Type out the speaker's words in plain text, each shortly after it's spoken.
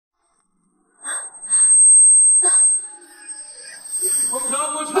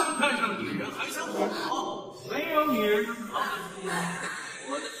没有女人能扛得住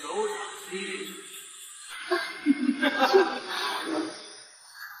我的手掌心。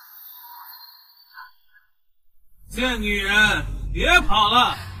见女人别跑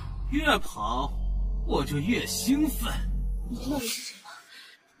了，越跑我就越兴奋。你知道我是谁吗？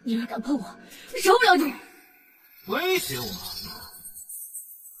你要敢碰我，饶不了你！威胁我？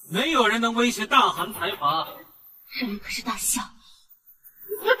没有人能威胁大汗财阀。这里可是大夏。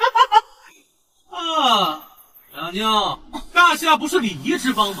啊，小妞，大夏不是礼仪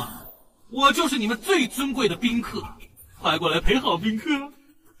之邦吗？我就是你们最尊贵的宾客，快过来陪好宾客。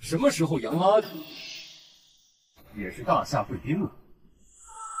什么时候洋垃圾也是大夏贵宾了？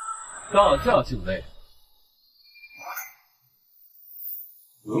大夏境内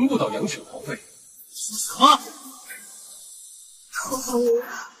轮不到羊犬黄吠。什么？投降我！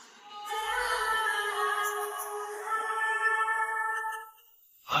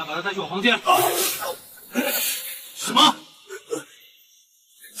快把他带去我房间！什么？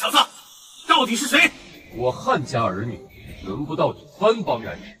小子，到底是谁？我汉家儿女，轮不到你番邦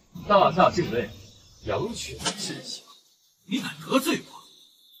染指。大夏境内，羊犬尽行。你敢得罪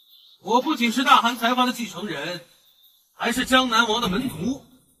我？我不仅是大汗财阀的继承人，还是江南王的门徒。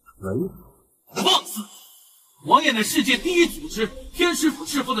门徒？放肆！王爷乃世界第一组织天师府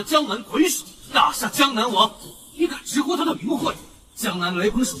侍奉的江南魁首，大夏江南王，你敢直呼他的名讳？江南雷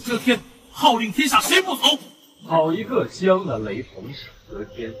朋手遮天，号令天下，谁不从？好一个江南雷朋手遮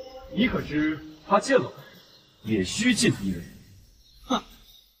天！你可知他见了我，也须尽敌人。哼！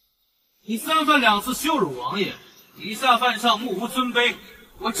你三番两次羞辱王爷，以下犯上，目无尊卑。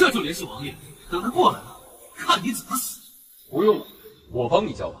我这就联系王爷，等他过来了，看你怎么死。不用了，我帮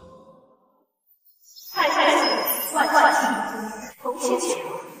你叫吧。太太万万幸，同前去，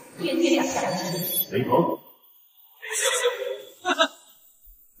天下相知。雷朋。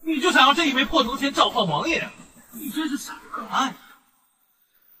你就想要这一枚破铜钱召唤王爷啊？你真是傻可爱！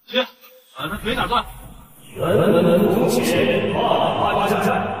去，把他腿打断！辕门铜钱万万圣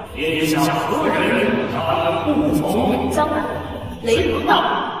战，天下何人敢不从？江南雷朋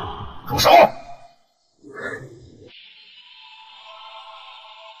到，住手！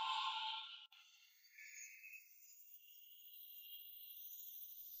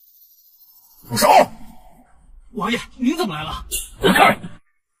住手！王爷，您怎么来了？滚开！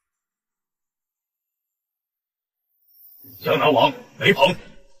江南王雷朋，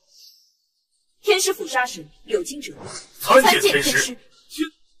天师府杀神有惊者，参见天师。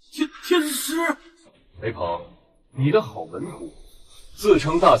天师，雷朋，你的好门徒，自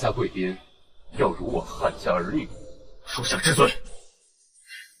称大夏贵宾，要辱我汉家儿女，属下知罪。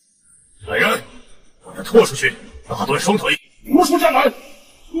来人，把他拖出去，打断双腿，无出江南。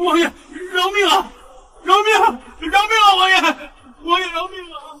王爷，饶命啊！饶命啊！饶命啊！王爷，王爷饶命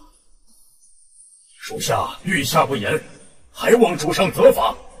啊！属下律下不严，还望主上责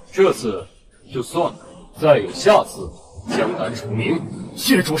罚。这次就算了，再有下次，江南除名。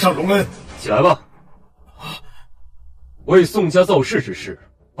谢主上容恩。起来吧。为宋家造势之事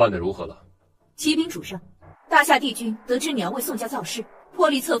办得如何了？启禀主上，大夏帝君得知你要为宋家造势，破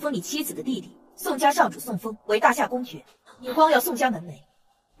例册封你妻子的弟弟宋家少主宋丰为大夏公爵，你光耀宋家门楣。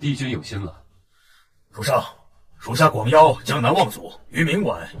帝君有心了。主上，属下广邀江南望族于明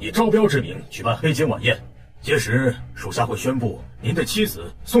晚以招标之名举办黑金晚宴，届时属下会宣布您的妻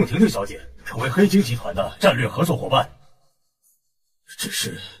子宋婷婷小姐成为黑金集团的战略合作伙伴。只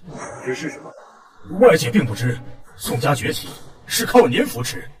是什么？外界并不知宋家崛起是靠您扶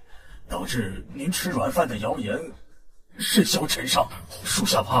持，导致您吃软饭的谣言甚嚣尘上，属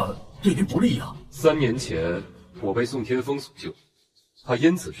下怕对您不利啊。3年前我被宋天风所救，他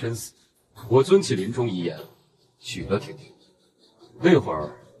因此身死，我遵其临终遗言，娶了婷婷。那会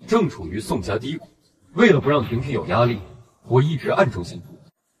儿正处于宋家低谷，为了不让婷婷有压力，我一直暗中信服。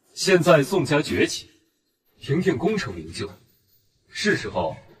现在宋家崛起，婷婷功成名就是时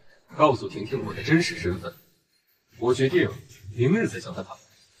候告诉婷婷我的真实身份。我决定明日再向她谈。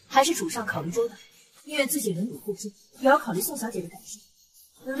还是主上考虑周到，宁愿自己忍辱负重，也要考虑宋小姐的感受。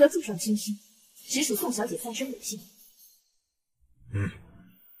能得主上倾心，实属宋小姐三生有幸。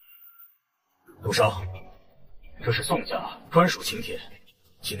主上，这是宋家专属请帖，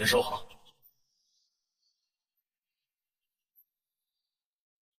请您收好。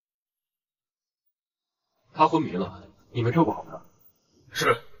他昏迷了，你们照顾好他。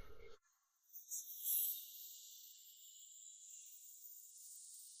是。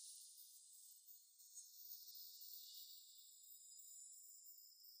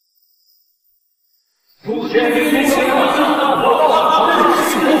主先天下我道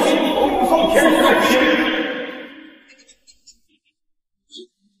是奉送天师。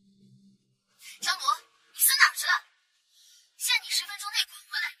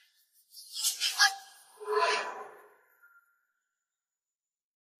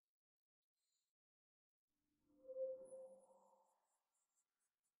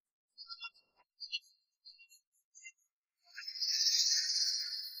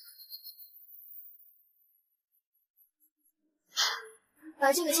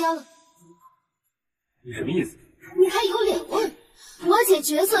把这个掐了。你什么意思？你还有脸问？我姐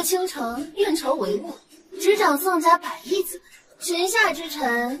绝色倾城，运筹帷幄，执掌宋家100亿资本，泉下之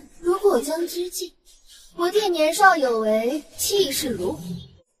臣如过江之鲫。我弟年少有为，气势如虹，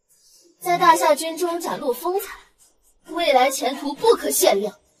在大夏军中展露风采，未来前途不可限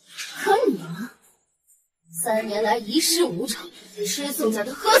量。可你呢？3年来一事无成，吃宋家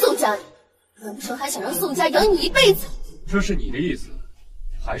的喝宋家的，难不成还想让宋家养你一辈子？这是你的意思，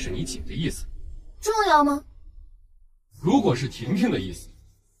还是你姐的意思？重要吗？如果是婷婷的意思，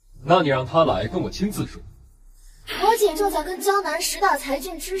那你让她来跟我亲自说。我姐正在跟江南10大才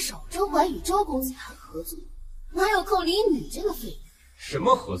俊之首周怀与周公子谈合作，哪有空理你这个废物？什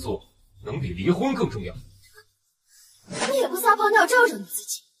么合作能比离婚更重要？你也不撒泡尿照照你自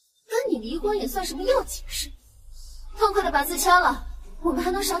己，跟你离婚也算什么要紧事？痛快的把字签了，我们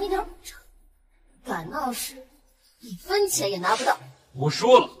还能赏你点补偿。敢闹事，1分钱也拿不到。我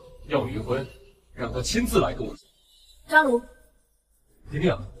说了要离婚，让他亲自来跟我说。张卢，婷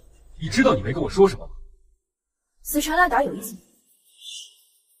婷，你知道你没跟我说什么吗？死缠烂打有意思吗？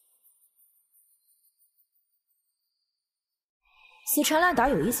死缠烂打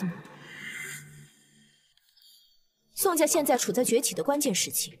有意思吗？宋家现在处在崛起的关键时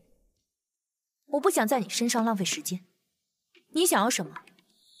期，我不想在你身上浪费时间。你想要什么？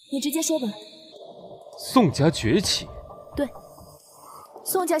你直接说吧。宋家崛起？对，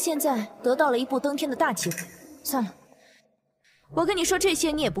宋家现在得到了一步登天的大机会。算了，我跟你说这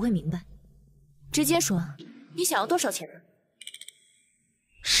些你也不会明白，直接说，你想要多少钱呢？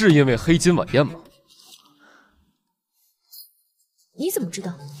是因为黑金晚宴吗？你怎么知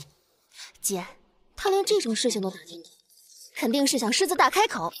道？姐，他连这种事情都打听到，肯定是想狮子大开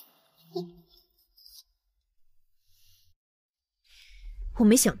口。我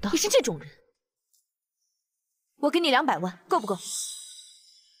没想到你是这种人。我给你200万，够不够？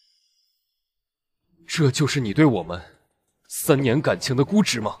这就是你对我们3年感情的估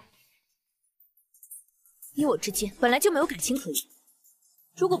值吗？你我之间本来就没有感情可言。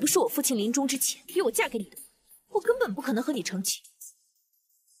如果不是我父亲临终之前逼我嫁给你的，我根本不可能和你成亲。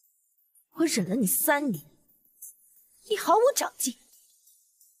我忍了你3年，你毫无长进。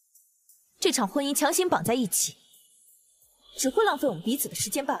这场婚姻强行绑在一起，只会浪费我们彼此的时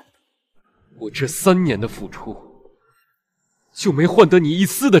间罢了。我这3年的付出，就没换得你一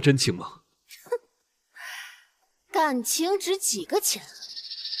丝的真情吗？感情值几个钱？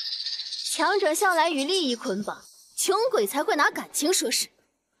强者向来与利益捆绑，穷鬼才会拿感情说事。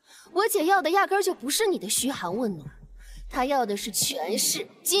我姐要的压根儿就不是你的嘘寒问暖，她要的是权势、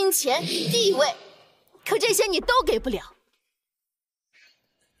金钱、地位，可这些你都给不了。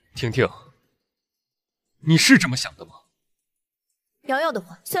婷婷，你是这么想的吗？瑶瑶的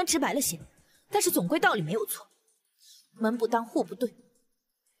话虽然直白了些，但是总归道理没有错。门不当户不对，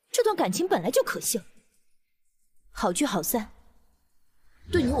这段感情本来就可笑。好聚好散，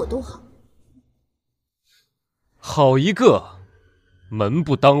对你我都好。好一个门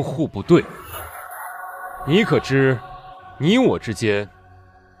不当户不对！你可知，你我之间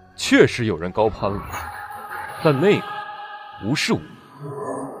确实有人高攀了，但那个不是我。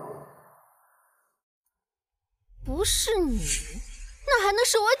不是你，那还能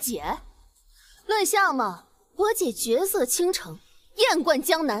是我姐？论相貌，我姐绝色倾城，艳冠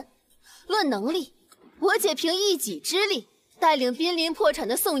江南；论能力，我姐凭一己之力带领濒临破产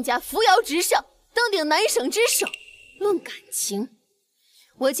的宋家扶摇直上，登顶南省之首。论感情，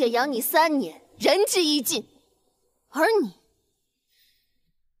我姐养你3年，仁至义尽，而你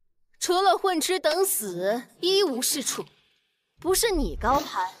除了混吃等死，一无是处。不是你高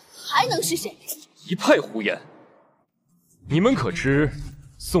攀，还能是谁？一派胡言！你们可知，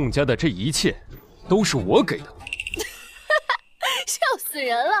宋家的这一切都是我给的？笑死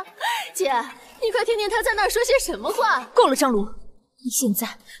人了！姐，你快听听他在那儿说些什么话。够了，张卢，你现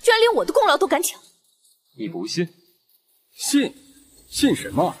在居然连我的功劳都敢抢！你不信？信什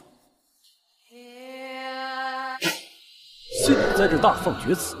么？信我在这大放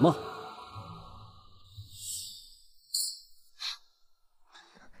厥词吗？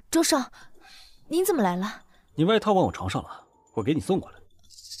周少，您怎么来了？你外套忘我床上了，我给你送过来。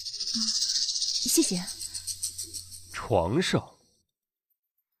谢谢。床上？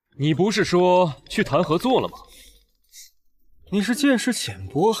你不是说去谈合作了吗？你是见识浅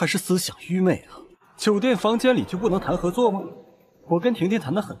薄还是思想愚昧啊？酒店房间里就不能谈合作吗？我跟婷婷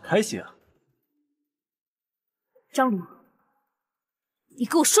谈得很开心啊。张卢，你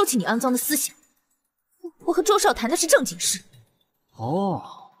给我收起你肮脏的思想！我和周少谈的是正经事。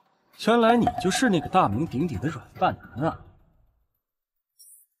哦，原来你就是那个大名鼎鼎的软饭男啊！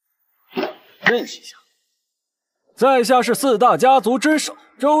认识一下，在下是4大家族之首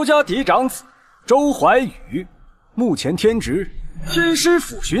周家嫡长子周怀宇，目前天职天师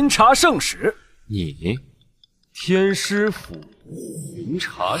府巡查圣使。你，天师府巡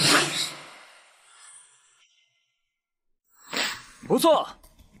查圣使？不错，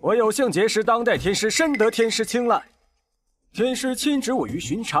我有幸结识当代天师，深得天师青睐。天师亲指我于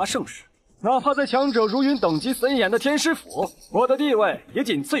巡查圣使，哪怕在强者如云等级森严的天师府，我的地位也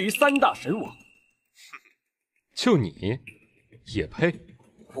仅次于3大神王。就你也配？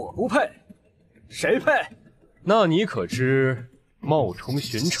我不配，谁配？那你可知冒充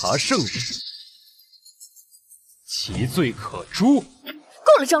巡查圣使，其罪可诛？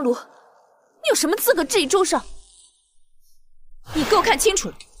够了，张卢，你有什么资格质疑周少？你给我看清楚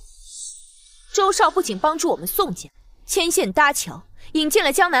了，周少不仅帮助我们宋家牵线搭桥，引进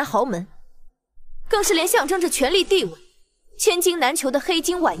了江南豪门，更是连象征着权力地位、千金难求的黑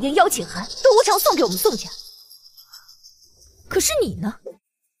金晚宴邀请函都无偿送给我们宋家。可是你呢？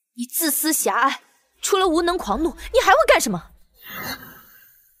你自私狭隘，除了无能狂怒，你还会干什么？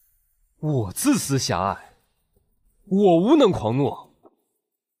我自私狭隘，我无能狂怒，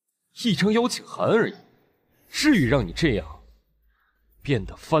一张邀请函而已，至于让你这样变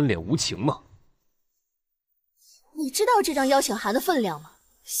得翻脸无情吗？你知道这张邀请函的分量吗？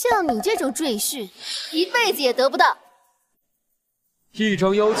像你这种赘婿，一辈子也得不到。一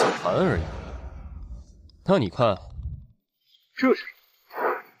张邀请函而已，那你看，这是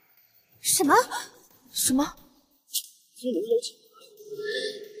什么？什么？金龙邀请函。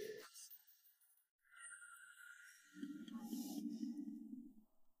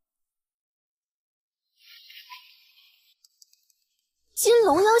金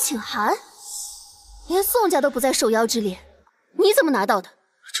龙邀请函，连宋家都不在受邀之列，你怎么拿到的？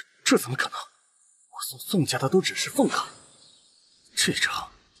这怎么可能？我送宋家的都只是凤卡，这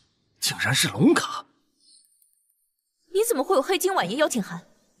张竟然是龙卡。你怎么会有黑金晚宴邀请函？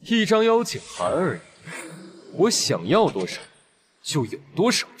一张邀请函而已，我想要多少就有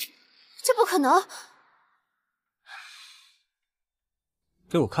多少。这不可能！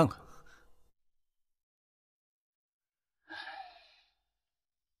给我看看。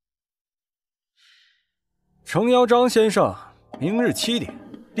诚邀张先生明日7点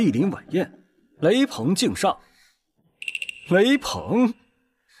莅临晚宴，雷朋敬上。雷朋，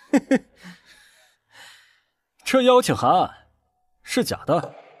嘿嘿，这邀请函是假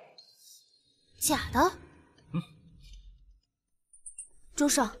的。假的？周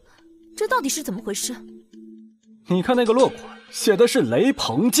少，这到底是怎么回事？你看那个落款写的是雷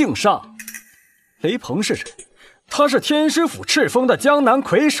朋敬上。雷朋是谁？他是天师府赤峰的江南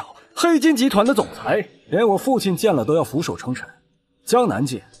魁首，黑金集团的总裁，连我父亲见了都要俯首称臣。江南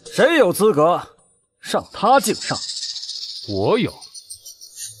界谁有资格让他敬上？我有。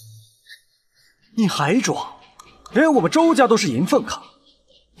你还装？连我们周家都是银凤卡，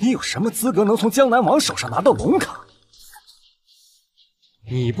你有什么资格能从江南王手上拿到龙卡？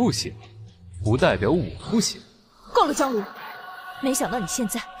你不行，不代表我不行。够了，张卢！没想到你现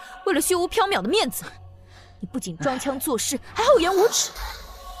在为了虚无缥缈的面子，你不仅装腔作势，还厚颜无耻。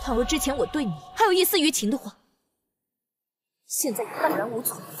倘若之前我对你还有一丝余情的话，现在也荡然无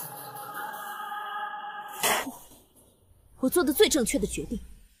存。我做的最正确的决定，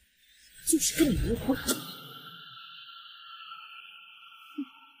就是跟你离婚。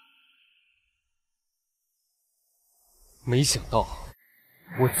没想到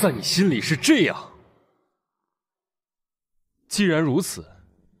我在你心里是这样。既然如此，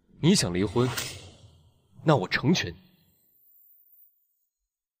你想离婚，那我成全你。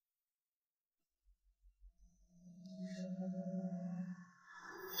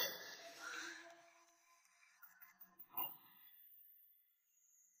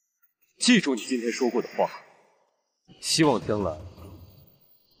记住你今天说过的话，希望将来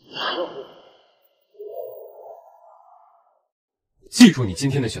记住你今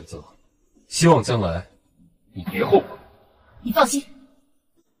天的选择，希望将来你别后悔。你放心，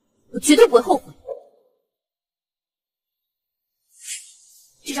我绝对不会后悔。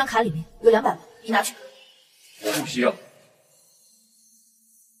这张卡里面有200万，你拿去。我不需要。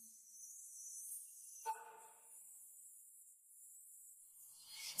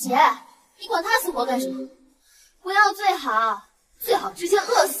姐，你管他死活干什么？不要最好，最好直接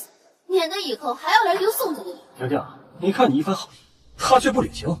饿死，免得以后还要来留宋家的脸。婷婷，你看你一番好意，他却不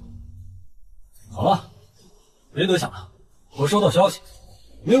领情。好了，别多想了。我收到消息，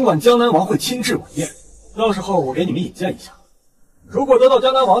明晚江南王会亲至晚宴，到时候我给你们引荐一下。如果得到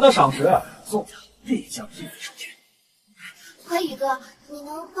江南王的赏识，宋家必将一飞冲天。怀宇哥，你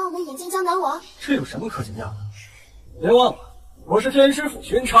能帮我们引荐江南王？这有什么可惊讶的？别忘了，我是天师府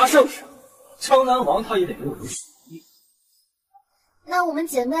巡查圣使，江南王他也得给我留情。那我们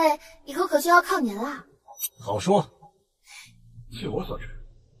姐妹以后可就要靠您啦。好说。据我所知，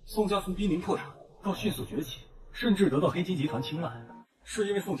宋家从濒临破产到迅速崛起，甚至得到黑金集团青睐，是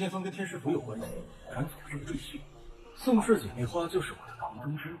因为宋天风跟天师府有关系，赶走了这个赘婿。宋氏姐妹花就是我的囊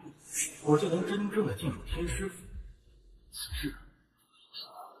中之物，我就能真正的进入天师府。此事。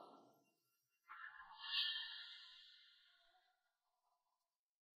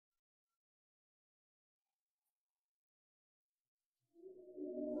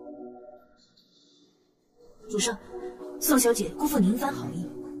主上，宋小姐辜负您一番好意，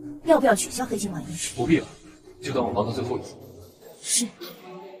要不要取消黑金晚宴？不必了，就当我帮她最后一次。是。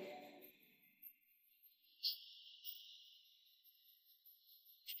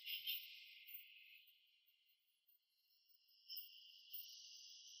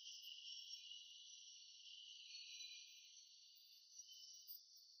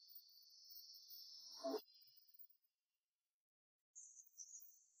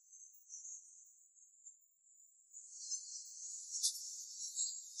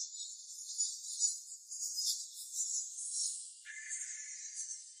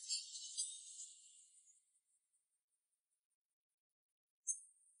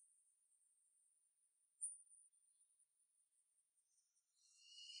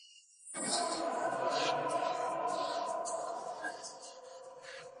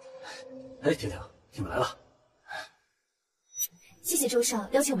哎，婷婷，你们来了。谢谢周少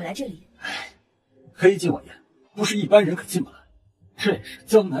邀请我们来这里。黑金晚宴不是一般人可进不来，这也是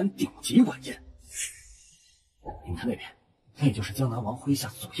江南顶级晚宴。你看那边，那就是江南王麾下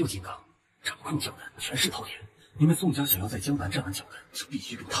左右金刚，掌控江南，权势滔天。你们宋家想要在江南站稳脚跟，就必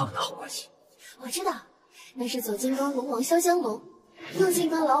须跟他们打好关系。我知道，那是左金刚龙王潇湘龙，右金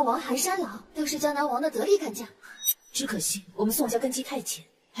刚牢王寒山牢，都是江南王的得力干将。只可惜我们宋家根基太浅，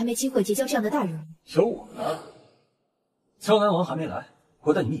还没机会结交这样的大人物。有我呢。江南王还没来，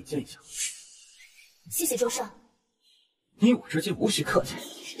我带你们引荐一下。谢谢周少。你我之间无需客气。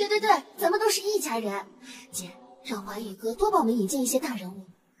对对对，咱们都是一家人。姐，让华宇哥多帮我们引荐一些大人物。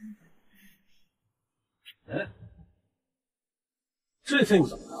哎，这废物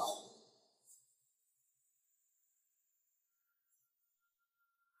怎么了？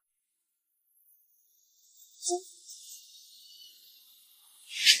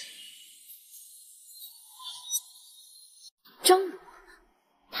张鲁，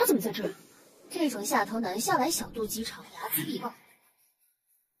他怎么在这儿？这种下头男向来小肚鸡肠，睚眦必报。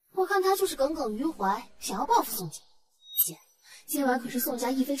我看他就是耿耿于怀，想要报复宋家。姐，今晚可是宋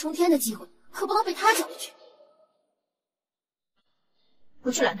家一飞冲天的机会，可不能被他搅进去。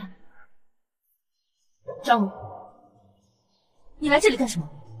不去拦他。张鲁，你来这里干什么？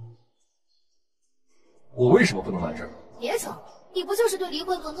我为什么不能来这儿？别吵，你不就是对离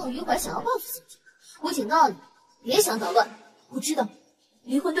婚耿耿于怀，想要报复宋家？我警告你，别想捣乱。我知道，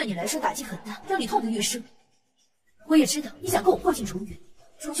离婚对你来说打击很大，让你痛不欲生。我也知道你想跟我破镜重圆，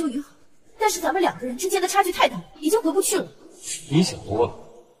重修于好，但是咱们两个人之间的差距太大，已经回不去了。你想多了。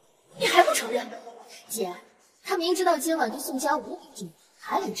你还不承认？姐，他明知道今晚对宋家无比重要，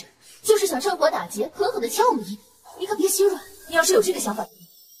还来这儿，就是想趁火打劫，狠狠的敲我们一把。你可别心软。你要是有这个想法，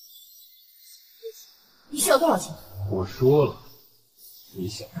你需要多少钱？我说了，你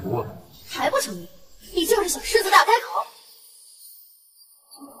想多了。还不承认？你就是想狮子大开口。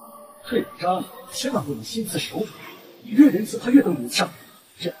这个渣女千万不能心慈手软，你越仁慈，她越登不上。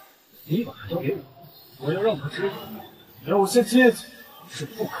这样，你把她交给我，我要让她知道，有些阶级是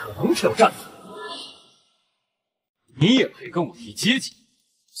不可能挑战的。你也配跟我提阶级？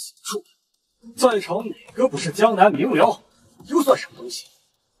小畜生，在场哪个不是江南名流？又算什么东西？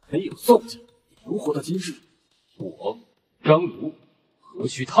没有宋家，你如活到今日？我张卢何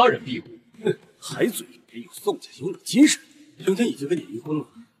须他人庇护？哼，还嘴没有宋家有你精神。程天已经跟你离婚了，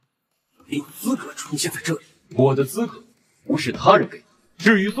没有资格出现在这里。我的资格不是他人给的。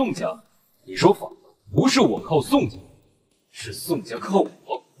至于宋家，你说反了，不是我靠宋家，是宋家靠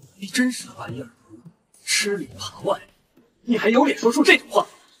我。你真是个玩意儿，吃里扒外，你还有脸说出这种话？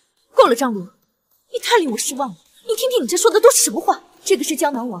够了，张鲁，你太令我失望了。你听听你这说的都是什么话？这个是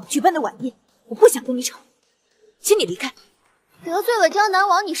江南王举办的晚宴，我不想跟你吵，请你离开。得罪了江南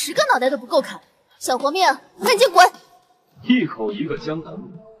王，你10个脑袋都不够砍。小活命，赶紧滚！一口一个江南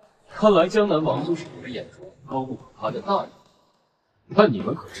王，看来江南王就是你们眼中高不可攀的大人。但你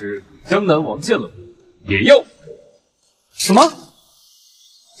们可知，江南王见了我也要什么？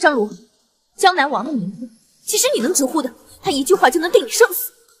张鲁，江南王的名字，其实你能直呼的，他一句话就能定你生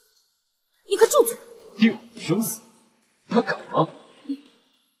死。你快住嘴！定我生死？他敢吗？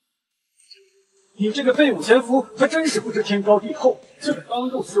你这个废物前夫，还真是不知天高地厚，竟敢当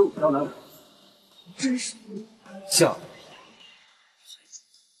众羞辱江南王，真是下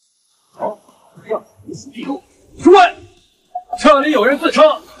诸位，这里有人自称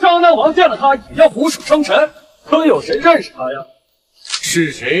江南王见了他也要俯首称臣，可有谁认识他呀？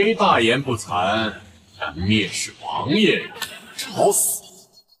是谁大言不惭，敢蔑视王爷呀？找死！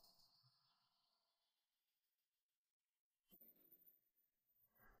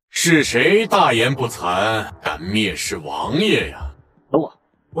是谁大言不惭，敢蔑视王爷呀？等我，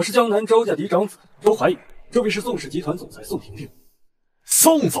我是江南周家嫡长子周怀宇，这位是宋氏集团总裁宋婷婷。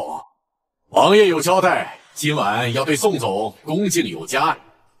宋总，王爷有交代，今晚要对宋总恭敬有加。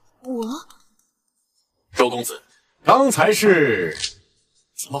我，周公子，刚才是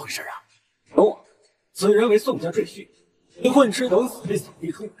怎么回事啊？等我，此人为宋家赘婿，因混吃等死被扫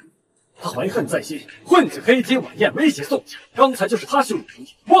地出门。他怀恨在心，混进黑金晚宴威胁宋家。刚才就是他羞辱人，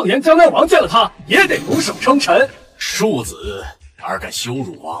妄言江南王见了他也得俯首称臣。庶子哪敢羞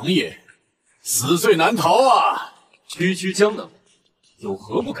辱王爷，死罪难逃啊！区区江南，有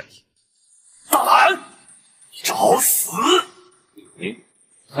何不敢听？大胆！你找死！你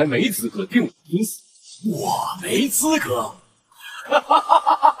还没资格定我拼死。我没资格。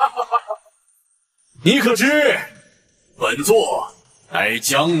你可知，本座乃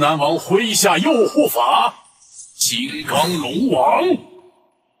江南王麾下右护法金刚龙王。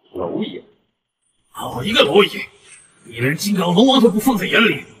蝼蚁，好一个蝼蚁！你连金刚龙王都不放在眼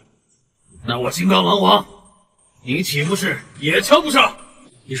里，那我金刚狼王，你岂不是也瞧不上？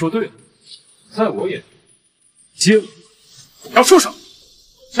你说对了，在我眼里，金要住手！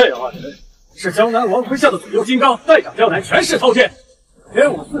这二人是江南王麾下的左右金刚，代掌江南权势滔天，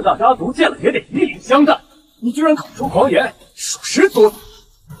连我四大家族见了也得以礼相待。你居然口出狂言，属实作死！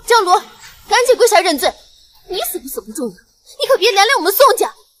江罗，赶紧跪下认罪！你死不死不重要，你可别连累我们宋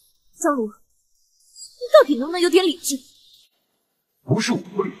家。江如，你到底能不能有点理智？不是我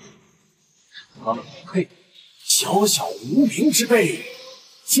不理智，他们不配。小小无名之辈，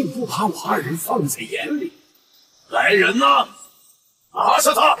竟不把我二人放在眼里。来人呐，拿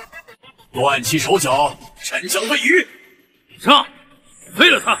下他，断其手脚，沉江未雨。上，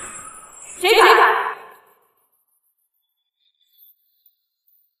废了他！谁敢？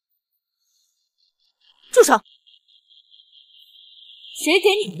住手！谁给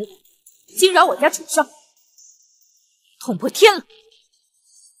你们的胆，惊扰我家主上？捅破天了！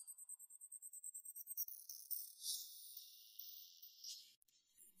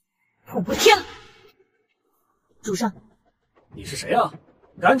捅破天了！主上，你是谁啊？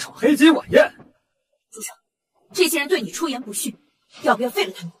敢闯黑金晚宴？主上，这些人对你出言不逊，要不要废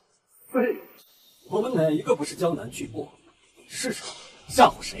了他们？废！我们哪一个不是江南巨擘？你是谁？吓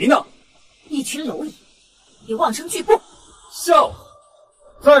唬谁呢？一群蝼蚁！你妄称巨擘，笑话！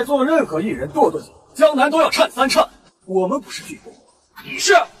在座任何一人跺跺脚，江南都要颤三颤。我们不是巨擘，你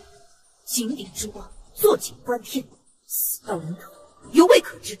是井底之蛙，坐井观天，死到临头，犹未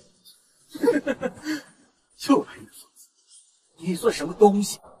可知。又来一个疯子！你算什么东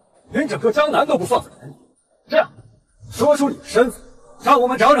西？连整个江南都不放在眼里。这样，说出你的身份，让我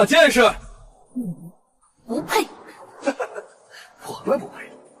们长长见识。不配！我们不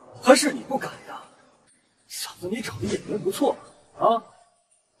配，还是你不敢呀？小子，你长得眼缘不错啊，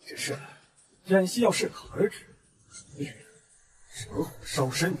只是演戏要适可而止，免得惹火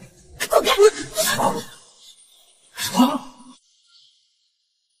烧身。滚开！什么？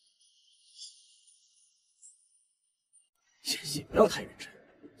演戏不要太认真，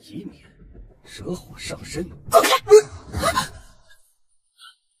以免惹火上身。滚开！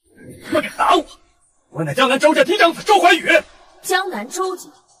你他妈敢打我！我乃江南周家嫡长子周怀宇。江南周家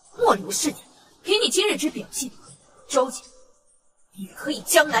末流世家，凭你今日之表现，周家也可以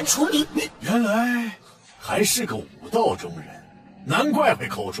江南除名。原来还是个武道中人，难怪会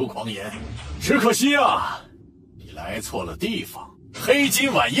口出狂言。只可惜啊，你来错了地方，黑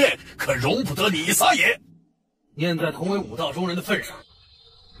金晚宴可容不得你撒野。念在同为武道中人的份上，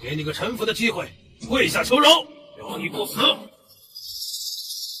给你个臣服的机会，跪下求饶，饶你不死。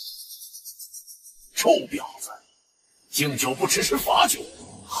臭婊子，敬酒不吃吃罚酒。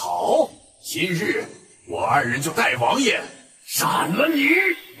好，今日我二人就带王爷斩了你！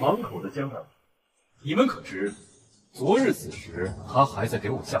满口的江南，你们可知，昨日此时他还在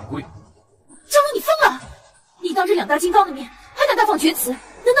给我下跪。张龙，你疯了！你当着两大金刚的面还敢大放厥词？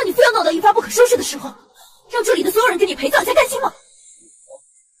难道你非要闹到一发不可收拾的时候，让这里的所有人给你陪葬才甘心吗？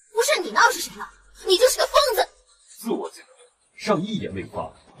不是你闹是谁了？你就是个疯子！自我检讨，尚一言未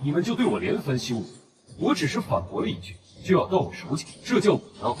发，你们就对我连番羞辱。我只是反驳了一句，就要动我手脚，这叫我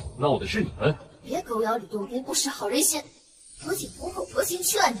闹，闹的是你们。别狗咬吕洞宾，不识好人心。不仅苦口婆心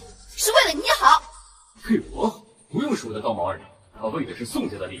劝你，是为了你好。配我不用说的道貌岸然，他为的是宋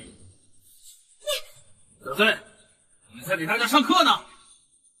家的利益。小孙，你在给大家上课呢？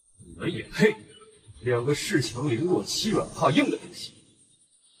你们也配？两个恃强凌弱、欺软怕硬的东西。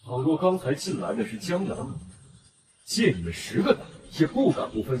倘若刚才进来的是江南，借你们10个胆，也不敢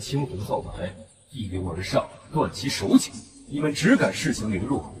不分青红皂白，一拥而上，断其手脚。你们只敢恃强凌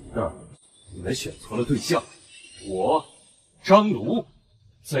弱，那你们选错了对象。我张卢，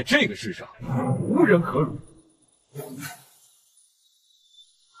在这个世上无人可辱。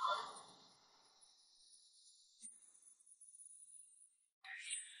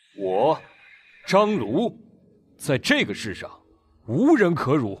我张卢，在这个世上无人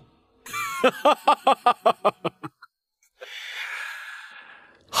可辱。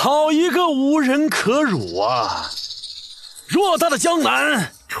好一个无人可辱啊！偌大的江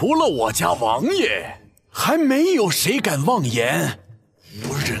南，除了我家王爷，还没有谁敢妄言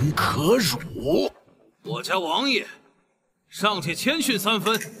无人可辱。我家王爷尚且谦逊3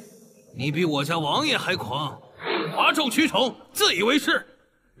分，你比我家王爷还狂，哗众取宠，自以为是，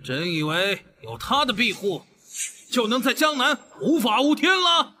真以为有他的庇护，就能在江南无法无天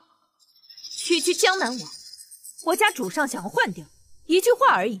了？区区江南王，我家主上想要换掉，一句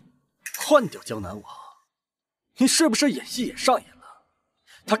话而已。换掉江南王，你是不是演戏演上瘾了？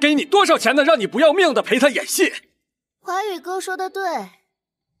他给你多少钱呢？让你不要命的陪他演戏？华宇哥说的对，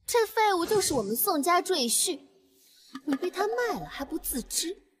这废物就是我们宋家赘婿，你被他卖了还不自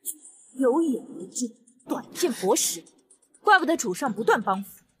知，有眼无珠，短见薄识，怪不得主上不断帮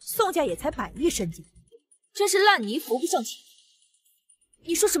扶，宋家也才100亿身家，真是烂泥扶不上墙。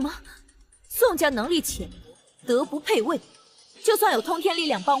你说什么？宋家能力浅薄，德不配位，就算有通天力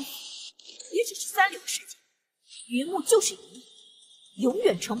量帮扶，也只是3流世界，云木就是云木，永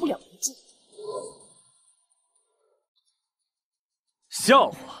远成不了无珠。笑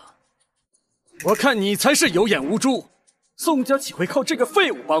话！我看你才是有眼无珠，宋家岂会靠这个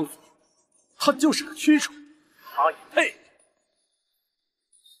废物帮扶？他就是个蛆虫，他也配？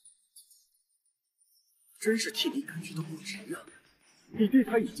真是替你感觉到不值啊！你对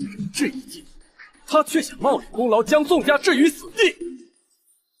他已经仁至义尽，他却想冒领功劳将宋家置于死地。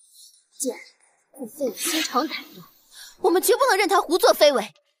贱人，顾废物心肠歹毒，我们绝不能任他胡作非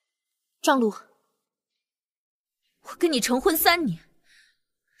为。张璐，我跟你成婚3年，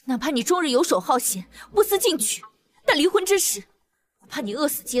哪怕你终日游手好闲，不思进取，但离婚之时，我怕你饿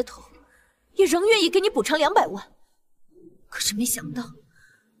死街头，也仍愿意给你补偿200万。可是没想到，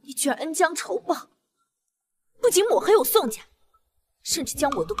你居然恩将仇报，不仅抹黑我宋家，甚至将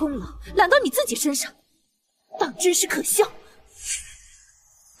我的功劳揽到你自己身上，当真是可笑。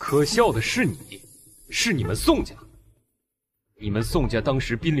可笑的是你，是你们宋家。你们宋家当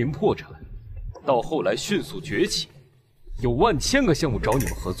时濒临破产，到后来迅速崛起，有1万千个项目找你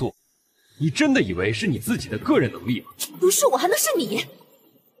们合作。你真的以为是你自己的个人能力吗？不是我还能是你？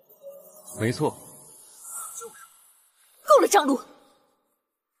没错。够了，张璐，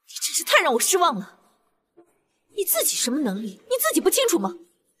你真是太让我失望了。你自己什么能力，你自己不清楚吗？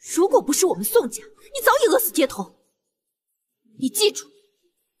如果不是我们宋家，你早已饿死街头。你记住，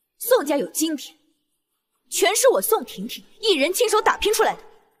宋家有今天，全是我宋婷婷一人亲手打拼出来的，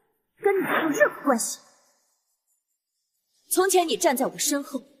跟你没有任何关系。从前你站在我身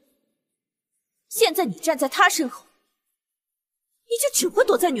后，现在你站在他身后，你就只会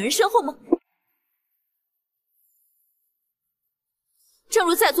躲在女人身后吗？正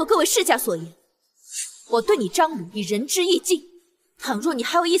如在座各位世家所言，我对你张鲁已仁至义尽，倘若你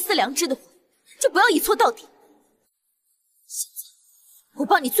还有一丝良知的话，就不要一错到底。现在我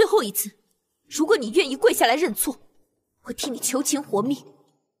帮你最后一次，如果你愿意跪下来认错，我替你求情活命。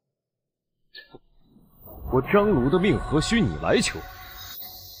我张卢的命何须你来求？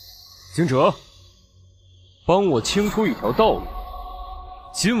行者，帮我清出一条道路。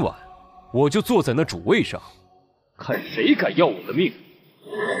今晚我就坐在那主位上，看谁敢要我的命。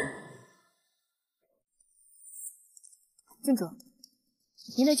郡主，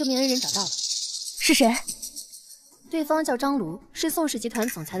您的救命恩人找到了。是谁？对方叫张卢，是宋氏集团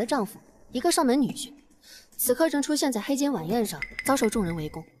总裁的丈夫，一个上门女婿。此刻正出现在黑金晚宴上，遭受众人围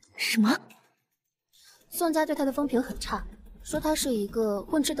攻。什么？宋家对他的风评很差，说他是一个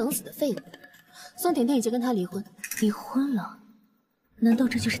混吃等死的废物。宋婷婷已经跟他离婚。离婚了？难道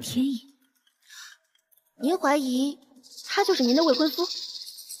这就是天意？您怀疑他就是您的未婚夫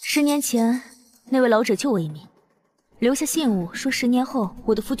？10年前，那位老者救我一命，留下信物说10年后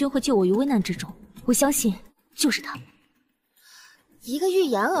我的夫君会救我于危难之中。我相信就是他。一个预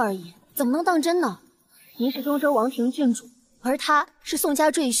言而已，怎么能当真呢？您是中州王庭郡主，而他是宋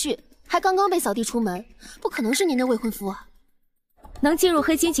家赘婿，还刚刚被扫地出门，不可能是您的未婚夫啊！能进入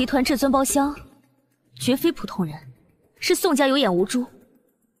黑金集团至尊包厢，绝非普通人，是宋家有眼无珠。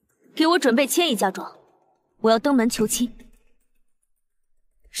给我准备千亿嫁妆，我要登门求亲。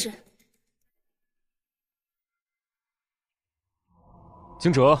是。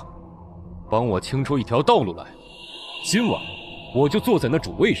惊蛰，帮我清出一条道路来。今晚我就坐在那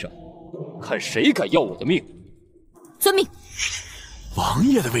主位上，看谁敢要我的命。遵命。王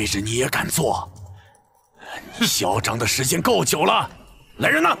爷的位置你也敢坐？你嚣张的时间够久了。来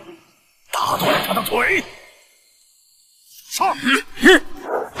人呐，打断他的腿！上！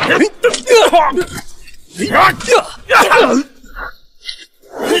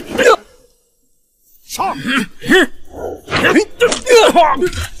上！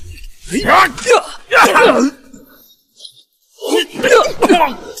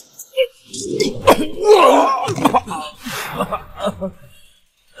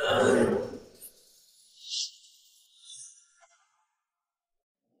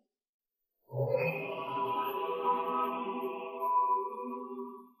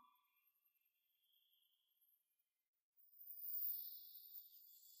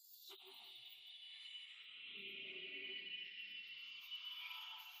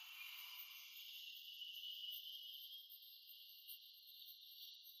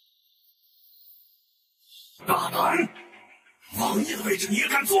大胆！王爷的位置你也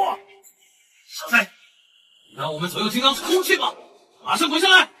敢坐？小子，让我们左右金刚出空气吧！马上滚下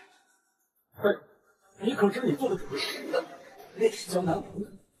来！你可知你做的主是谁的？那是江南王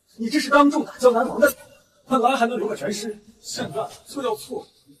的，你这是当众打江南王的脸，本来还能留个全尸，现在就要错。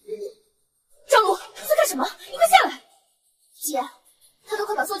张鲁，你在干什么？你快下来！姐，他都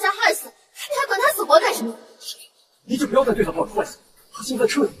快把宋家害死，你还管他死活干什么？你就不要再对他抱着坏心，他现在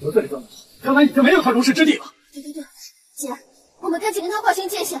彻底得罪了江南，江南已经没有他容身之地了。对，姐，我们赶紧跟他划清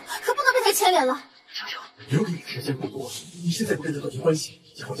界限，可不能被他牵连了。强强，留给你的时间不多，你现在不跟他断绝关系，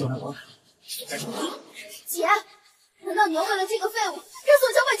以后江南王再说。姐，难道你要为了这个废物让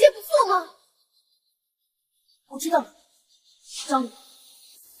宋家万劫不复吗？我知道了，张鲁，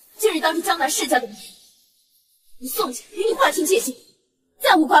今日当着江南世家的面，你宋家与你划清界限，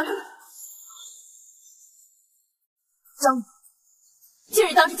再无瓜葛。张鲁，今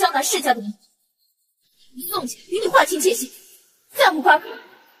日当着江南世家的面，你宋家与你划清界限，再无瓜葛。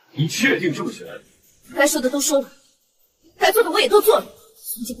你确定这么选？该说的都说了，该做的我也都做了，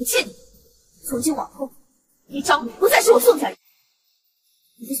宋家不欠你。从今往后，你张鲁不再是我宋家人，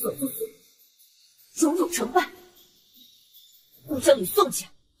你的所作所为，种种成败，都将与宋家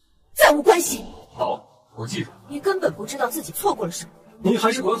再无关系。好，我记住。你根本不知道自己错过了什么。你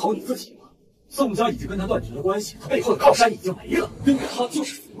还是管好你自己吧。宋家已经跟他断绝了关系，他背后的靠山已经没了，跟着他就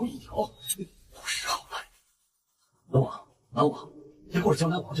是死路一条，不是好赖。龙王，南王，一会儿江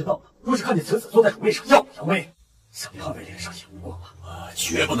南王就到了，若是看见此子坐在主位上耀武扬威，想必捍卫脸上也无过吧。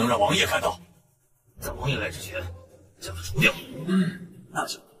绝不能让王爷看到。在王爷来之前，将他除掉。那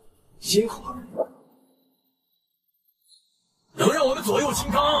就辛苦了。能让我们左右金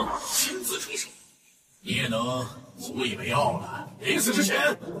刚亲自出手，你也能足以为傲了。临死之前，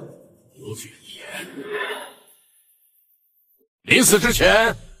留句遗言。临死之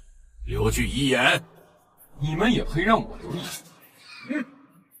前，留句遗言。你们也配让我留意？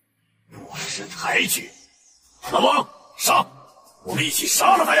不识抬举！南王，上！我们一起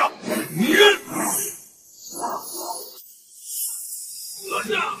杀了他呀！你！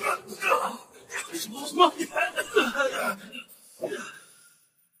什么？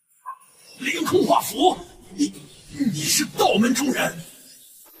凌空画符，你是道门中人？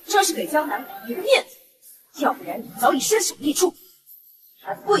这是给江南王一个面子，要不然你早已身首异处，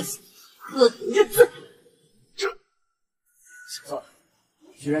还不跪下磕头认罪。小子，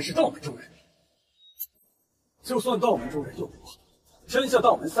你居然是道门中人！就算道门中人又如何？天下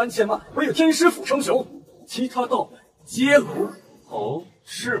道门3000万，唯有天师府称雄，其他道门皆如。哦，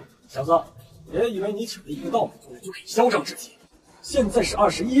是吗？小子，别以为你请了一个道门中人就可以嚣张至极。现在是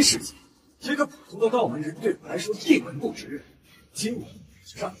21世纪，一个普通的道门人对我来说一文不值。今晚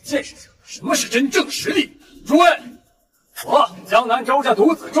就让你见识什么是真正实力。诸位，我江南周家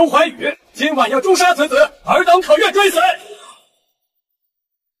独子周怀宇，今晚要诛杀此子，尔等可愿追随？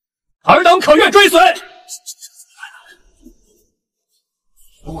尔等可愿追随？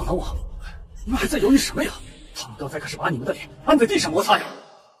龙王，龙王，你们还在犹豫什么呀？他们刚才可是把你们的脸按在地上摩擦呀！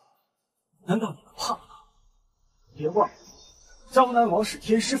难道你们怕了？别忘了，江南王是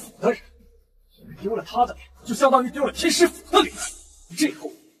天师府的人，你们丢了他的脸，就相当于丢了天师府的脸，这后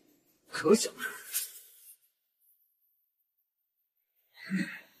果可想而知。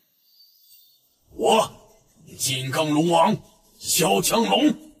我金刚龙王萧强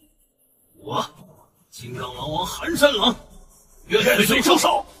龙，我金刚狼王寒山狼，愿随出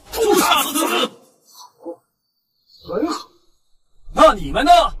手诛杀此子。好，很好。那你们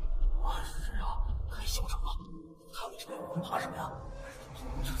呢？是啊，太嚣张了，他们这个人怕什么呀？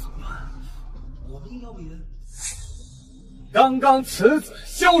这怎么办？我们要不也……刚刚此子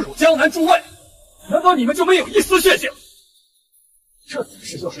羞辱江南诸位，难道你们就没有一丝血性？这此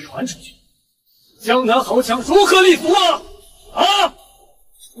事要是传出去，江南豪强如何立足啊？啊！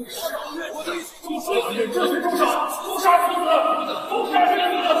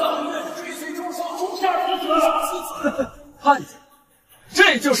看见，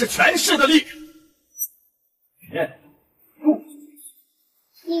这就是权势的力量。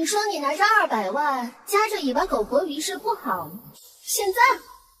你说你拿着200万，夹着尾巴苟活于世不好吗？现在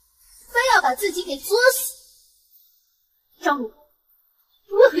非要把自己给作死。张鲁，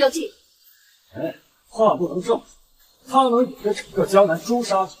你为何要这样？哎，话不能这么说。他能引着整个江南诛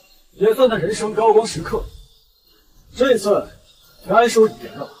杀族，也算他人生高光时刻。这次全属你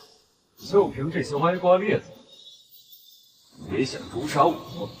赢了。就凭这些歪瓜裂枣，也想诛杀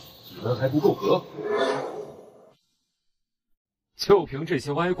我？你们还不够格？就凭这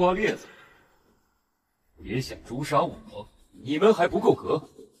些歪瓜裂枣，也想诛杀我？你们还不够格？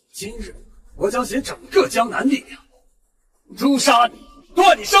今日我将携整个江南力量诛杀你，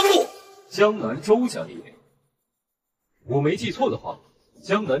断你生路。江南周家力量，我没记错的话，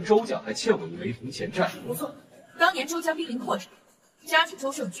江南周家还欠我一枚铜钱债。不错，当年周家濒临破产，家主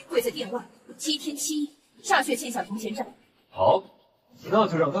周胜举跪在殿外，7天7夜歃血欠下铜钱债。好，那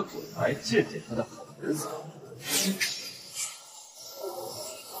就让他滚来见见他的好儿子。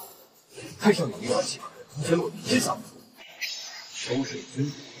太上有令而起，铜钱落地天下无敌。周水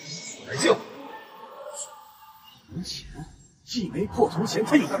军，来救！铜钱，一枚破铜钱，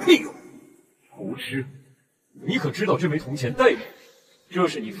它有个屁用！无知，你可知道这枚铜钱代表？这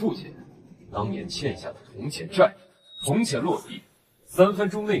是你父亲当年欠下的铜钱债。铜钱落地，3分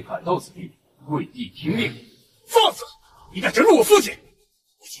钟内赶到此地，跪地听令。放肆！你敢整辱我父亲，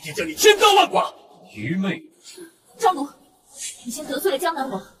我今天将你千刀万剐！愚昧！张鲁，以前得罪了江南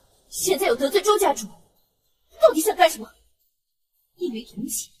王，现在又得罪周家主，到底想干什么？一枚铜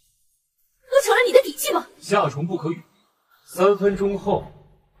钱，能成了你的底气吗？夏虫不可语，3分钟后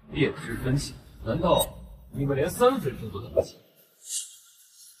便知分晓。难道你们连3分钟都等不及？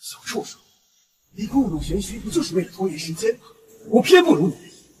小畜生，你故弄玄虚，不就是为了拖延时间吗？我偏不如你，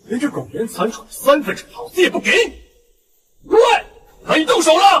连这苟延残喘的3分钟老子也不给。喂，可以动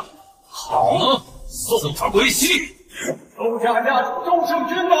手了！好，送他归西。周家家主周胜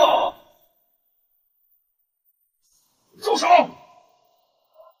军了！住手！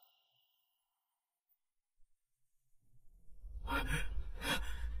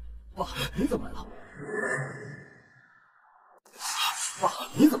爸，你怎么来了？爸，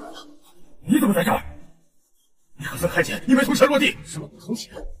你怎么来了？你怎么在这儿？你可曾看见一枚铜钱落地？什么铜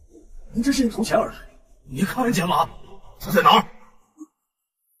钱？您真是因铜钱而来？你看见了？他在哪儿？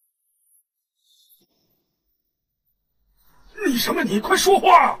你什么你？快说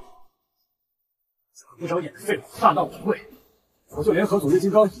话！这个不长眼的废物大闹王位，我就联合左月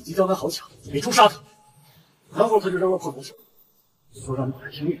金刚以及江南豪强准备诛杀他，然后他就扔了破铜钱，说让你把他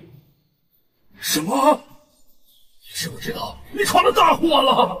听命。什么？你是不知道你闯了大祸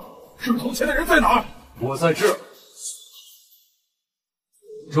了！扔铜钱的人在哪儿？我在这儿。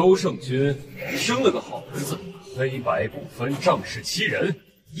周胜军生了个好儿子，黑白不分，仗势欺人，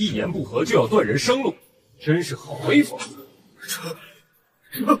一言不合就要断人生路，真是好威风。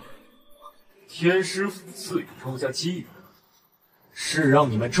这天师府赐予周家机缘，是让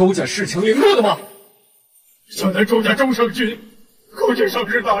你们周家事情零落的吗？江南周家周胜军，叩见上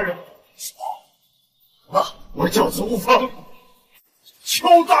师大人。我教子无方，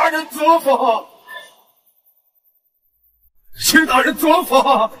求大人责罚，请大人责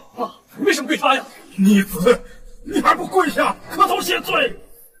罚。爸，你为什么跪他呀？逆子，你还不跪下磕头谢罪？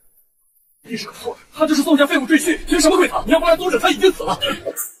你是个错人，他就是宋家废物赘婿，凭什么跪他？你要不然阻止他已经死了。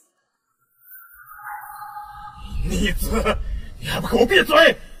逆子，你还不给我闭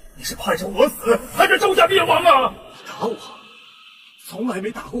嘴！你是盼着我死，还是周家灭亡啊？打我？从来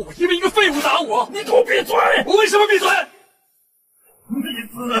没打过我，因为一个废物打我。你给我闭嘴！我为什么闭嘴？逆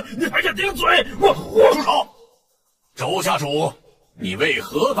子，你还敢顶嘴！我住手！周家主，你为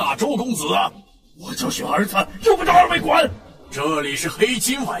何打周公子啊？我教训儿子，用不着二位管。这里是黑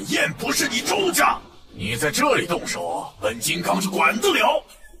金晚宴，不是你周家。你在这里动手，本金刚就管得了。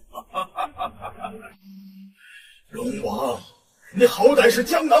龙王，你好歹是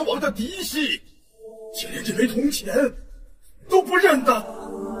江南王的嫡系，竟连这枚铜钱都不认得，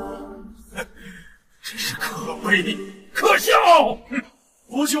真是可悲可笑！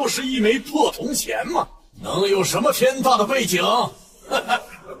不就是一枚破铜钱吗？能有什么天大的背景？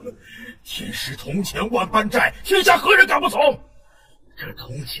天师铜钱万般债，天下何人敢不从？这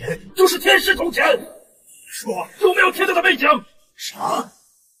铜钱就是天师铜钱，说有没有天大的背景？啥？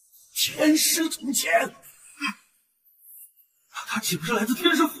天师铜钱？他岂不是来自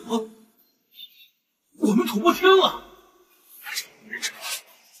天师府？我们吐破天了！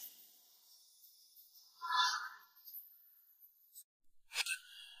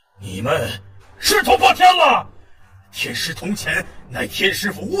你们是吐破天了！天师铜钱乃天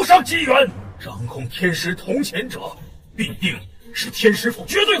师府无上机缘，掌控天师铜钱者，必定是天师府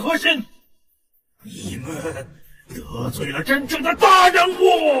绝对核心。你们得罪了真正的大人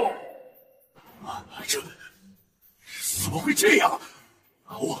物！这怎么会这样？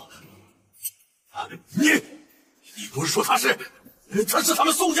你不是说他是他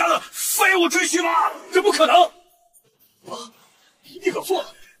们宋家的废物赘婿吗？这不可能！你搞错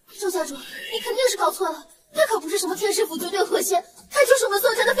了，周家主，你肯定是搞错了。他可不是什么天师府绝对核心，他就是我们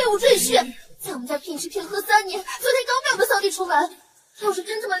宋家的废物赘婿，在我们家骗吃骗喝3年，昨天刚被我们扫地出门。要是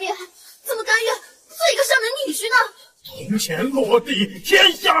真这么厉害，怎么甘愿做一个上门女婿呢？铜钱落地，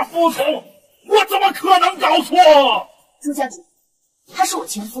天下服从，我怎么可能搞错？周家主，他是我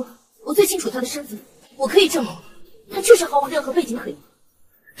前夫，我最清楚他的身份，我可以证明，他确实毫无任何背景可言。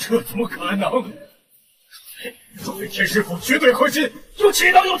这怎么可能？作为天师府绝对核心，又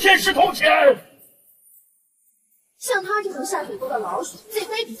岂能有天师铜钱？像他这种下水沟的老鼠，最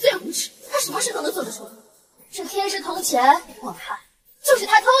卑鄙、最无耻，他什么事都能做得出来。这天师铜钱，我看就是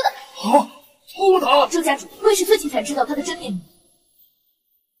他偷的。偷的！周家主，我也是最近才知道他的真面目。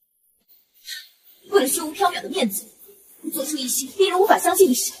为了虚无缥缈的面子，我做出一些令人无法相信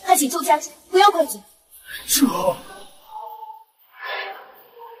的事，还请周家主不要怪罪。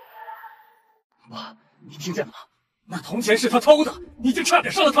妈，你听见了吗？那铜钱是他偷的，你竟差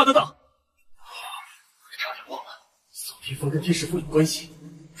点上了他的当。差点忘了，宋天风跟天师府有关系，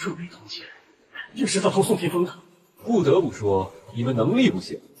这枚铜钱也是他偷宋天风的。不得不说，你们能力不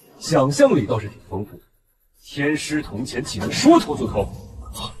行，想象力倒是挺丰富的。天师铜钱岂能说偷就偷？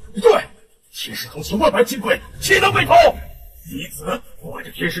对，天师铜钱万般金贵，岂能被偷？逆子，我问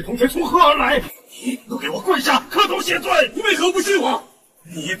这天师铜钱从何而来？你都给我跪下磕头谢罪！你为何不信我？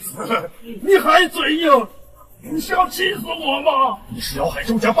逆子，你还嘴硬！你是要气死我吗？你是要害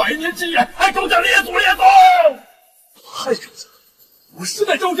周家100年基业，害周家列祖列宗！害周家？我是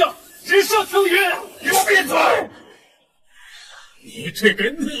在周家，只赦青云！给我闭嘴！你这个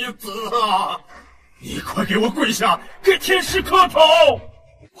逆子啊！你快给我跪下，给天师磕头！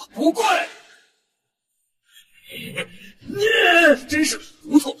我不跪！你真是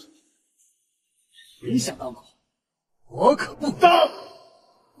糊涂了！没想当狗，我可不当！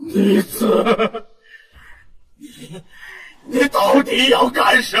逆子，你到底要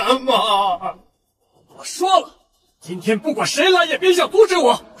干什么？我说了，今天不管谁来也别想阻止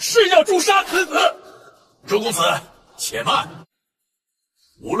我，誓要诛杀此子！周公子，且慢。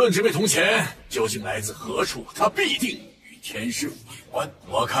无论这枚铜钱究竟来自何处，它必定与天师府有关。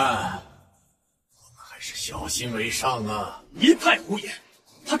我看，我们还是小心为上啊！一派胡言，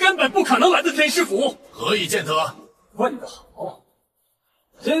他根本不可能来自天师府。何以见得？问得好，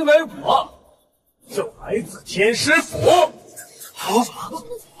因为我就来自天师府。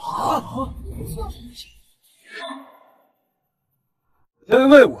因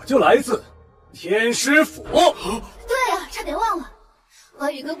为我就来自天师府。对啊，差点忘了，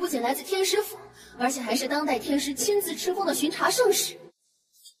华宇哥不仅来自天师府，而且还是当代天师亲自持封的巡查圣使，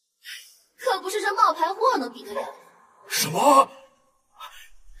可不是这冒牌货能比得了。什么？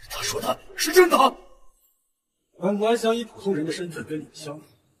他说的是真的？本来想以普通人的身份跟你们相处，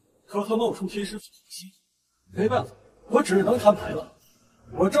可他冒充天师府核心，没办法，我只能摊牌了。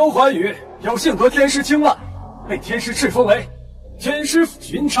我周怀宇有幸得天师青睐，被天师敕封为天师府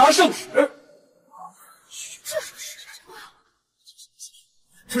巡查圣使。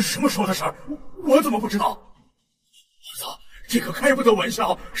这是什么时候的事儿？我怎么不知道？儿子，这可开不得玩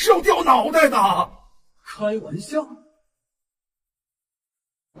笑，是要掉脑袋的。开玩笑？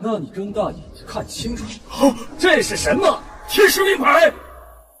那你睁大眼睛看清楚，这是什么？天师令牌！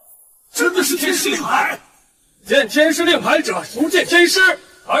真的是天师令牌！见天师令牌者，如见天师。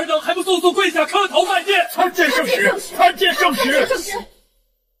尔等还不速速跪下磕头拜见！参见圣使！参见圣使！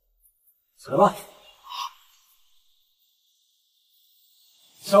此外，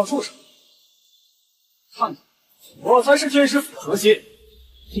小畜生，看着，我才是天师府的核心，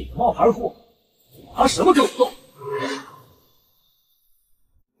你个冒牌货，拿什么跟我斗？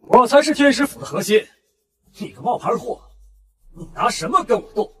我才是天师府的核心，你个冒牌货，你拿什么跟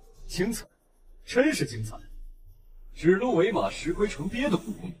我斗？精彩，真是精彩！指鹿为马，实亏成鳖的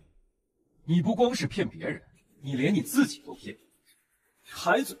不公。你不光是骗别人，你连你自己都骗。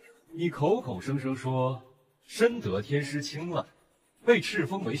还嘴！你口口声声说深得天师青睐，被敕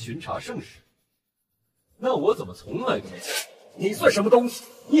封为巡查圣使，那我怎么从来都没见过？你算什么东西？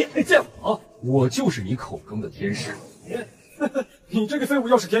你也配见我？我就是你口中的天师。你这个废物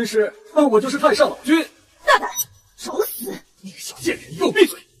要是天师，那我就是太上老君。大胆，找死！你个小贱人，你给我闭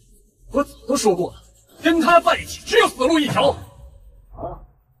嘴！我早都说过了，跟他在一起只有死路一条。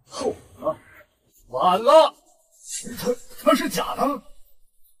后了，晚了。他是假的。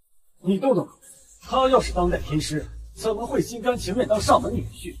你动动脑，他要是当代天师，怎么会心甘情愿当上门女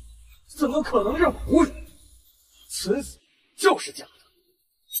婿？怎么可能认我侮辱？此子就是假的。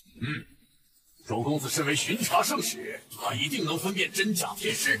周公子身为巡查圣使，他一定能分辨真假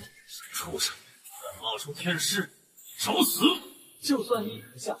天师。畜生，敢冒充天师，找死！就算你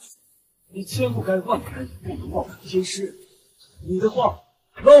不下死，你千不该万不该也不能冒充天师。你的话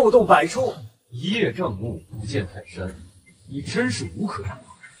漏洞百出，一叶障目，不见泰山，你真是无可奈何。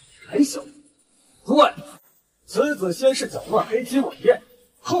还小。对，此子先是搅乱黑金晚宴，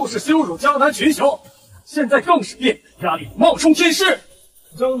后是羞辱江南群雄，现在更是变本加厉，冒充天师。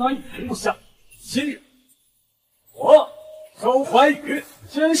江南已停不下。今日，我周怀宇，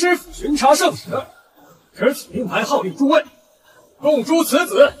天师府巡查圣使，持起名牌号令诸位，共诛此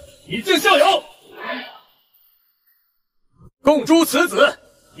子，以儆效尤。共诛此子，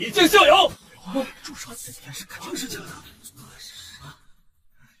以儆效尤。诛杀此天师肯定是假的。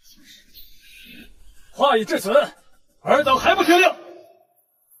话已至此，尔等还不听令？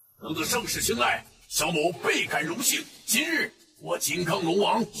能得圣使青睐，小某倍感荣幸。今日我金刚龙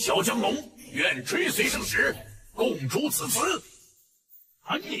王小江龙愿追随圣使，共诛此词。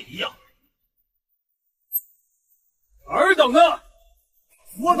俺也一样。尔等呢？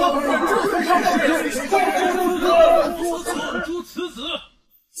我等共诛此子。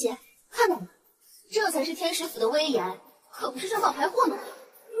姐，看到吗？这才是天使府的威严，可不是这冒牌货呢。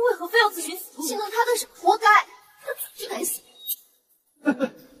你为何非要自寻死路？心疼他的是活该，他早就该死。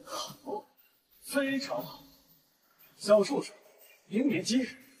好，非常好。小畜生，明年今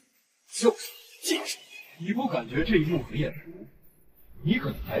日就是忌日。你不感觉这一幕很眼熟？你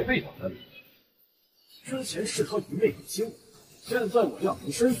可能还被他翻脸。之前是他愚昧不清，现在我亮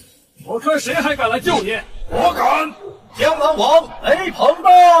明身份，我看谁还敢来救你！我敢！江南王雷鹏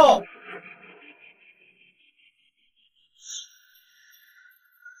到！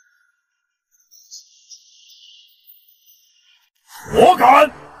我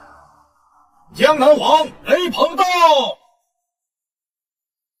敢！江南王雷鹏到！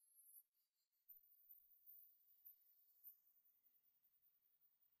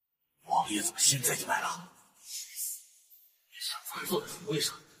王爷怎么现在就来了？快坐在主位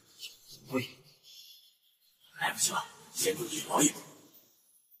上，对，来不及了，先回去王爷。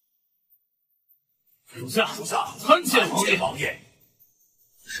属下参见王爷。王爷，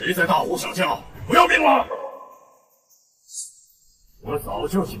谁在大呼小叫？不要命了！我早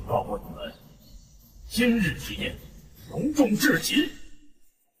就警告过你们，今日之宴隆重至极，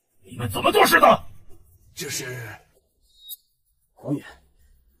你们怎么做事的？这是王爷，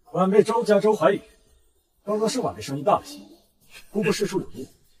晚辈周家周怀宇，刚刚是晚辈声音大了些，不过事出有因，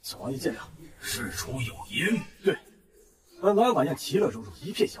请王爷见谅。事出有因。对，本来晚宴其乐融融，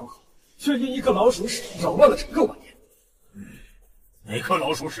一片祥和，却因一颗老鼠屎扰乱了整个晚宴。哪颗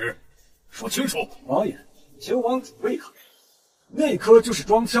老鼠屎？说清楚。王爷，请往主位看。那颗就是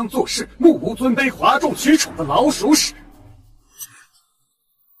装腔作势、目无尊卑、哗众取宠的老鼠屎。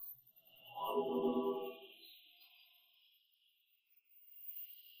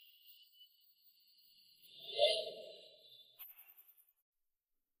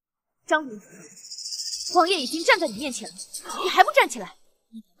张云，王爷已经站在你面前了，你还不站起来？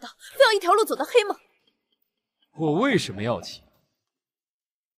你难道非要一条路走到黑吗？我为什么要起？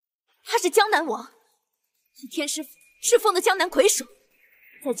他是江南王，是天师府敕封的江南魁首，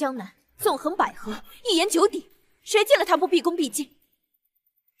在江南纵横捭阖，一言九鼎，谁见了他不毕恭毕敬？你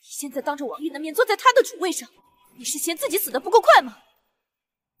现在当着王爷的面坐在他的主位上，你是嫌自己死得不够快吗？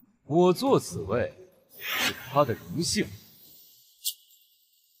我坐此位是他的荣幸。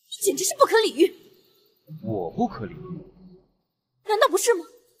简直是不可理喻！我不可理喻，难道不是吗？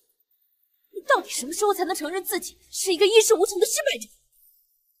你到底什么时候才能承认自己是一个一事无成的失败者？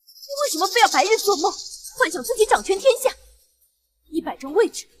你为什么非要白日做梦，幻想自己掌权天下？你摆正位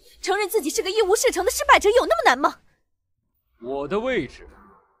置，承认自己是个一无是成的失败者，有那么难吗？我的位置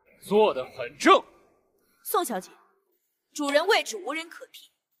坐得很正。宋小姐，主人位置无人可替，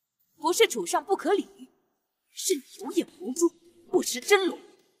不是主上不可理喻，是你有眼无珠，不识真龙。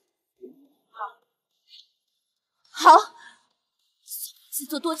好，自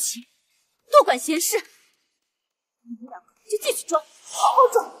作多情，多管闲事，你们两个就继续装，好好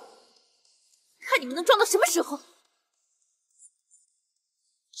装，看你们能装到什么时候。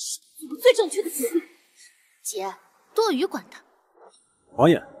做个最正确的决定。姐，多余管他。王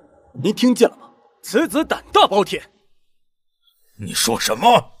爷，您听见了吗？此子胆大包天。你说什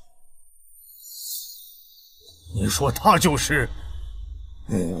么？你说他就是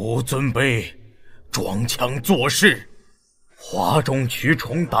目无尊卑、装腔作势、哗众取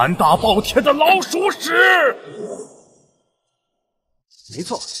宠、胆大包天的老鼠屎！没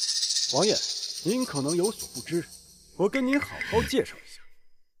错，王爷，您可能有所不知，我跟您好好介绍一下。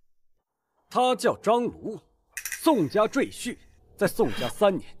他叫张卢，宋家赘婿，在宋家3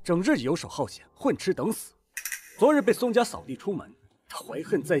年，整日游手好闲，混吃等死。昨日被宋家扫地出门，他怀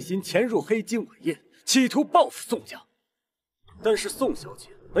恨在心，潜入黑金晚宴，企图报复宋家。但是宋小姐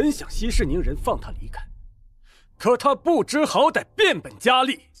本想息事宁人，放他离开，可他不知好歹，变本加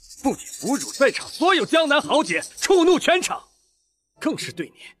厉，不仅侮辱在场所有江南豪杰，触怒全场，更是对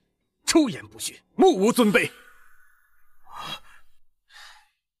你出言不逊，目无尊卑。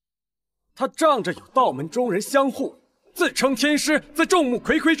他仗着有道门中人相护，自称天师，在众目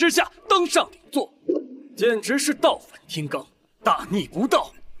睽睽之下登上顶座，简直是倒反天罡，大逆不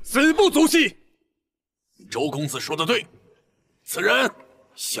道，死不足惜。周公子说的对，此人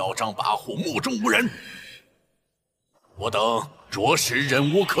嚣张跋扈，目中无人。我等着实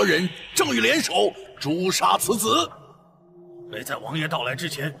忍无可忍，正欲联手诛杀此子。未在王爷到来之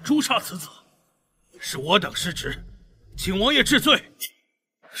前诛杀此子，是我等失职，请王爷治罪。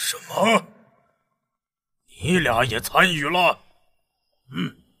什么？你俩也参与了？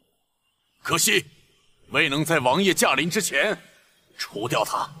可惜未能在王爷驾临之前除掉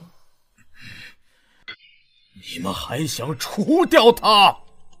他。你们还想除掉他？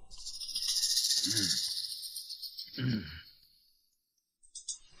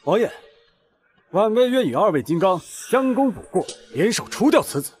王爷，晚辈愿与2位金刚将功补过，联手除掉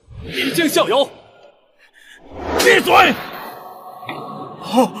此子，以儆效尤。闭嘴！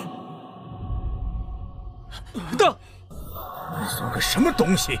大，你算个什么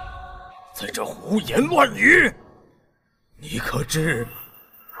东西，在这胡言乱语？你可知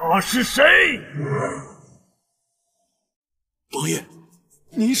他是谁？王爷，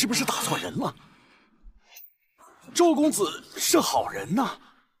您是不是打错人了？周公子是好人呐。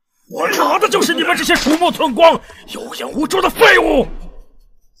我拿的就是你们这些鼠目寸光、有眼无珠的废物！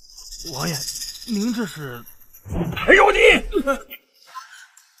王爷，您这是……还有你！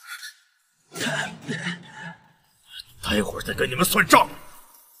待会儿再跟你们算账。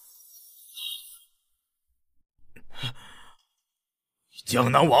江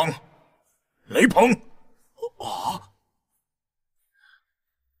南王雷鹏，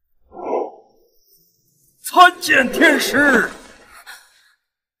参见天师。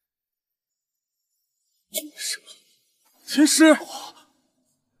天师，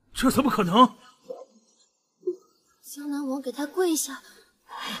这怎么可能？江南王给他跪下，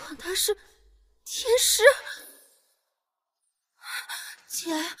他是天师。姐，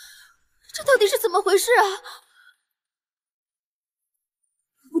这到底是怎么回事啊？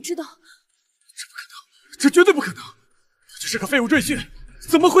不知道。这绝对不可能！他只是个废物赘婿，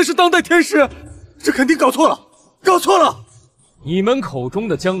怎么会是当代天师？这肯定搞错了，搞错了！你们口中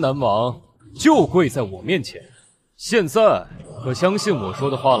的江南王就跪在我面前，现在可相信我说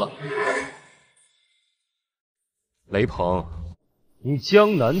的话了？雷鹏，你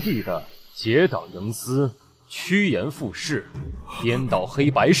江南地的结党营私、趋炎附势、颠倒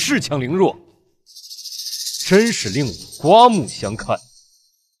黑白、恃强凌弱，真是令我刮目相看。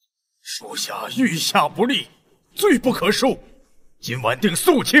属下御下不力，罪不可恕。今晚定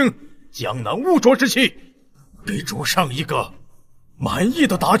肃清江南污浊之气，给主上一个满意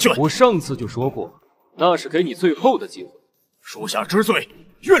的答卷。我上次就说过，那是给你最后的机会。属下知罪，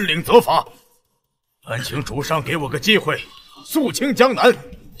愿领责罚。烦请主上给我个机会，肃清江南，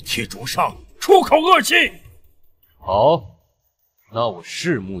替主上出口恶气。好，那我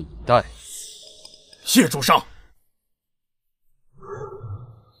拭目以待。谢主上。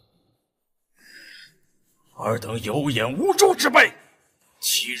尔等有眼无珠之辈，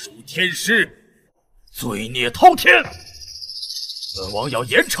欺辱天师，罪孽滔天。本王要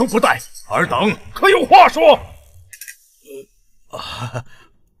严惩不贷，尔等可有话说？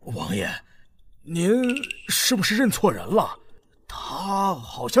王爷，您是不是认错人了？他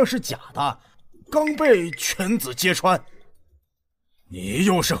好像是假的，刚被犬子揭穿。你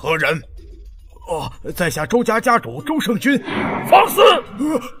又是何人？在下周家家主周胜军。放肆！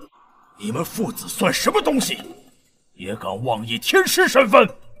你们父子算什么东西？也敢妄议天师身份？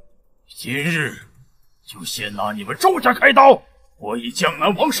今日就先拿你们周家开刀！我以江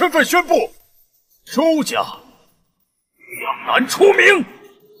南王身份宣布，周家江南出名！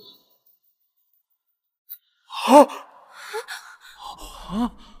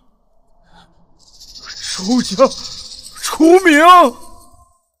周家出名！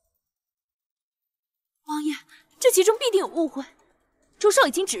王爷，这其中必定有误会。周少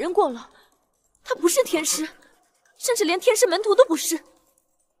已经指认过了，他不是天师，甚至连天师门徒都不是。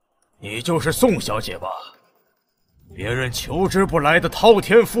你就是宋小姐吧？别人求之不来的滔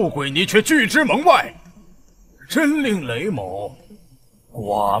天富贵，你却拒之门外，真令雷某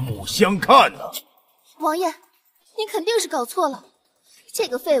刮目相看呐！王爷，您肯定是搞错了。这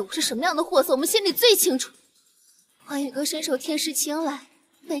个废物是什么样的货色，我们心里最清楚。王爷哥深受天师青睐，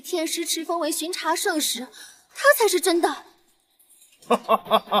被天师敕封为巡查圣使，他才是真的。哈哈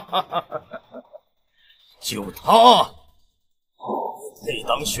哈哈哈！就他，配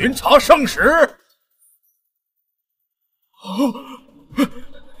当巡查圣使？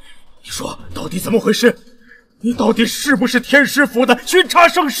你说到底怎么回事？你到底是不是天师府的巡查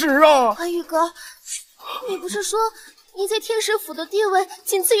圣使啊？阿玉哥，你不是说你在天师府的地位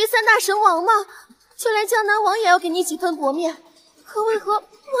仅次于三大神王吗？就连江南王也要给你几分薄面，可为何王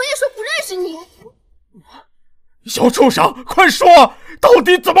爷说不认识你？小畜生，快说，到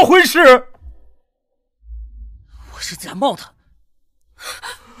底怎么回事？我是假冒的。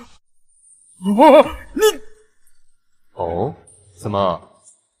你哦，怎么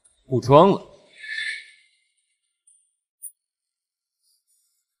不装了？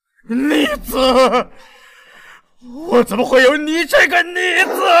逆子，我怎么会有你这个逆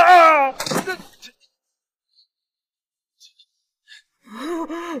子啊？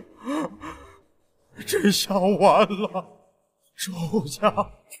这下完了，周家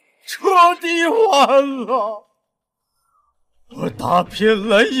彻底完了。我打拼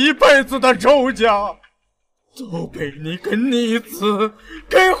了一辈子的周家，都被你个逆子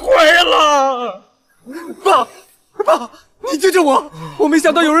给毁了。爸，你救救我！我没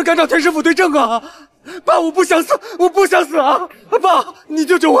想到有人敢找天师府对证啊！爸，我不想死，我不想死啊！爸，你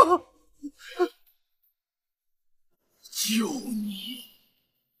救救我！救你！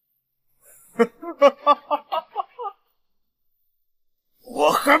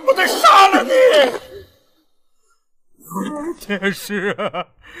我恨不得杀了你！天师，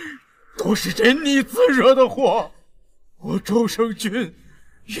都是这逆子惹的祸，我周生君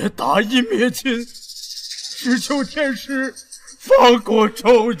也大义灭亲，只求天师放过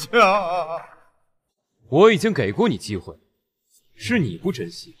周家。我已经给过你机会，是你不珍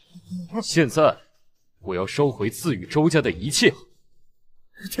惜。现在，我要收回赐予周家的一切。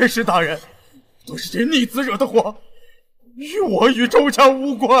天师大人，都是这逆子惹的祸，与我与周家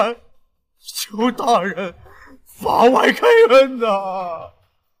无关，求大人法外开恩呐！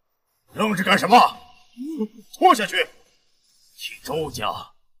愣着干什么？拖下去，替周家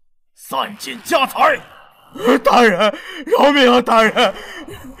散尽家财！大人，饶命啊！大人，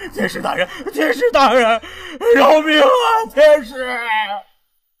天师大人，天师大人，饶命啊！天师，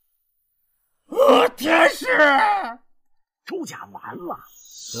天师，周家完了，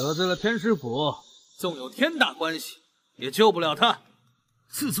得罪了天师府，纵有天大关系，也救不了他。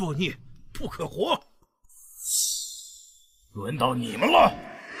自作孽不可活。轮到你们了！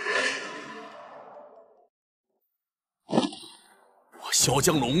我萧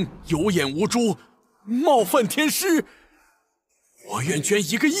江龙有眼无珠，冒犯天师，我愿捐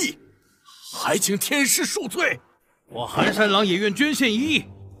1个亿，还请天师恕罪。我寒山郎也愿捐献1亿，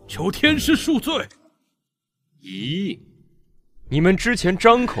求天师恕罪。1亿？你们之前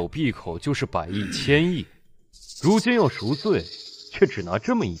张口闭口就是100亿、1000亿，如今要赎罪，却只拿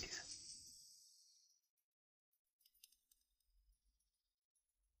这么一点。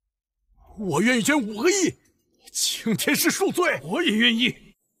我愿意捐5个亿，请天师恕罪。我也愿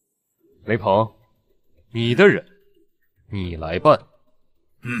意。雷鹏，你的人，你来办。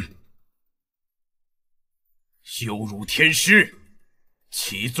羞辱天师，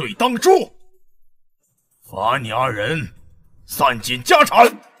其罪当诛，罚你2人散尽家产，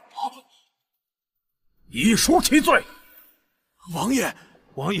以赎其罪。王爷，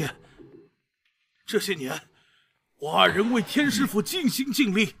王爷，这些年我2人为天师府尽心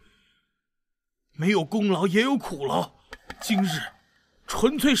尽力，没有功劳也有苦劳，今日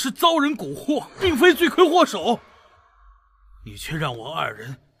纯粹是遭人蛊惑，并非罪魁祸首。你却让我2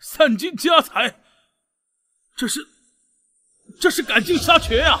人散尽家财，这是赶尽杀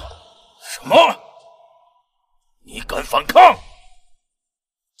绝啊！什么？你敢反抗？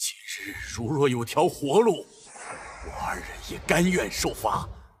今日如若有条活路，我2人也甘愿受罚。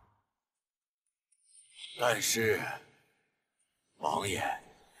但是，王爷，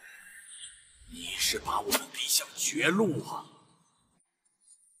你是把我们逼向绝路啊！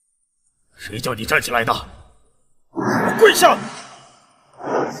谁叫你站起来的？我跪下！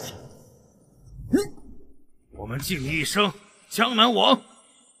我们敬你一声江南王，并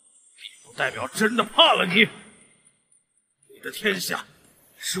不代表真的怕了你。你的天下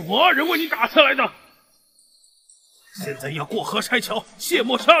是我2人为你打下来的，现在要过河拆桥，卸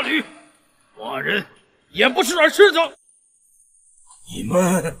磨杀驴，我二人也不是软柿子。你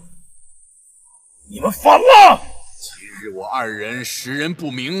们反了！今日我二人识人不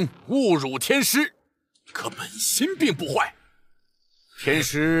明，侮辱天师，可本心并不坏，天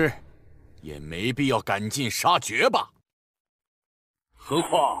师也没必要赶尽杀绝吧？何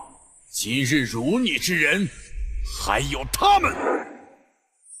况今日辱你之人还有他们。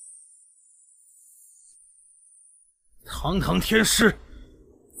堂堂天师，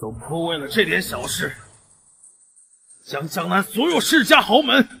总不会为了这点小事，将江南所有世家豪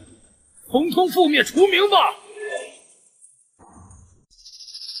门统统覆灭除名吧？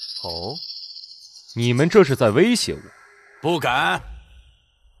哦，你们这是在威胁我？不敢。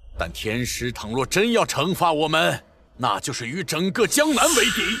但天师倘若真要惩罚我们，那就是与整个江南为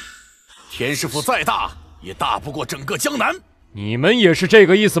敌。天师府再大，也大不过整个江南。你们也是这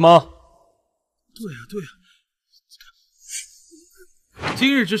个意思吗？对呀，对呀。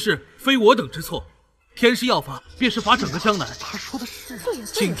今日之事非我等之错，天师要罚便是罚整个江南。他说的是，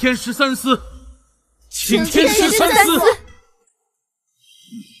请天师三思，请天师三思。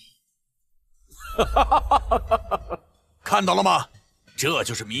看到了吗？这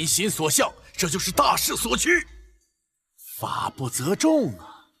就是民心所向，这就是大势所趋。法不责众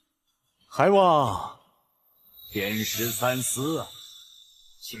啊，还望天师三思啊！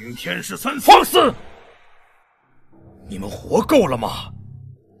请天师三思。放肆！你们活够了吗？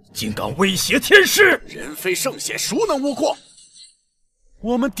竟敢威胁天师！人非圣贤，孰能无过？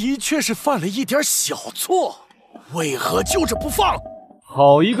我们的确是犯了一点小错，为何揪着不放？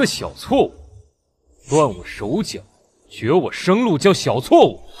好一个小错误！断我手脚，绝我生路叫小错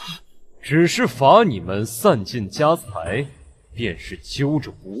误，只是罚你们散尽家财，便是揪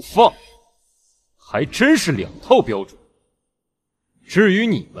着不放，还真是两套标准。至于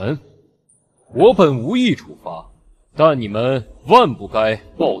你们，我本无意处罚，但你们万不该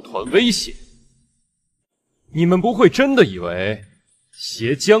抱团威胁。你们不会真的以为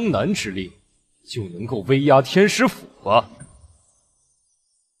挟江南之力就能够威压天师府吧？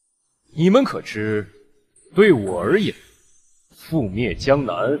你们可知，对我而言，覆灭江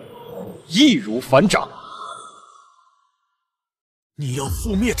南易如反掌。你要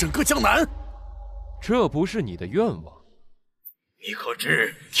覆灭整个江南？这不是你的愿望。你可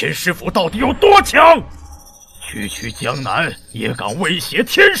知天师府到底有多强？区江南也敢威胁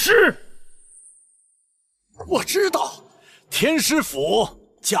天师？我知道，天师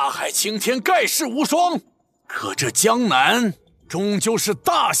府架海青天，盖世无双，可这江南终究是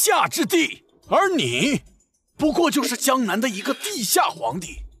大夏之地，而你不过就是江南的一个地下皇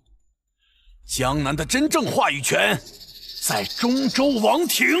帝。江南的真正话语权在中州王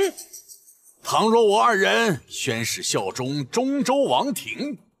庭。倘若我二人宣誓效忠中州王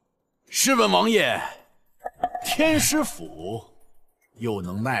庭，试问王爷，天师府又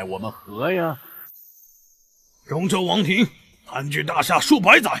能奈我们何呀？中州王庭盘踞大夏数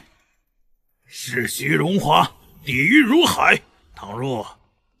百载，世袭荣华，底蕴如海。倘若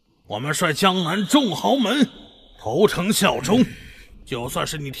我们率江南众豪门投诚效忠，就算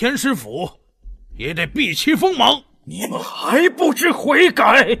是你天师府，也得避其锋芒。你们还不知悔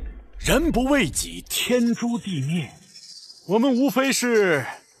改？人不为己，天诛地灭。我们无非是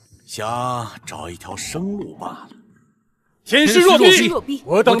想找一条生路罢了。天师若逼，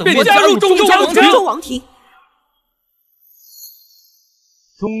我等便加入中州王庭。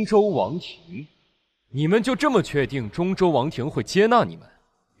中州王庭，你们就这么确定中州王庭会接纳你们，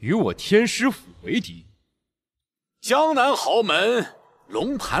与我天师府为敌？江南豪门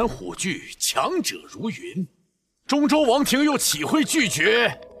龙盘虎踞，强者如云，中州王庭又岂会拒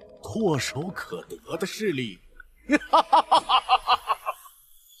绝唾手可得的势力？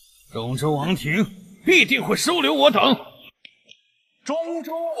中州王庭必定会收留我等。中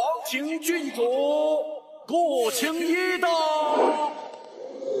州王庭郡主顾青衣到。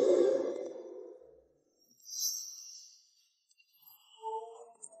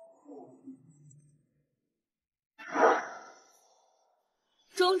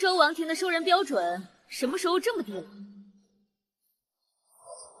中州王庭的收人标准什么时候这么低了？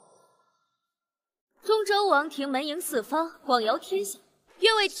中州王庭门迎四方，广摇天下，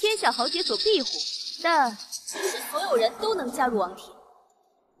愿为天下豪杰所庇护，但不是所有人都能加入王庭。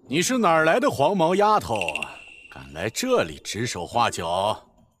你是哪儿来的黄毛丫头，敢来这里指手画脚？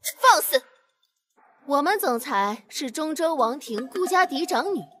放肆！我们总裁是中州王庭顾家嫡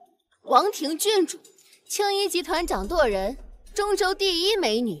长女，王庭郡主，青衣集团掌舵人，中州第一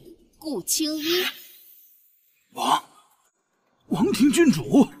美女顾青衣。王庭郡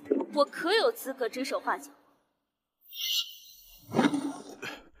主，我可有资格指手画脚？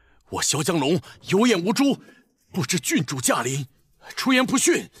我萧江龙有眼无珠，不知郡主驾临，出言不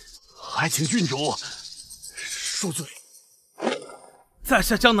逊，还请郡主恕罪。在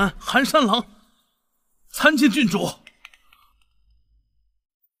下江南寒山郎，参见郡主。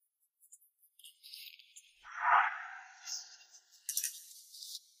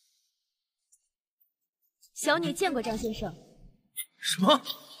小女见过张先生。什么？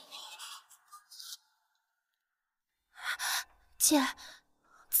姐，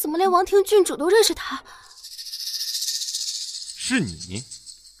怎么连王庭郡主都认识他？是你？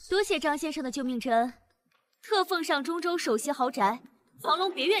多谢张先生的救命之恩，特奉上中州首席豪宅房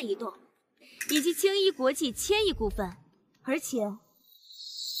龙别院一栋，以及青衣国际1000亿股份，而且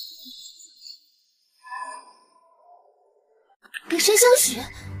以身相许。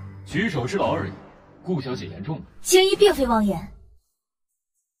举手之劳而已。顾小姐言重了。青衣并非妄言。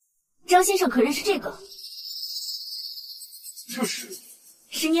张先生可认识这个？这是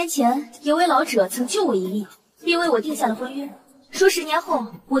10年前，有位老者曾救我一命，并为我定下了婚约，说10年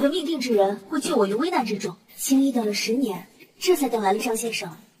后我的命定之人会救我于危难之中。青衣等了10年，这才等来了张先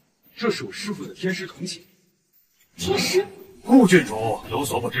生。这是我师父的天师同寝。天师？顾郡主有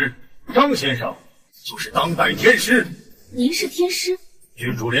所不知，张先生就是当代天师。您是天师？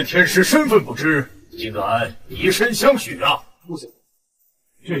郡主连天师身份不知，竟敢以身相许啊！顾小姐，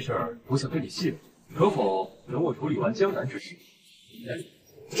这事儿我想跟你细聊，可否等我处理完江南之事？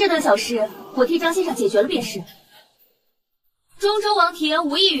这段小事我替张先生解决了便是。中州王庭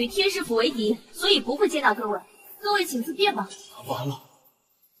无意与天师府为敌，所以不会接纳各位。各位请自便吧。完了，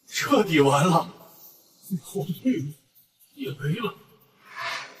彻底完了，最后的退路也没了。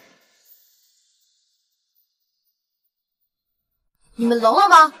你们聋了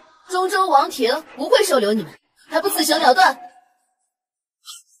吗？中州王庭不会收留你们，还不自行了断？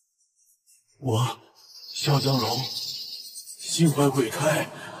我萧江龙心怀鬼胎，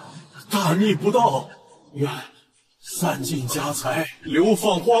大逆不道，愿散尽家财，流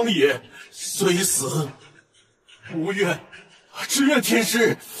放荒野，虽死无怨。只愿天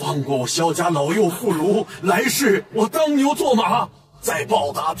师放过我萧家老幼妇孺，来世我当牛做马，再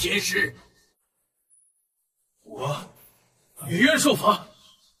报答天师。我与愿受罚，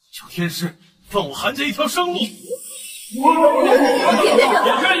求天师放我韩家一条生路。也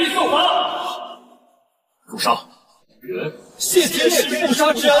愿意受罚。主上，人谢天师不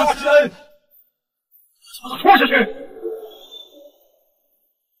杀之恩。把他拖下去。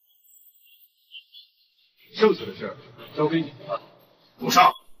剩下的事交给你们办。主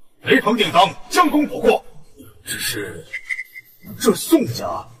上，雷鹏定当将功补过，只是这宋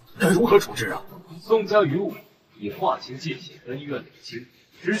家该如何处置啊？宋家与我已划清界限，恩怨理清，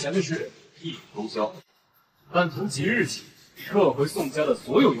之前的事一笔勾销。但从即日起，撤回宋家的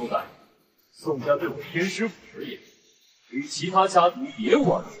所有优待。宋家对我天师府而言，与其他家族别无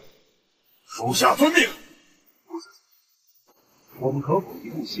二致。属下遵命。我们可否一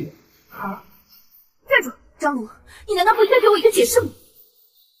步戏？好，站住！张鲁，你难道不应该给我一个解释吗？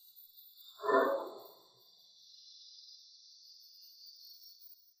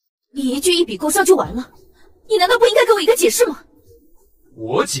你一句一笔勾销就完了，你难道不应该给我一个解释吗？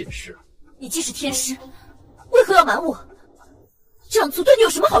我解释。你既是天师，为何要瞒我？这样做对你有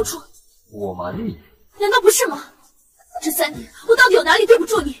什么好处？我瞒你？难道不是吗？这3年我到底有哪里对不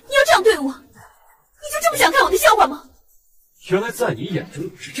住你？你要这样对我，你就这么想看我的笑话吗？原来在你眼中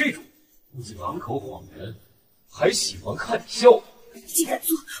是这种，不仅满口谎言，还喜欢看你笑话。你竟敢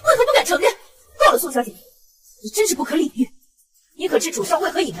做，为何不敢承认？够了，宋小姐，你真是不可理喻。你可知主上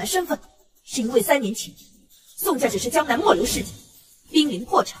为何隐瞒身份？是因为3年前，宋家只是江南末流世家，濒临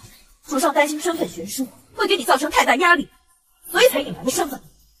破产，主上担心身份悬殊会给你造成太大压力，所以才隐瞒了身份。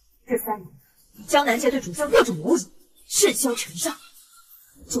这3年，江南界对主上各种侮辱，甚嚣尘上，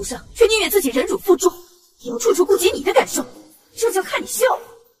主上却宁愿自己忍辱负重，也要处处顾及你的感受，这叫看你笑话，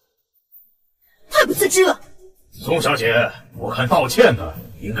太不自知了。宋小姐，我看道歉的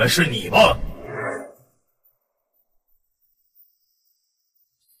应该是你吧？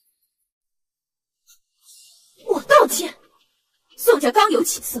我道歉？宋家刚有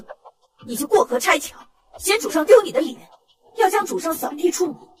起色，你就过河拆桥，嫌主上丢你的脸，要将主上扫地出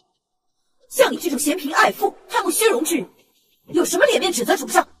门。像你这种嫌贫爱富、贪慕虚荣之人，有什么脸面指责主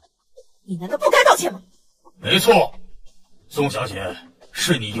上？你难道不该道歉吗？没错，宋小姐，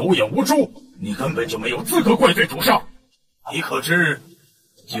是你有眼无珠，你根本就没有资格怪罪主上。你可知，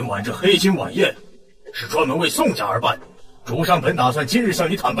今晚这黑金晚宴是专门为宋家而办，主上本打算今日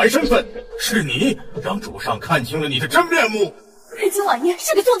向你坦白身份，是你让主上看清了你的真面目。黑金晚宴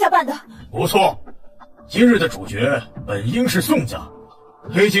是给宋家办的？不错，今日的主角本应是宋家，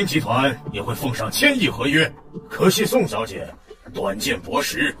黑金集团也会奉上1000亿合约，可惜宋小姐短见薄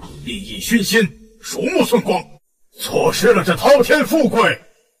识，利益熏心，鼠目寸光，错失了这滔天富贵。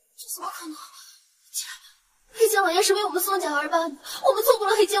这怎么可能？姐，黑金晚宴是为我们宋家而办的，我们错过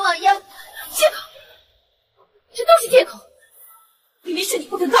了黑金晚宴。借口，这都是借口。明明是你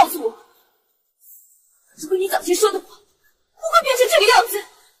不肯告诉我，如果你早些说的话，不会变成这个样子。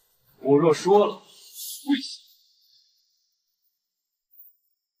我若说了，会信。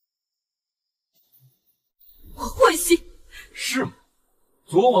我会信。是吗？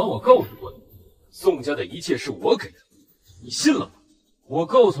昨晚我告诉过你，宋家的一切是我给的，你信了吗？我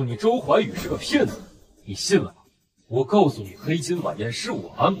告诉你周怀宇是个骗子，你信了吗？我告诉你黑金晚宴是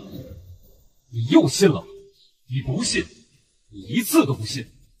我安排的，你又信了吗？你不信，你一次都不信。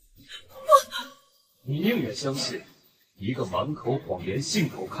你宁愿相信一个满口谎言、信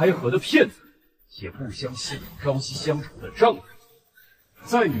口开河的骗子，也不相信朝夕相处的丈夫。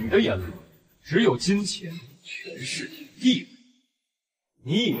在你的眼里，只有金钱、权势、地位。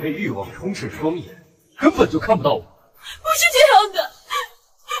你已被欲望充斥双眼，根本就看不到我。不是这样的，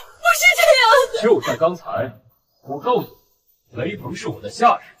不是这样的。就在刚才，我告诉你，雷鹏是我的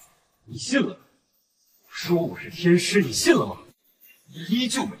下士，你信了吗？说我是天师，你信了吗？你依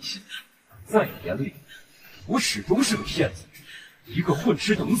旧没信。在你眼里，我始终是个骗子，一个混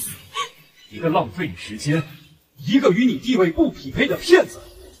吃等死，一个浪费你时间，一个与你地位不匹配的骗子。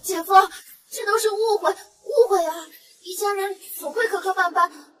姐夫，这都是误会啊！一家人总会磕磕绊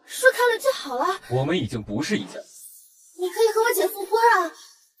绊，说开了就好了。我们已经不是一家人。你可以和我姐复婚啊！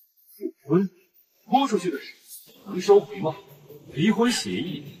复婚？豁出去的事能收回吗？离婚协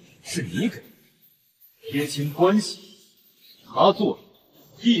议是你给的，撇清关系他做的，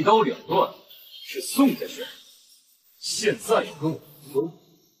一刀两断是宋家选的。现在要跟我离婚，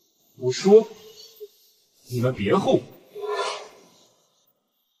我说你们别后悔。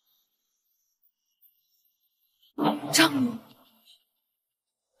张鲁，你为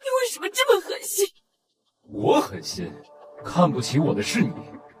什么这么狠心？我狠心，看不起我的是你，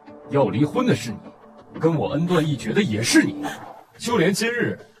要离婚的是你，跟我恩断义绝的也是你，就连今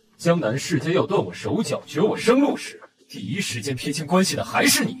日江南世家要断我手脚、绝我生路时，第一时间撇清关系的还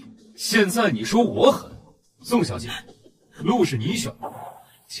是你。现在你说我狠，宋小姐，路是你选的，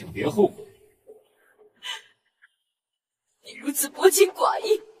请别后悔。你如此薄情寡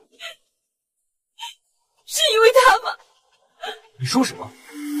义，是因为他吗？你说什么？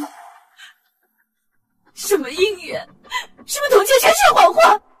什么姻缘，什么同情，全是谎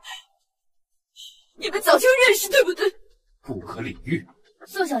话。你们早就认识，对不对？不可理喻。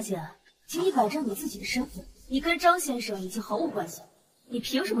宋小姐，请你摆正你自己的身份，你跟张先生已经毫无关系了，你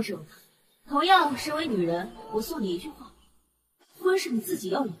凭什么质问他？同样，身为女人，我送你一句话：婚是你自己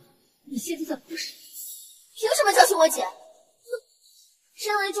要有的，你现在在不是？凭什么教训我姐？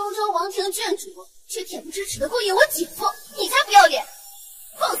身为中州王庭郡主，却恬不知耻的勾引我姐夫，你才不要脸！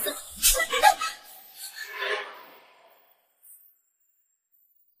放肆！凭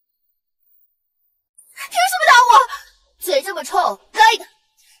什么打我？嘴这么臭，该的！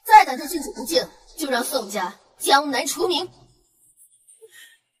再打这郡主不敬，就让宋家江南除名。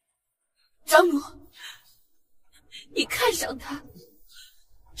张鲁，你看上他，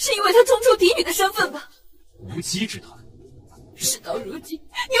是因为他中州嫡女的身份吧？无稽之谈。事到如今，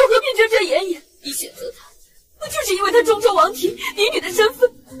你又何必遮遮掩掩？你选择他，不就是因为他中州王庭嫡女的身份，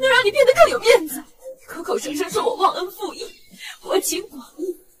能让你变得更有面子？口口声声说我忘恩负义、薄情寡义，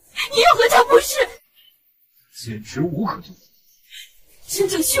你又何尝不是？简直无可救药。真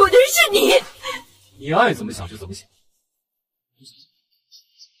正虚伪的人是你。你爱怎么想就怎么想。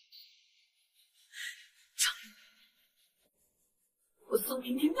我宋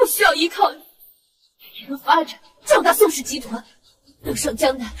萍萍不需要依靠你，你能发展壮大宋氏集团，登上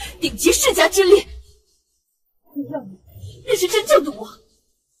江南顶级世家之列。我要你认识真正的我。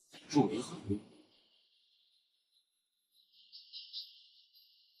祝你好运。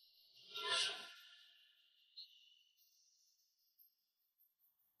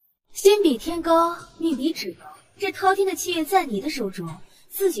心比天高，命比纸薄。这滔天的气运在你的手中，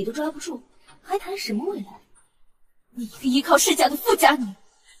自己都抓不住，还谈什么未来？你一个依靠世家的富家女，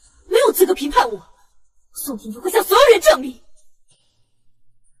没有资格评判我。宋婷婷会向所有人证明，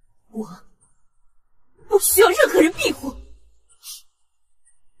我不需要任何人庇护。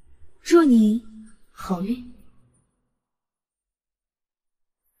祝你好运。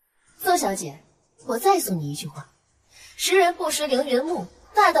邹小姐，我再送你一句话：识人不识凌云木，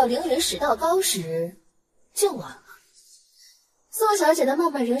待到凌云使道高时，就晚了。邹小姐的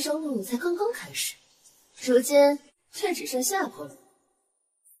漫漫人生路才刚刚开始，如今却只剩下坡路。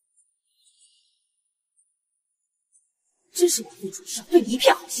真是我副主上对你一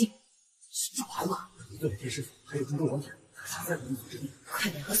片好心。就完了，你对了天师府，还有中州王庭，想在民族之地，快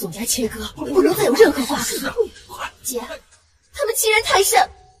点和宋家切割，不能再有任何话题了。姐，他们欺人太甚，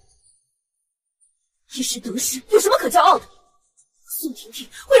一时得势，有什么可骄傲的？宋婷婷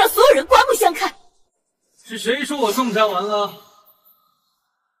会让所有人刮目相看。是谁说我宋家完了？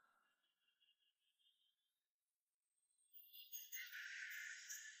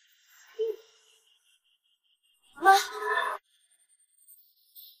妈，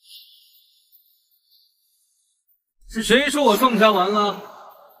是谁说我宋家完了？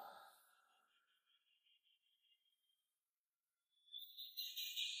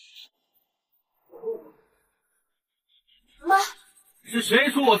妈，是谁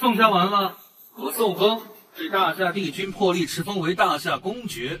说我宋家完了？我宋风是大夏帝君破例敕封为大夏公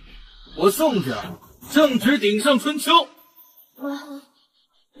爵，我宋家正值鼎盛春秋。妈，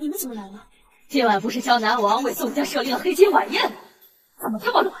你们怎么来了？今晚不是江南王为宋家设立了黑金晚宴，怎么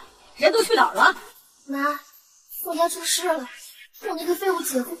这么乱？人都去哪儿了？妈，宋家出事了，我那个废物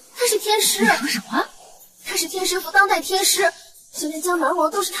姐夫他是天师。你说什么？他是天师府当代天师，就连江南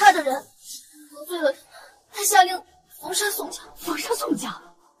王都是他的人。得罪了他下令封杀宋家。封杀宋家？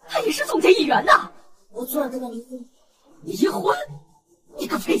他也是宋家一员呐。我昨晚跟他离婚。离婚？你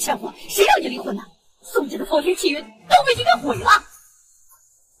个废贱货，谁让你离婚的？宋家的滔天气运都被你给毁了。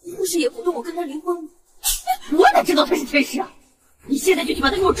你不是也不动我跟他离婚吗？我哪知道他是天师啊！你现在就去把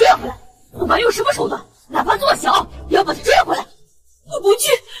他给我追回来，不管用什么手段，哪怕做小，也要把他追回来。我不去。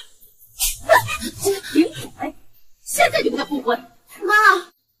顶嘴！现在就跟他复婚。妈，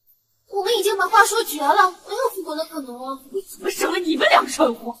我们已经把话说绝了，没有复婚的可能啊！你怎么生了你们两个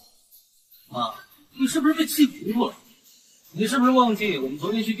蠢货？妈，你是不是被气糊涂了？你是不是忘记我们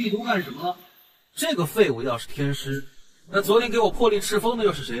昨天去帝都干什么了？这个废物要是天师，那昨天给我破例敕封的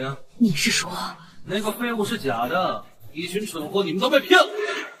又是谁啊？你是说那个废物是假的？一群蠢货，你们都被骗了！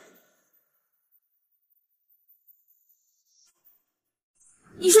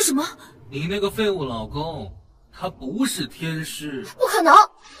你说什么？你那个废物老公，他不是天师，不可能！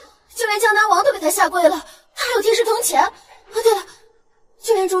就连江南王都给他下跪了，他还有天师铜钱。啊，对了，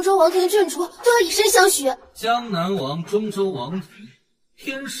就连中州王庭郡主都要以身相许。江南王、中州王庭，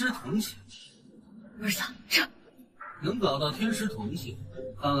天师铜钱。儿子，这能搞到天师铜钱，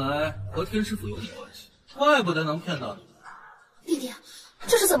看来和天师府有点关系，怪不得能骗到你。弟弟，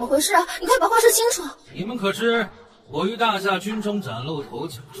这是怎么回事啊？你快把话说清楚。你们可知我于大夏军中崭露头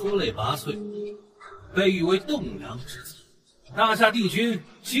角，出类拔萃，被誉为栋梁之才。大夏帝君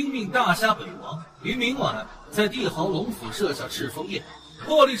亲命大夏北王于明晚在帝豪龙府设下敕封宴，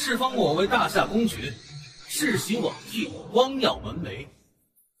破例敕封我为大夏公爵，世袭罔替，光耀门楣。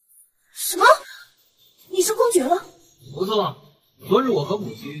什么？你是公爵了？不错，昨日我和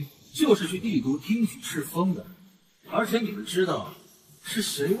母亲就是去帝都听取敕封的。而且你们知道是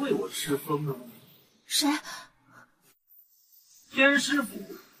谁为我敕封的吗？谁？天师府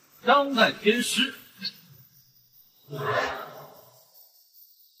当代天师。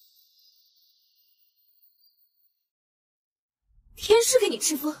天师给你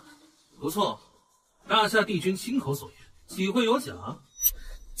敕封？不错，大夏帝君亲口所言，岂会有假？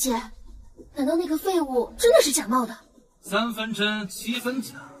姐，难道那个废物真的是假冒的？3分真7分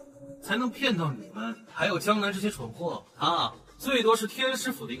假，才能骗到你们还有江南这些蠢货。他最多是天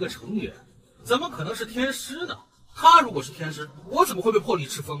师府的一个成员，怎么可能是天师呢？他如果是天师，我怎么会被破例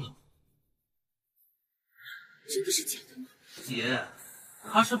敕封呢？真的是假的吗？姐，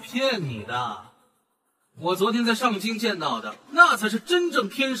他是骗你的。我昨天在上京见到的，那才是真正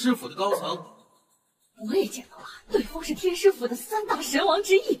天师府的高层。我也见到了，对方是天师府的3大神王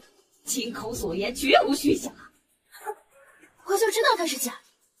之一，亲口所言绝无虚假。我就知道他是假的，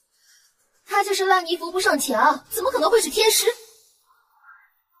他就是烂泥扶不上墙，怎么可能会是天师？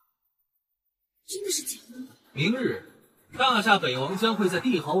真的是假的吗？明日，大夏北王将会在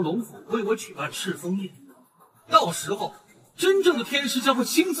帝豪龙府为我举办敕封宴，到时候，真正的天师将会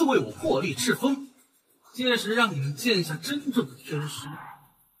亲自为我破例敕封，届时让你们见下真正的天师。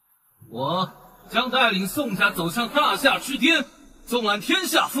我将带领宋家走向大夏之巅，纵览天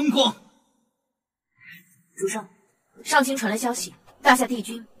下风光。主上，上京传来消息，大夏帝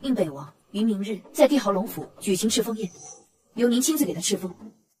君命北王于明日在帝豪龙府举行敕封宴，由您亲自给他敕封。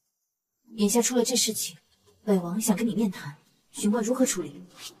眼下出了这事情，北王想跟你面谈，询问如何处理。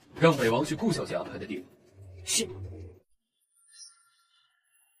让北王去顾小姐安排的地方。是。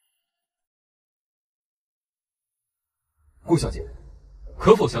顾小姐，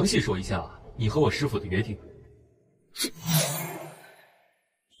可否详细说一下你和我师父的约定？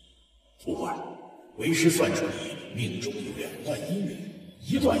徒儿，为师算出你命中有2段姻缘，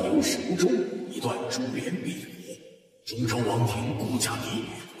一段有始无终，一段珠联璧合。中州王庭顾家嫡女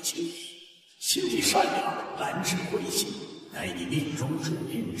不轻易，心地善良，兰之回心。乃你命中注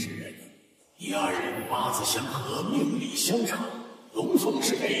定之人。你二人八字相合，命理相长，龙凤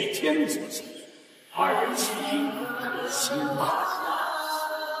之配，天作之合。二人其一，可心大义。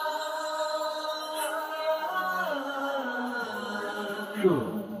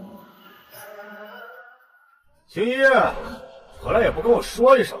秦一，回来也不跟我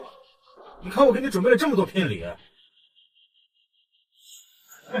说一声。你看我给你准备了这么多聘礼。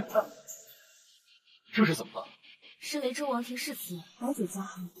这是怎么了？是雷州王庭世子白酒家。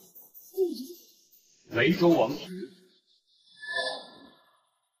雷州王庭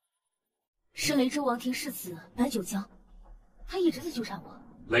是雷州王庭世子白九江，他一直在纠缠我。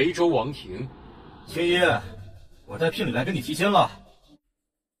雷州王庭，秦一，我带聘礼来跟你提亲了。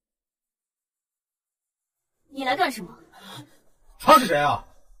你来干什么？他是谁啊？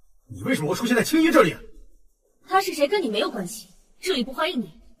你为什么会出现在青衣这里？他是谁跟你没有关系，这里不欢迎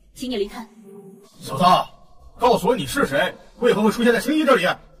你，请你离开。小子，告诉我你是谁，为何会出现在青衣这里？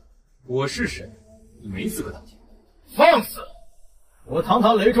我是谁？你没资格当亲。放肆！我堂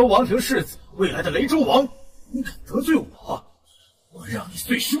堂雷州王庭世子，未来的雷州王，你敢得罪我，我让你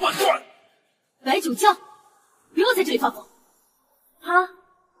碎尸万段！白九江，不要在这里发疯。他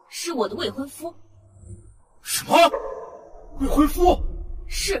是我的未婚夫。什么？未婚夫？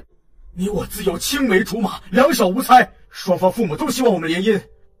是。你我自幼青梅竹马，两小无猜，双方父母都希望我们联姻。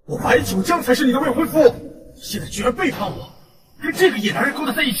我白九江才是你的未婚夫，你现在居然背叛我，跟这个野男人勾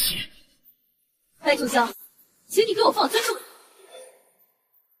搭在一起。白九江，请你给我放尊重，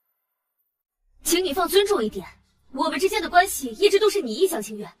请你放尊重一点。我们之间的关系一直都是你一厢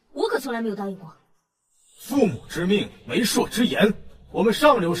情愿，我可从来没有答应过。父母之命，媒妁之言，我们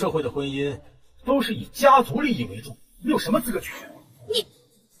上流社会的婚姻都是以家族利益为重，你有什么资格拒绝？你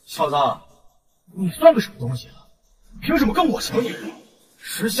小子，你算个什么东西啊？凭什么跟我抢女人？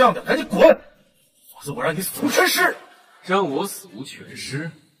识相点，赶紧滚，否则我让你死无全尸！让我死无全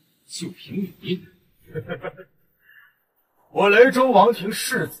尸，就凭你？我雷州王庭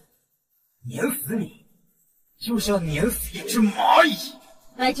世子，碾死你，就像碾死一只蚂蚁。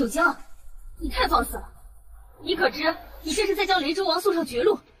白九江，你太放肆了！你可知你这是在将雷州王送上绝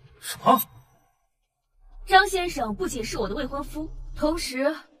路？什么？张先生不仅是我的未婚夫，同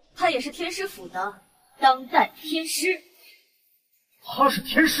时他也是天师府的当代天师。他是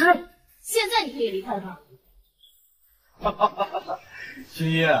天师？现在你可以离开了吧？哈哈哈哈！青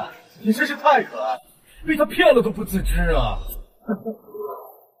衣，你真是太可爱，被他骗了都不自知啊！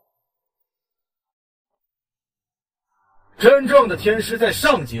真正的天师在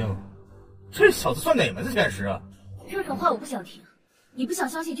上京，这小子算哪门子天师啊？这种话我不想听，你不想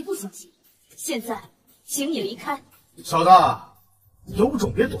相信就不相信。现在，请你离开。小子，有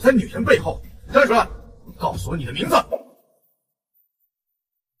种别躲在女人背后，站出来，告诉我你的名字。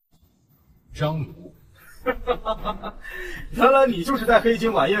张鲁。原来你就是在黑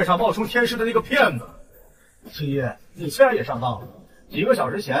金晚宴上冒充天师的那个骗子。青衣，你竟然也上当了。几个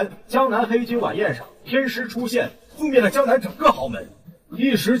小时前，江南黑金晚宴上，天师出现，覆灭了江南整个豪门，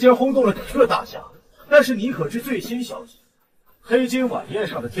一时间轰动了整个大夏。但是你可知最新消息？黑金晚宴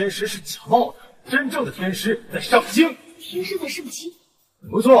上的天师是假冒的，真正的天师在上京。天师在上京？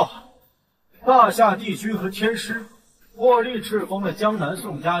不错，大夏帝君和天师获利敕封了江南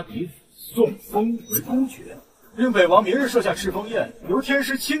宋家嫡子宋封为公爵，令北王明日设下敕封宴，由天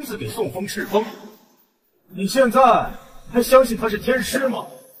师亲自给宋封敕封。你现在还相信他是天师吗？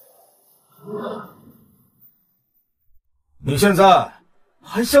你现在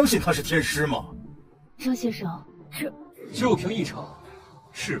还相信他是天师吗？张先生，这就凭一场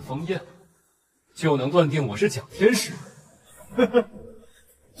敕封宴，就能断定我是假天师？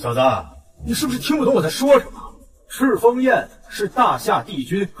小子，你是不是听不懂我在说什么？敕封宴是大夏帝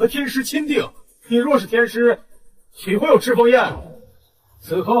君和天师钦定，你若是天师，岂会有敕封宴？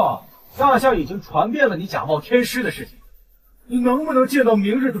此刻大夏已经传遍了你假冒天师的事情，你能不能见到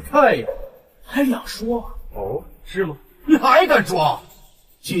明日的太阳？还两说？哦，是吗？你还敢装？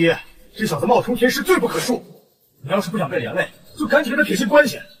青衣，这小子冒充天师罪不可恕，你要是不想被连累，就赶紧跟他撇清关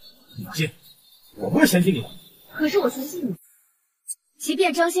系。你放心，我不会嫌弃你的。可是我相信你，即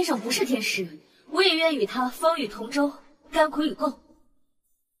便张先生不是天师，我也愿与他风雨同舟，甘苦与共。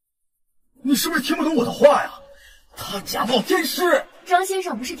你是不是听不懂我的话呀？他假冒天师。张先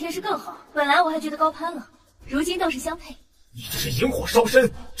生不是天师更好，本来我还觉得高攀了，如今倒是相配。你这是引火烧身，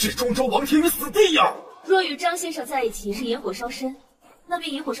置中州王庭于死地呀！若与张先生在一起是引火烧身，那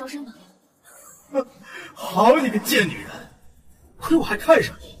便引火烧身吧。好你个贱女人，亏我还看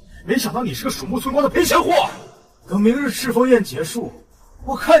上你，没想到你是个鼠目寸光的赔钱货。等明日敕封宴结束，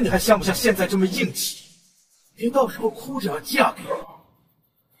我看你还像不像现在这么硬气？别到时候哭着要嫁给我。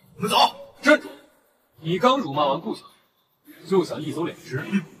我们走。站住！你刚辱骂完顾小姐，就想一走了之？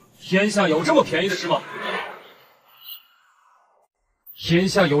天下有这么便宜的事吗？天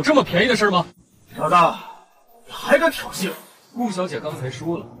下有这么便宜的事吗？小子，你还敢挑衅？顾小姐刚才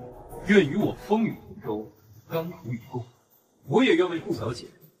说了，愿与我风雨同舟，甘苦与共。我也愿为顾小姐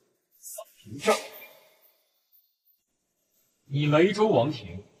扫平障。你雷州王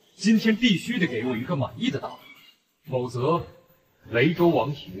庭今天必须得给我一个满意的答案，否则雷州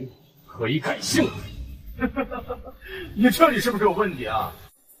王庭可以改姓了。你这里是不是有问题啊？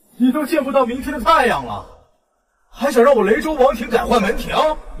你都见不到明天的太阳了，还想让我雷州王庭改换门庭？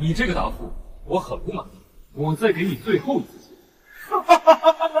你这个答复我很不满意，我再给你最后一次机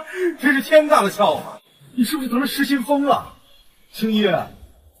会。真是天大的笑话！你是不是得了失心疯了？青衣，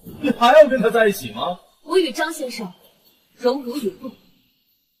你还要跟他在一起吗？我与张先生荣辱与共。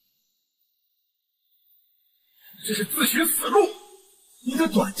这是自寻死路！你的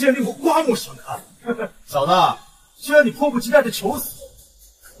短见令我刮目相看。小子，既然你迫不及待的求死，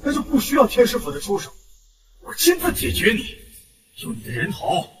那就不需要天师府的出手，我亲自解决你，用你的人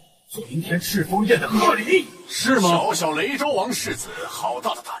头做明天赤峰宴的贺礼，是吗？小小雷州王世子，好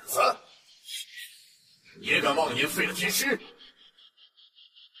大的胆子，也敢妄言废了天师！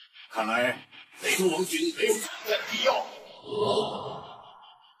看来雷州王庭没有存在的必要。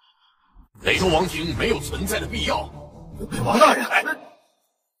雷州王庭没有存在的必要。王大人，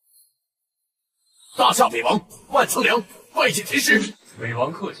大夏北王万苍良拜见天师。北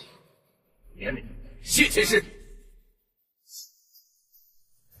王客气，免礼。谢天师。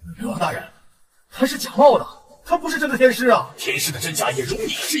王大人，他是假冒的，他不是真的天师啊！天师的真假也容你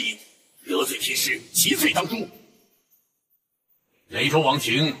质疑，得罪天师，其罪当诛。雷州王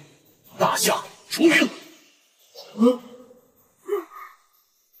庭，大夏除名。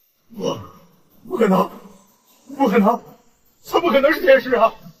不可能，不可能，他不可能是天师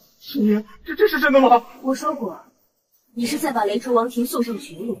啊！青衣，这是真的吗？我说过，你是在把雷州王庭送上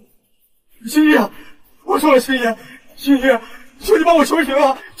绝路。青衣，我错了，青衣，青衣，求你帮我求情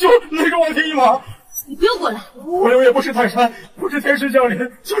啊！救雷州王庭一马！你不用过来，我刘也不是泰山，不是天师降临，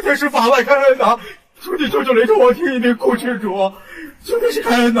求天师法外开恩呐！求你救救雷州王庭一名顾郡主，求天师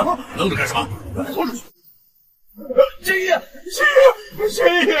开恩呐！愣着干什么？拖出去！青衣，青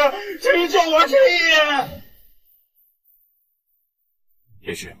衣，青衣，救我！青衣！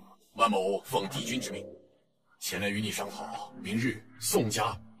天师，万某奉帝君之命，前来与你商讨明日宋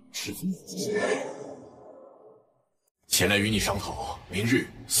家赤峰宴之事。前来与你商讨明日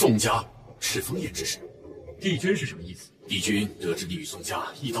宋家赤峰宴之事。帝君是什么意思？帝君得知你与宋家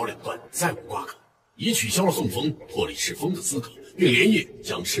一刀两断，再无瓜葛，已取消了宋封脱离赤峰的资格，并连夜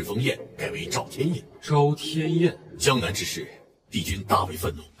将赤峰宴改为赵天宴。赵天宴，江南之事，帝君大为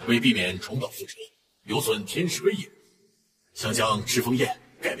愤怒，为避免重蹈覆辙，有损天师威严，想将赤峰宴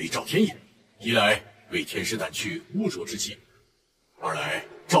改为赵天宴，一来为天师掸去污浊之气，二来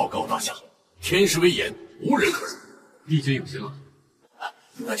昭告大夏，天师威严无人可辱。帝君有心了，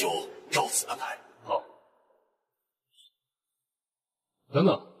那就照此安排。好。等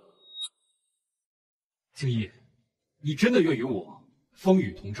等，青衣，你真的愿与我风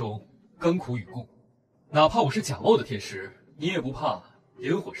雨同舟，甘苦与共？哪怕我是假冒的天师，你也不怕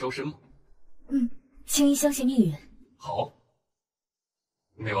点火烧身吗？青衣相信命运。好。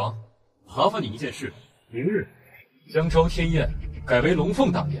北王，麻烦你一件事，明日将昭天宴改为龙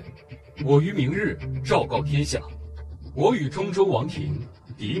凤大宴，我于明日昭告天下，我与中州王庭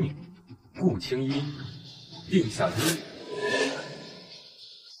嫡女顾青衣定下姻缘。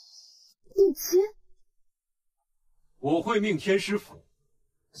帝君，我会命天师府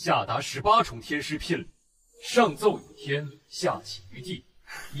下达18重天师聘礼，上奏于天，下启于地，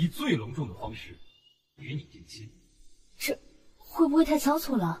以最隆重的方式与你定亲。这会不会太仓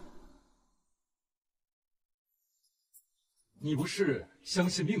促了？你不是相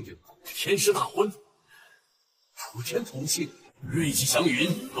信命运吗？天师大婚，普天同庆，瑞气祥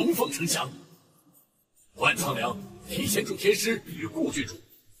云，龙凤呈祥。万苍良提前祝天师与顾郡主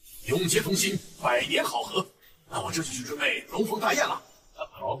永结同心，100年好合。那我这就去准备龙凤大宴了。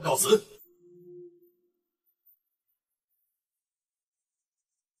好，告辞。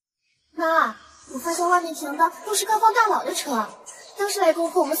妈，我发现外面停的都是高方大佬的车，都是来恭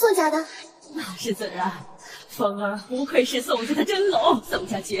贺我们宋家的。那是自然。风儿不愧是宋家的真龙，宋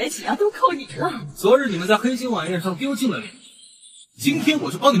家崛起啊，都靠你了。昨日你们在黑金晚宴上丢尽了脸，今天我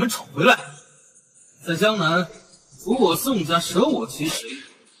就帮你们找回来。在江南，除我宋家舍我其谁？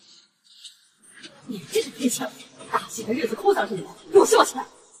你这个爹强，大喜的日子哭丧着你了，给我笑起来！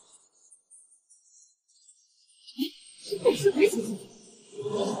被是没姐姐。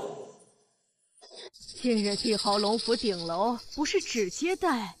今日帝豪龙府顶楼不是只接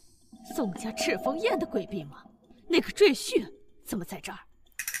待宋家赤峰宴的贵宾吗？那个赘婿怎么在这儿？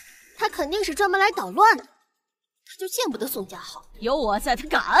他肯定是专门来捣乱的，他就见不得宋家好。有我在，他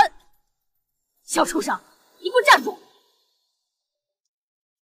敢！小畜生，你给我站住！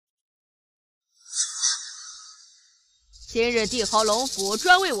今日帝豪龙府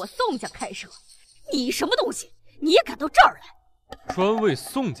专为我宋家开设，你什么东西？你也敢到这儿来？专为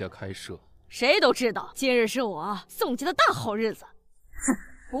宋家开设，谁都知道今日是我宋家的大好日子。哼，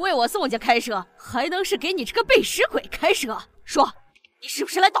不为我宋家开设，还能是给你这个背时鬼开设？说，你是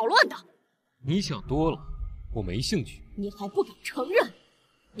不是来捣乱的？你想多了，我没兴趣。你还不敢承认？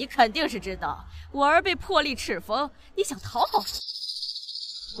你肯定是知道我儿被破例敕封，你想讨好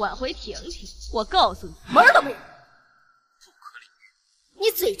我，挽回婷婷。我告诉你，门儿都没有。你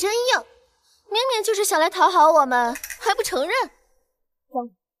嘴真硬，明明就是想来讨好我们，还不承认。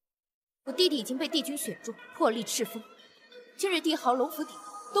我弟弟已经被帝君选中，破例敕封。今日帝豪龙府邸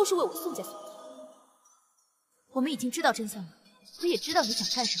都是为我宋家所建。我们已经知道真相了，我也知道你想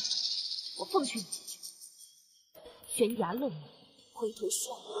干什么。我奉劝你几句：悬崖勒马，回头是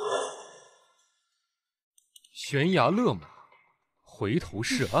岸。悬崖勒马，回头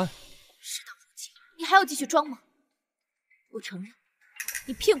是岸。事到如今，你还要继续装吗？我承认，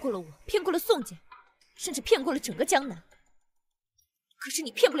你骗过了我，骗过了宋家，甚至骗过了整个江南。可是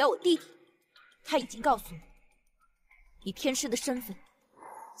你骗不了我弟弟，他已经告诉我，你天师的身份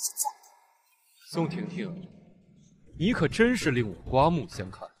是假的。宋婷婷，你可真是令我刮目相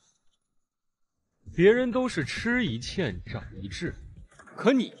看。别人都是吃一堑长一智，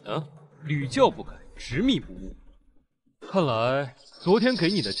可你呢，屡教不改，执迷不悟。看来昨天给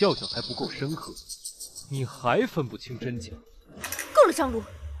你的教训还不够深刻，你还分不清真假。够了，张禄，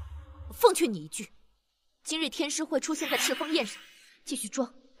我奉劝你一句，今日天师会出现在敕封宴上，继续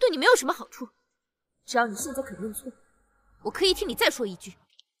装对你没有什么好处。只要你现在肯认错，我可以听你再说一句。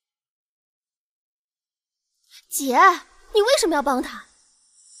姐，你为什么要帮他？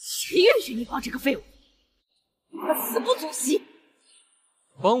谁允许你帮这个废物？他死不足惜。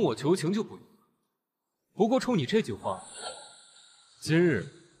帮我求情就不用了。不过冲你这句话，今日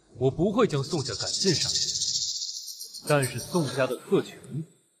我不会将宋家赶尽杀绝，但是宋家的特权，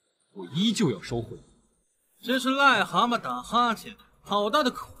我依旧要收回。真是癞蛤蟆打哈欠，好大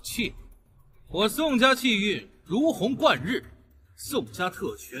的口气！我宋家气运如虹贯日，宋家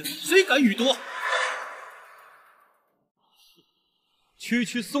特权谁敢与夺？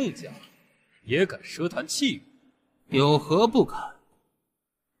区宋家也敢奢谈气运，有何不敢？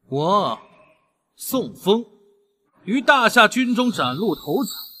我宋风于大夏军中崭露头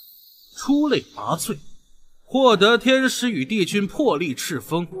角，出类拔萃，获得天师与帝君破例敕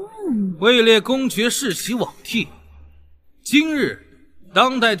封，位列公爵世袭罔替。今日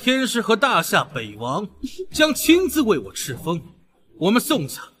当代天师和大夏北王将亲自为我敕封，我们宋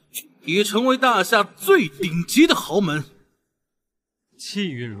家已成为大夏最顶级的豪门。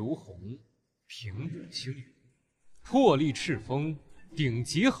气运如虹，平步青云，破例敕封，顶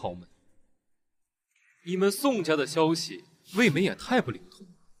级豪门。你们宋家的消息未免也太不灵通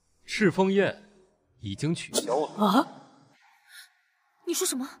了。敕封宴已经取消了。啊？你说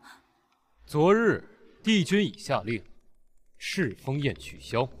什么？昨日帝君已下令，敕封宴取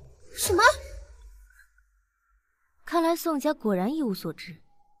消。什么？看来宋家果然一无所知。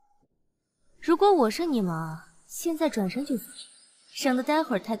如果我是你们，现在转身就走，省得待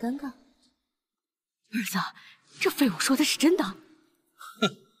会儿太尴尬。儿子，这废物说的是真的？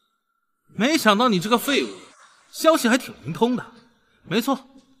哼，没想到你这个废物，消息还挺灵通的。没错，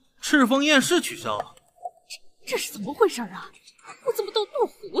敕封宴是取消了。这是怎么回事啊？我怎么都弄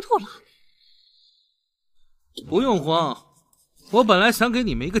糊涂了？不用慌，我本来想给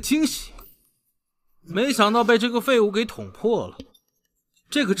你们一个惊喜，没想到被这个废物给捅破了。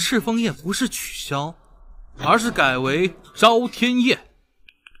这个敕封宴不是取消，而是改为招天宴。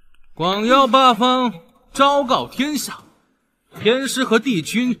广邀八方，昭告天下，天师和帝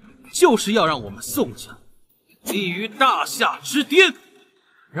君就是要让我们宋家立于大夏之巅，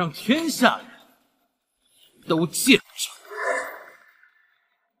让天下人都见证。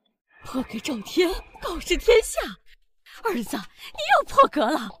破格赵天，告示天下，儿子，你又破格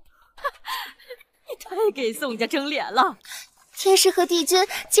了！你太给宋家争脸了！天师和帝君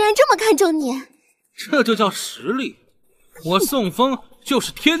竟然这么看重你，这就叫实力。我宋风就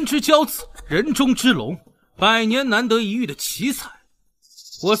是天之骄子，人中之龙，百年难得一遇的奇才。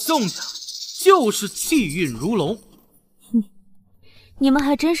我宋家就是气运如龙。哼，你们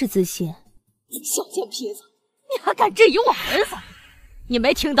还真是自信。小贱坯子，你还敢质疑我儿子？你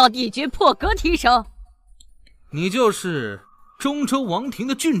没听到帝君破格提升？你就是中州王庭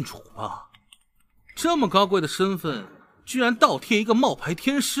的郡主吧？这么高贵的身份，居然倒贴一个冒牌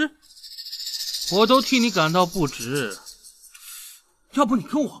天师，我都替你感到不值。要不你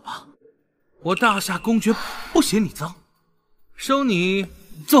跟我吧，我大夏公爵不嫌你脏，收你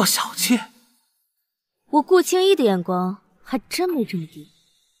做小妾。我顾青衣的眼光还真没这么低。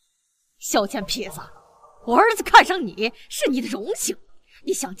小贱坯子，我儿子看上你是你的荣幸，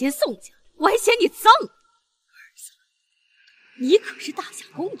你想进宋家，我还嫌你脏。儿子，你可是大夏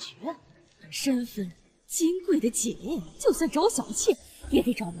公爵，身份金贵的紧，就算找小妾也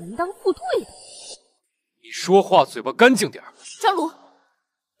得找门当户对的。你说话嘴巴干净点。张鲁，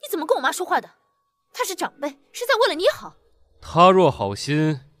你怎么跟我妈说话的？她是长辈，是在为了你好。他若好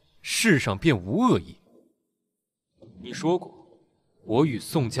心，世上便无恶意。你说过，我与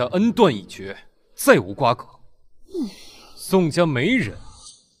宋家恩断义绝，再无瓜葛。宋家没人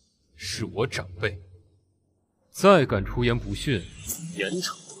是我长辈，再敢出言不逊，严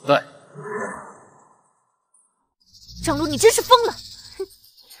惩不贷。张鲁，你真是疯了！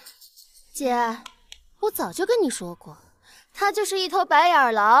姐，我早就跟你说过，他就是一头白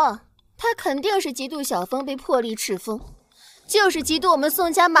眼狼，他肯定是嫉妒小风被破例敕封，就是嫉妒我们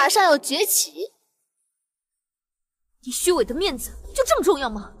宋家马上要崛起。你虚伪的面子就这么重要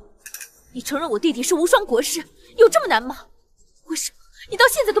吗？你承认我弟弟是无双国师，有这么难吗？为什么你到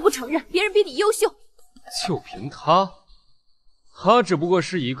现在都不承认别人比你优秀？就凭他只不过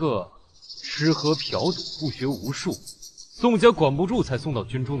是一个吃喝嫖赌不学无术，宋家管不住才送到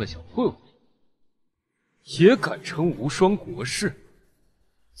军中的小混混，也敢称无双国师？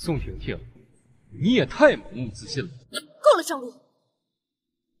宋婷婷，你也太盲目自信了。够了，张鲁，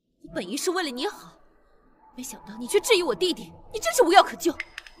你本意是为了你好，没想到你却质疑我弟弟，你真是无药可救。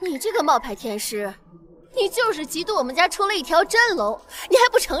你这个冒牌天师，你就是嫉妒我们家出了一条真龙，你还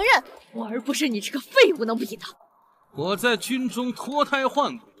不承认？我儿不是你这个废物能比的。我在军中脱胎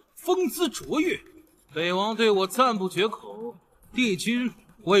换骨，风姿卓越，北王对我赞不绝口，帝君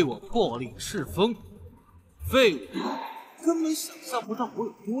为我破例敕封，废物根本想象不到我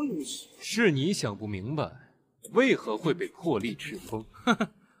有多优秀。是你想不明白，为何会被破例敕封？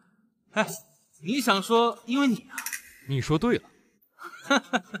哎，你想说因为你啊？你说对了。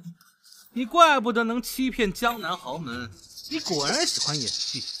你怪不得能欺骗江南豪门，你果然喜欢演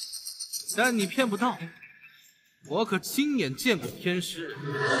戏。但你骗不到我，可亲眼见过天师。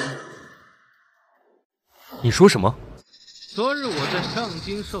你说什么？昨日我在上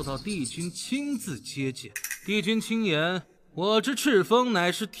京受到帝君亲自接见，帝君轻言我之敕封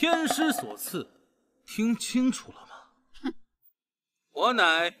乃是天师所赐，听清楚了吗？哼，我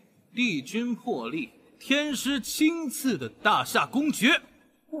乃帝君破例，天师亲赐的大夏公爵。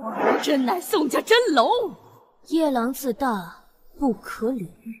我儿真乃宋家真龙，夜郎自大，不可理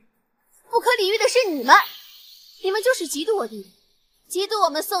喻。不可理喻的是你们，你们就是嫉妒我弟弟，嫉妒我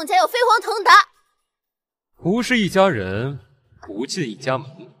们宋家有飞黄腾达。不是一家人，不进一家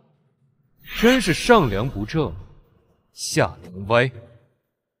门，真是上梁不正下梁歪。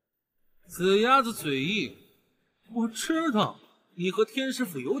死鸭子嘴硬，我知道你和天师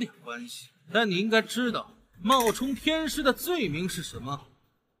府有点关系，但你应该知道冒充天师的罪名是什么。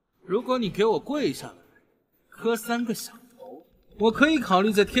如果你给我跪下来磕3个响头，我可以考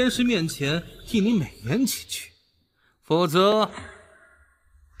虑在天师面前替你美言几句，否则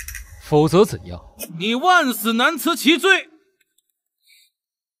怎样？你万死难辞其罪。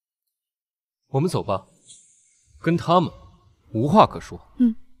我们走吧，跟他们无话可说。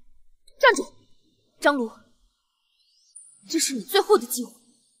站住，张鲁，这是你最后的机会。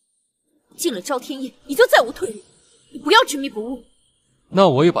进了昭天夜，你就再无退路，你不要执迷不悟。那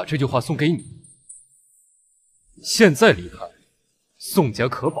我也把这句话送给你。现在离开，宋家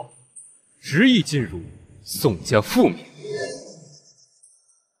可保，执意进入宋家覆灭。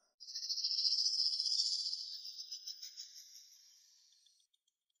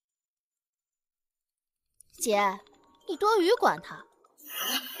姐，你多余管他，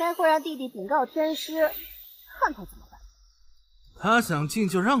待会让弟弟禀告天师，看他怎么办。他想进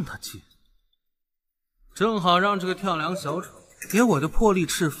就让他进，正好让这个跳梁小丑给我的破例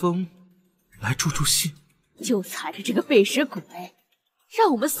敕封来助助兴。就踩着这个背时鬼，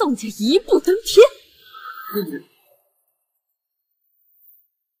让我们宋家一步登天。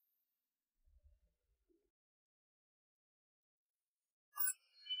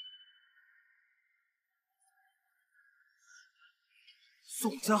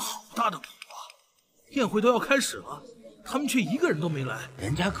宋家好大的赌啊！宴会都要开始了，他们却一个人都没来。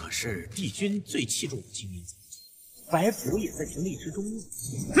人家可是帝君最器重的精英子弟，白府也在情理之中。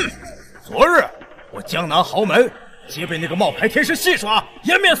哼，昨日我江南豪门皆被那个冒牌天师戏耍，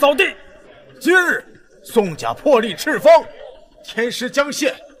颜面扫地。今日宋家破例敕封，天师将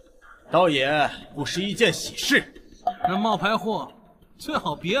现，倒也不是一件喜事。那冒牌货最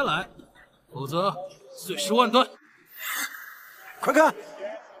好别来，否则碎尸万段。快看，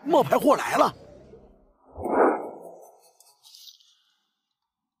冒牌货来了！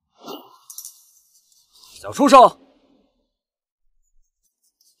小畜生，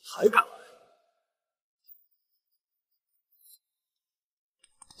还敢来！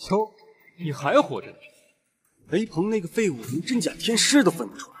哟，你还活着呢？雷鹏那个废物连真假天师都分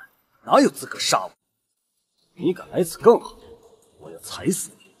不出来，哪有资格杀我？你敢来此更好，我要踩死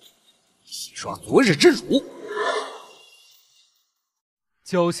你，洗刷昨日之辱！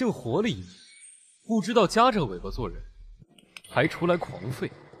侥幸活了一年，不知道夹着尾巴做人，还出来狂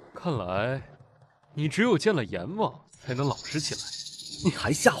吠。看来你只有见了阎王才能老实起来。你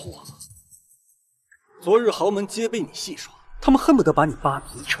还吓唬我？昨日豪门皆被你戏耍，他们恨不得把你扒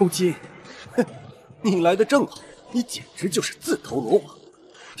皮抽筋。哼，你来的正好，你简直就是自投罗网。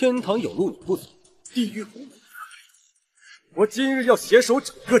天堂有路你不走，地狱无门你可开。我今日要携手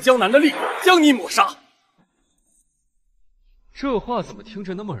整个江南的力量，将你抹杀。这话怎么听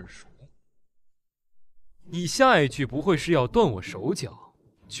着那么耳熟？你下一句不会是要断我手脚，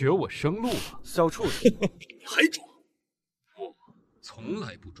绝我生路吧？小畜生，你还装？我从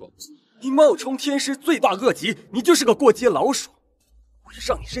来不装。你冒充天师罪大恶极，你就是个过街老鼠。我要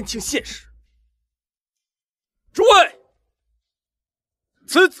让你认清现实。诸位，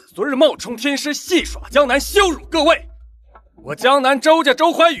此子昨日冒充天师戏耍江南，羞辱各位。我江南周家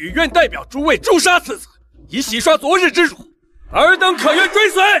周怀宇愿代表诸位诛杀此子，以洗刷昨日之辱。尔等可愿追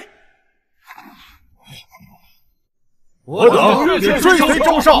随？我等愿追随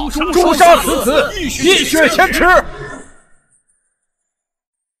周少，诛杀此子，一血千尺。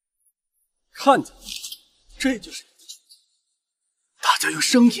看见了，这就是大家要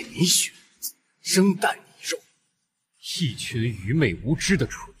生饮你血，生啖你肉。一群愚昧无知的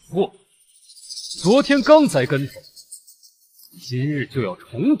蠢货！昨天刚栽跟头，今日就要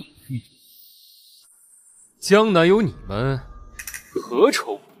重蹈覆辙。江南有你们，何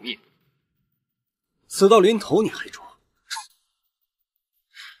愁不灭？死到临头你还装？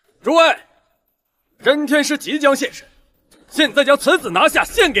诸位，真天师即将现身，现在将此子拿下，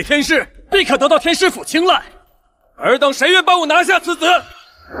献给天师，必可得到天师府青睐。尔等谁愿帮我拿下此子？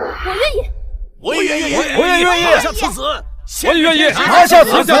我愿意。我也愿意，我也愿意拿下此子，我也愿意拿下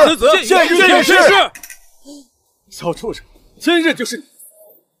此子，献于天师。小畜生，今日就是你！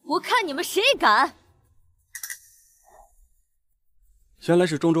我看你们谁敢！原来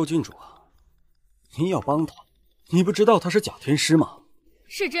是中州郡主啊！你要帮他，你不知道他是假天师吗？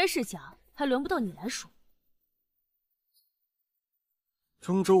是真是假，还轮不到你来说。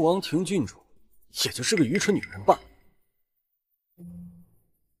中州王庭郡主，也就是个愚蠢女人罢了。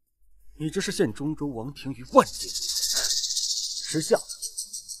你这是陷中州王庭于万劫不复，识相的，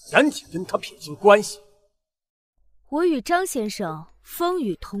赶紧跟他撇清关系。我与张先生风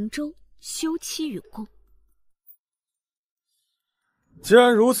雨同舟，休戚与共。既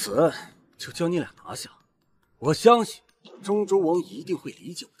然如此，就将你俩拿下。我相信中州王一定会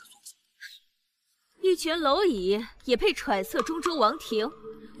理解我的所作。一群蝼蚁也配揣测中州王庭？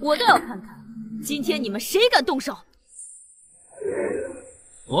我倒要看看，今天你们谁敢动手！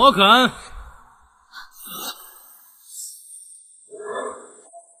我敢。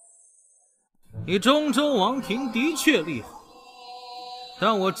你中州王庭的确厉害，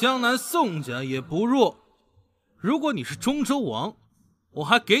但我江南宋家也不弱。如果你是中州王，我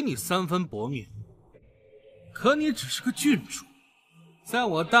还给你3分薄面。可你只是个郡主，在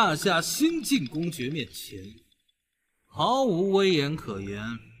我大夏新晋公爵面前，毫无威严可言。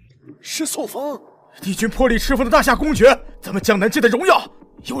是宋风，一群破例吃风的大夏公爵，咱们江南界的荣耀，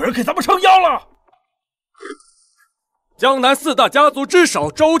有人给咱们撑腰了。江南4大家族之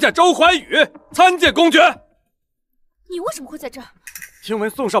首周家周怀宇参见公爵。你为什么会在这儿？听闻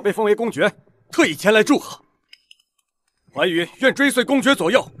宋少被封为公爵，特意前来祝贺。怀宇愿追随公爵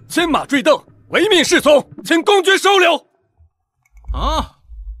左右，牵马坠镫，唯命是从，请公爵收留。啊，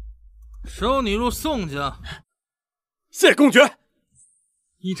收你入宋家。谢公爵。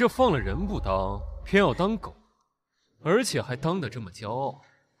你这放了人不当，偏要当狗，而且还当得这么骄傲，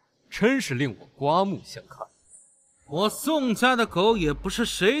真是令我刮目相看。我宋家的狗也不是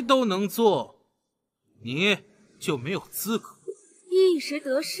谁都能做，你就没有资格。一时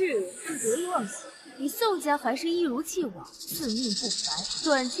得势，不得意忘形。你宋家还是一如既往，自命不凡，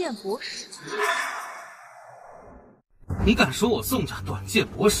短见薄识。你敢说我宋家短见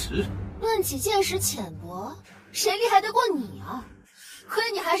薄识？论起见识浅薄，谁厉害得过你啊？亏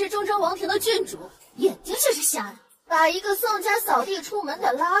你还是中州王庭的郡主，眼睛却是瞎的，把一个宋家扫地出门的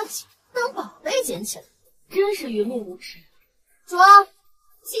垃圾当宝贝捡起来，真是愚昧无知。卓，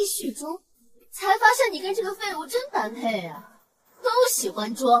继续中，才发现你跟这个废物真般配啊！都喜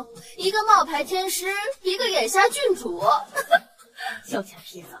欢装，一个冒牌天师，一个眼下郡主。小贱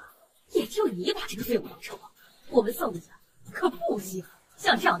坯子，也就你把这个废物当成王，我们宋家可不稀罕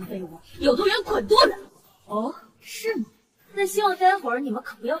像这样的废物，有多远滚多远。哦，是吗？那希望待会儿你们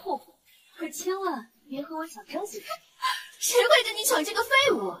可不要后悔，可千万别和我抢张先生。谁会跟你抢这个废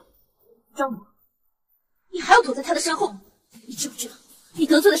物？张罗，你还要躲在他的身后吗？你知不知道，你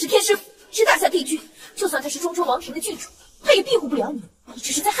得罪的是天师府，是大夏帝君，就算他是中州王庭的郡主，他也庇护不了你，你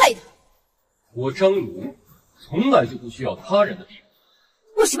只是在害他。我张奴从来就不需要他人的庇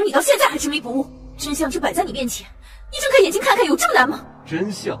护。为什么你到现在还执迷不悟？真相就摆在你面前，你睁开眼睛看看，有这么难吗？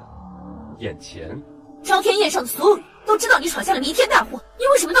真相，眼前。昭天宴上的所有人都知道你闯下了弥天大祸，你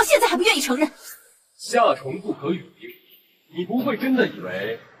为什么到现在还不愿意承认？夏虫不可语冰，你不会真的以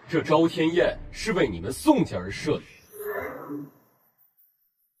为这昭天宴是为你们宋家而设的？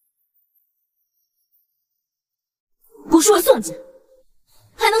不是为宋家，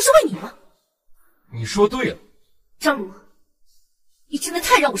还能是为你吗？你说对了，张如，你真的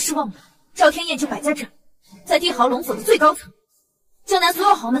太让我失望了。昭天宴就摆在这儿，在帝豪龙府的最高层，江南所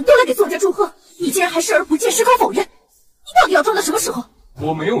有豪门都来给宋家祝贺，你竟然还视而不见，矢口否认，你到底要装到什么时候？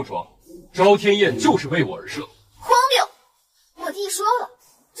我没有装，昭天宴就是为我而设。荒谬！我弟说了，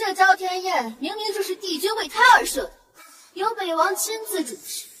这昭天宴明明就是帝君为他而设的，由北王亲自主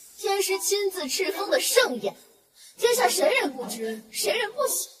持，天师亲自敕封的盛宴，天下谁人不知，谁人不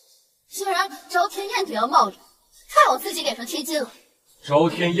晓。竟然昭天宴都要冒领，太往自己脸上贴金了。昭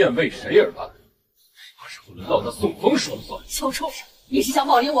天宴为谁而办？怕是不轮到他宋风说了算。小臭人，你是想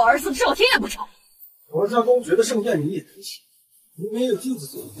冒领我儿子的昭天宴不成？我家公爵的盛宴你也提起，你没有金子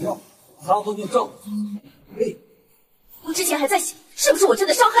做饮料，撒泼便照对。我之前还在想，是不是我真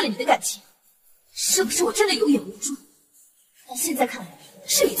的伤害了你的感情，是不是我真的有眼无珠？但现在看来，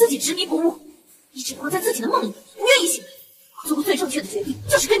是你自己执迷不悟，你只活在自己的梦里，不愿意醒来。我做过最正确的决定，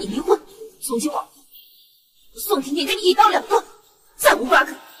就是跟你离婚。从今往后，宋婷婷跟你一刀两断，再无瓜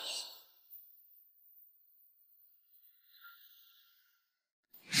葛。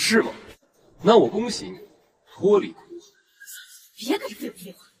是吗？那我恭喜你，脱离苦海。别跟着废物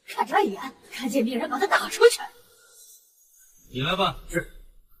废话，看着碍眼，看见病人把他打出去。你来吧。是。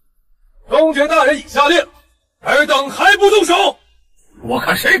公爵大人已下令，尔等还不动手？我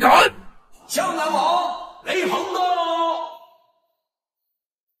看谁敢！江南王雷鹏到。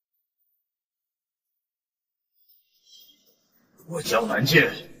我江南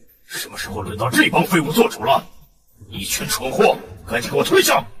界什么时候轮到这帮废物做主了？一群蠢货，赶紧给我退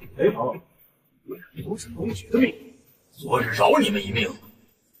下！雷鹏，为了阻止公爵的命令，昨日饶你们一命，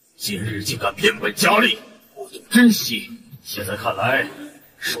今日竟敢变本加厉，不懂珍惜。现在看来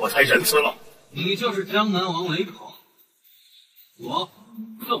是我太仁慈了。你就是江南王雷鹏，我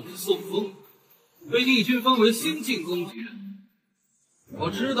正是宋风，被帝君封为新晋公爵。我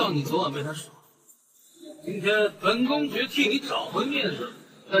知道你昨晚被他耍，今天本公爵替你找回面子，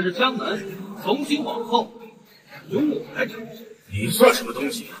但是江南从今往后由我来掌控。你算什么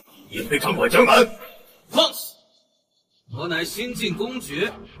东西，也配掌管江南？放肆！我乃新晋公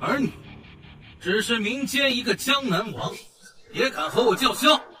爵，而你只是民间一个江南王，也敢和我叫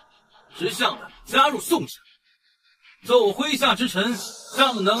嚣，识相的加入宋家。做我麾下之臣，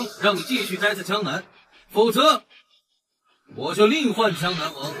尚能让你继续待在江南，否则我就另换江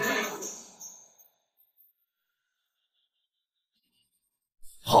南王。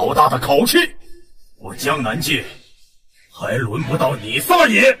好大的口气！我江南界还轮不到你撒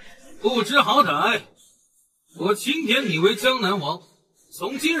野！不知好歹，我钦点你为江南王，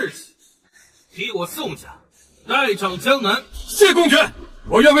从今日起替我宋家代掌江南。谢公爵，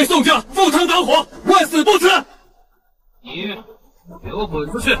我愿为宋家赴汤蹈火，万死不辞。你给我滚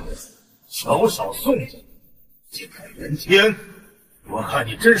出去！小小宋家，竟敢人天！我看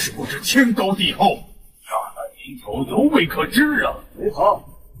你真是不知天高地厚，亚南名头犹未可知啊！雷鹏，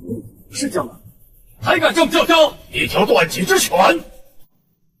你是江南，还敢这么叫嚣？一条断脊之犬，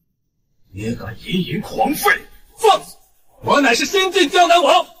也敢淫淫狂吠！放肆！我乃是新晋江南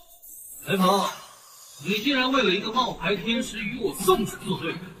王。雷鹏，你竟然为了一个冒牌天师与我宋家作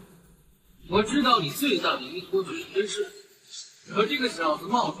对！我知道你最大的依托就是天师，可这个小子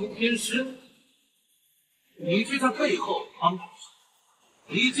冒充天师，你去他背后帮他，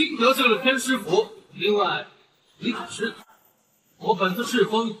已经得罪了天师府。另外，你可知道，我本次敕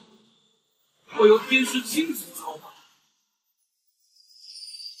封会由天师亲自操办。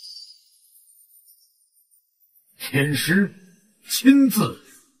天师亲自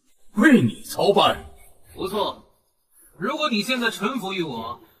为你操办？不错。如果你现在臣服于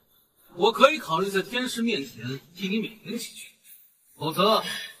我，我可以考虑在天师面前替你美言几句，否则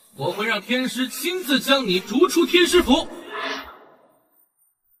我会让天师亲自将你逐出天师府。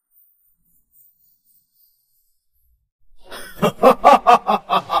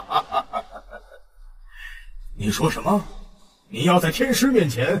你说什么？你要在天师面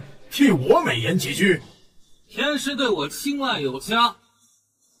前替我美言几句？天师对我青睐有加，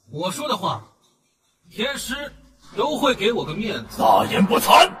我说的话，天师都会给我个面子。大言不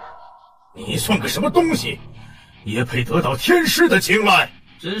惭！你算个什么东西，也配得到天师的青睐？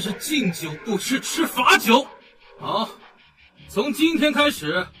真是敬酒不吃吃罚酒。好，从今天开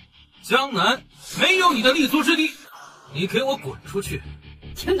始，江南没有你的立足之地，你给我滚出去！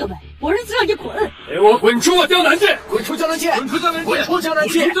听到没？我儿子让你滚！给我滚出我江南界！滚出江南界！滚出江南界！滚出江南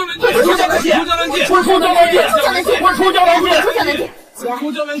界！滚出江南界！滚出江南界！滚出江南界！滚出江南界！滚出江南界！滚出江南界！姐，滚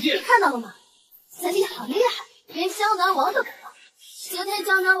出江南界！你看到了吗？咱弟好厉害，连江南王都敢当。昨天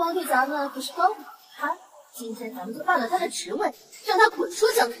江南王对咱们可是高不可攀，今天咱们就办了他的职位，让他滚出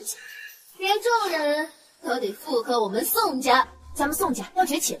江南界，连众人都得附和我们宋家。咱们宋家要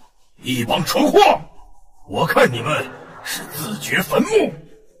崛起了。一帮蠢货！我看你们是自掘坟墓。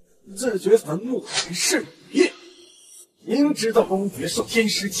自掘坟墓还是你业，明知道公爵受天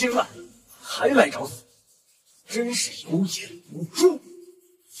师青睐，还来找死，真是有眼无珠。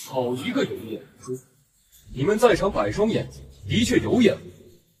好一个有眼无珠！你们在场百双眼睛的确有眼无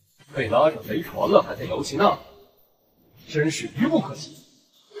珠，被拉上贼船了还在摇旗呐喊，真是愚不可及。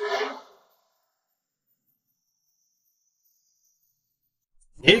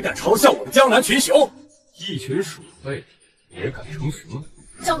你敢嘲笑我们江南群雄？一群鼠辈也敢成雄？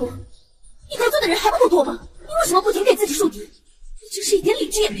张罗，你得罪的人还不够多吗？你为什么不停给自己树敌？你真是一点理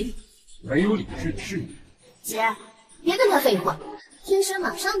智也没有。没有理智的是你。姐，别跟他废话，天师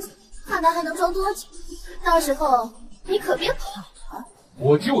马上走，看他还能装多久。到时候你可别跑了。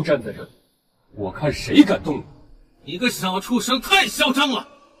我就站在这里，我看谁敢动我。你个小畜生太嚣张了！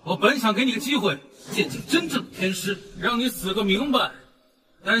我本想给你个机会，见见真正的天师，让你死个明白。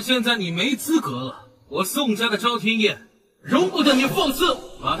但现在你没资格了，我宋家的招天宴容不得你放肆，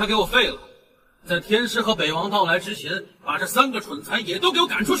把他给我废了。在天师和北王到来之前，把这3个蠢材也都给我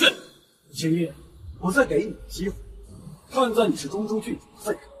赶出去。青叶，我再给你个机会，看在你是中州郡主的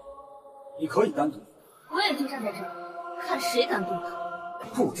份上，你可以单独。我也就站在这儿，看谁敢动他。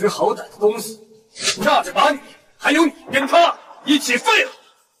不知好歹的东西，那就把你还有你跟他一起废了。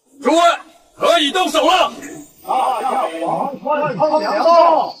诸位可以动手了。大将王冠苍凉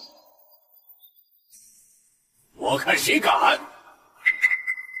到，我看谁敢！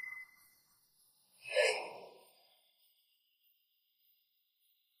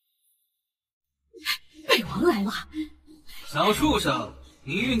北王来了！小畜生，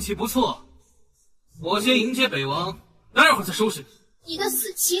你运气不错，我先迎接北王，待会儿再收拾你。你的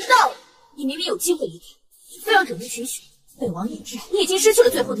死期到了，你明明有机会离开，非要惹怒群雄。北王也知你已经失去了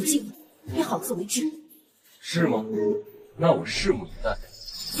最后的机会，你好自为之。是吗？那我拭目以待。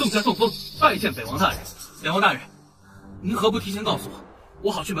宋家宋风拜见北王大人。北王大人，您何不提前告诉我，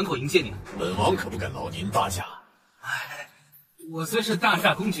我好去门口迎接您？本王可不敢劳您大驾。哎，我虽是大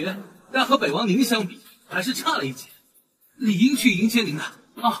夏公爵，但和北王您相比，还是差了一截，理应去迎接您的。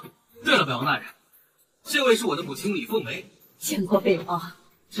啊，对了，北王大人，这位是我的母亲李凤梅。见过北王。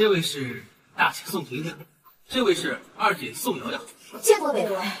这位是大姐宋婷婷，这位是二姐宋瑶瑶。见过北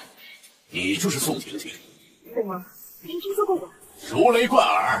王。你就是宋婷婷。北王，您听说过我？如雷贯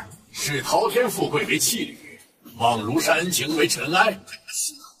耳，视陶天富贵为妻女，望庐山情为尘埃。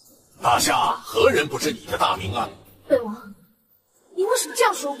大夏何人不知你的大名啊？北王，您为什么这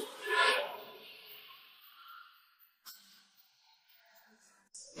样说我？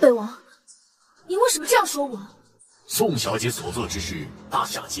北王，您为什么这样说我？宋小姐所做之事，大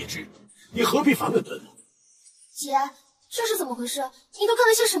夏皆知，你何必反问本王？姐，这是怎么回事？你都干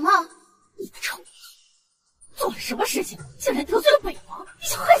了些什么？你个臭女人，做了什么事情，竟然得罪了北王？你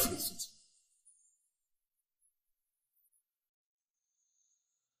想害死我宋家？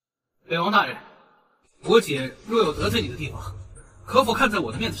北王大人，我姐若有得罪你的地方，可否看在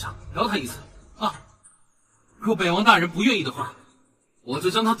我的面子上饶她一次啊？若北王大人不愿意的话，我就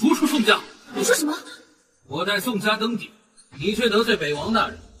将她逐出宋家。你说什么？我待宋家登顶，你却得罪北王大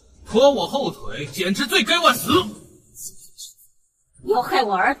人，拖我后腿，简直罪该万死！你要害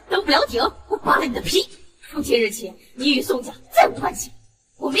我儿登不了顶，我扒了你的皮！从今日起，你与宋家再无关系，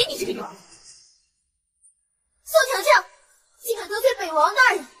我没你这个女儿。宋婷婷，竟敢得罪北王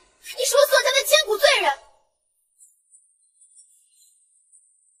大人，你是我宋家的千古罪人！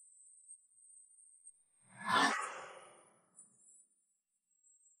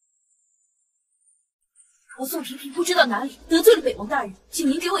我宋婷婷不知道哪里得罪了北王大人，请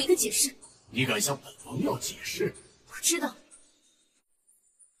您给我一个解释。你敢向本王要解释？我知道，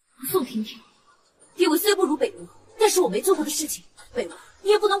我宋婷婷地位虽不如北王，但是我没做过的事情，北王你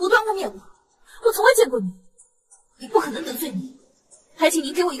也不能无端污蔑我。我从未见过你，也不可能得罪你，还请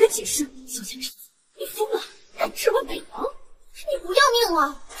您给我一个解释。小贱婊子，你疯了！敢质问北王，你不要命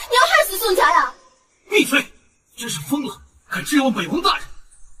了？你要害死宋家呀！闭嘴！真是疯了，敢质问北王大人！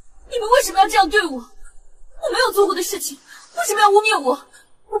你们为什么要这样对我？我没有做过的事情，为什么要污蔑我？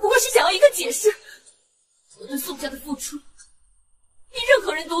我不过是想要一个解释。我对宋家的付出，比任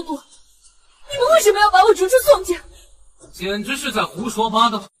何人都多。你们为什么要把我逐出宋家？简直是在胡说八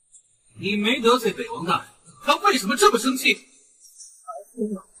道！你没得罪北王大人，他为什么这么生气？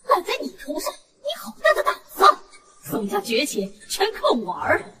赖在你头上，你好大的胆子！宋家崛起全靠我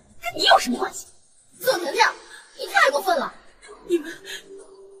儿，跟你有什么关系？宋婷婷，你太过分了！你们，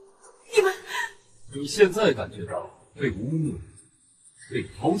你现在感觉到被污蔑、被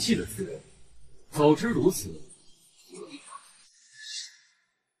抛弃的滋味，早知如此，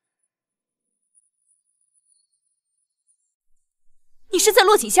你是在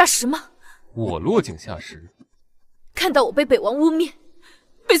落井下石吗？我落井下石。看到我被北王污蔑，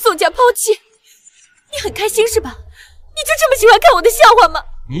被宋家抛弃，你很开心是吧？你就这么喜欢看我的笑话吗？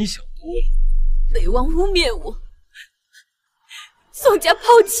你想多了。北王污蔑我，宋家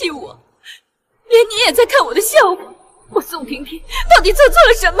抛弃我，连你也在看我的笑话。我宋婷婷到底做错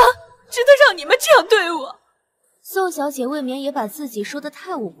了什么，值得让你们这样对我？宋小姐未免也把自己说得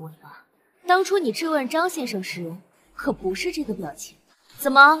太无辜了吧？当初你质问张先生时，可不是这个表情。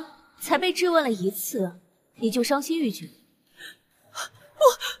怎么才被质问了一次，你就伤心欲绝？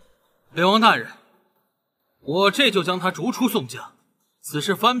北王大人，我这就将他逐出宋家，此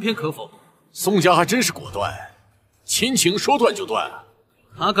事翻篇可否？宋家还真是果断，亲情说断就断。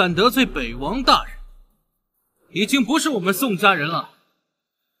他敢得罪北王大人，已经不是我们宋家人了。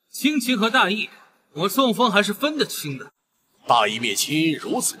亲情和大义，我宋风还是分得清的。大义灭亲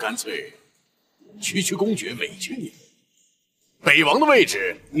如此干脆，区公爵委屈你了。北王的位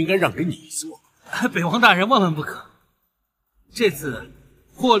置应该让给你坐。北王大人万万不可！这次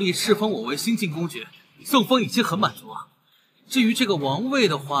破例敕封我为新晋公爵，宋风已经很满足了。至于这个王位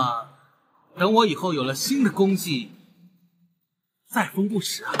的话，等我以后有了新的功绩，再封不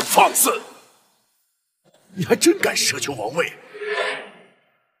迟啊！放肆！你还真敢奢求王位？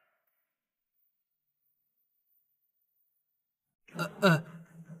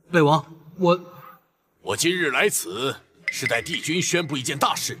北王，我今日来此是代帝君宣布一件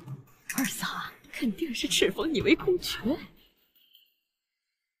大事。二嫂肯定是敕封你为公爵。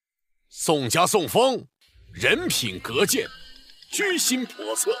宋家宋风人品格鉴，居心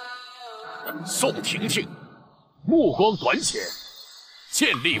叵测。宋婷婷目光短浅，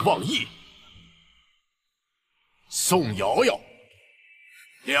见利忘义。宋瑶瑶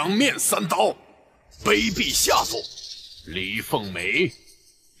两面三刀，卑鄙下作。李凤梅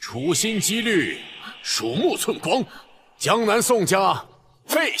处心积虑，鼠目寸光。江南宋家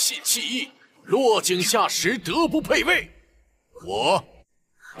背信弃义，落井下石，德不配位。我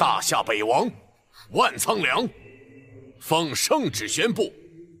大夏北王万苍良奉圣旨宣布，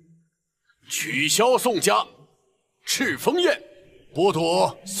取消宋家敕封宴，剥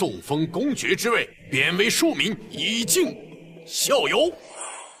夺宋封公爵之位，贬为庶民，以儆效尤。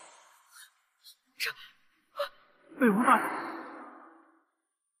北王大人，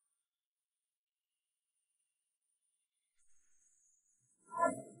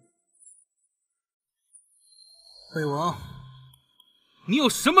北王，你有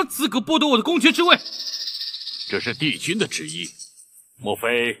什么资格剥夺我的公爵之位？这是帝君的旨意，莫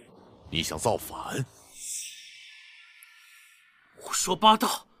非你想造反？胡说八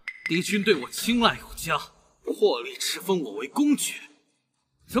道！帝君对我青睐有加，破例敕封我为公爵，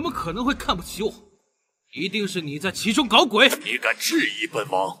怎么可能会看不起我？一定是你在其中搞鬼！你敢质疑本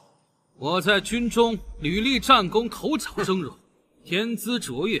王？我在军中屡立战功，头角峥嵘，天资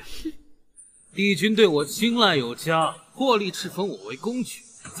卓越。帝君对我青睐有加，破例敕封我为公爵，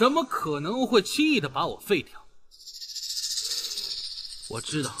怎么可能会轻易的把我废掉？我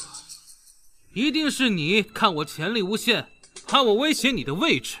知道了，一定是你看我潜力无限，怕我威胁你的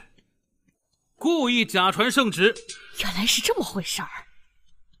位置，故意假传圣旨。原来是这么回事儿。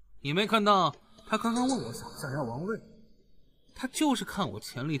你没看到他刚刚问我想不想要王位？他就是看我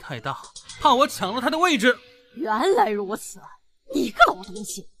潜力太大，怕我抢了他的位置。原来如此，你个老东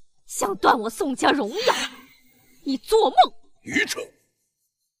西，想断我宋家荣耀，你做梦！愚蠢！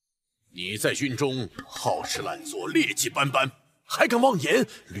你在军中好吃懒做，劣迹斑斑，还敢妄言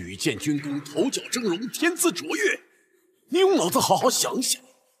屡建军功，头角峥嵘，天资卓越。你用脑子好好想想，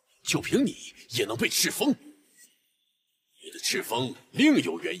就凭你也能被敕封？你的敕封另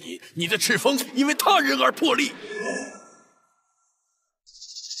有原因，你的敕封因为他人而破例。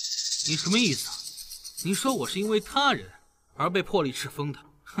你什么意思？你说我是因为他人而被破例敕封的？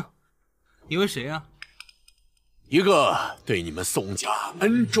哼，因为谁啊？一个对你们宋家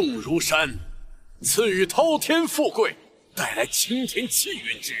恩重如山，赐予滔天富贵，带来青天气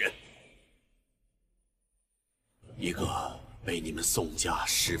运之人。一个被你们宋家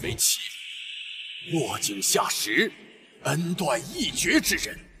视为弃女，落井下石，恩断义绝之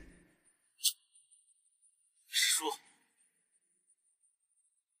人。说，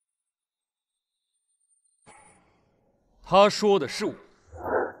他说的是我。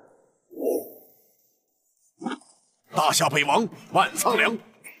大夏北王万苍良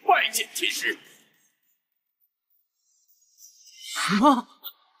拜见天师。什么？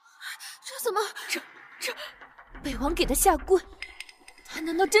这怎么？这，北王给他下跪，他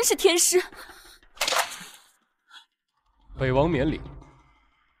难道真是天师？北王免礼。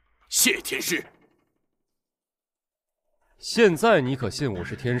谢天师。现在你可信我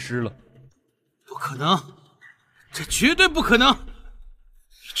是天师了？不可能，这绝对不可能！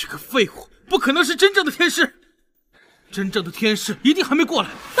你这个废物，不可能是真正的天师！真正的天师一定还没过来。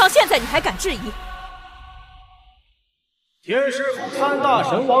到现在你还敢质疑？天师府3大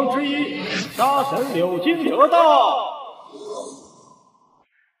神王之一，杀神柳金哲到。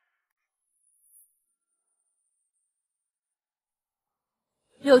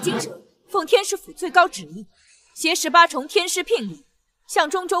柳金哲奉天师府最高旨意，携18重天师聘礼，向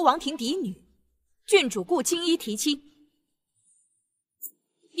中州王庭嫡女郡主顾青衣提亲。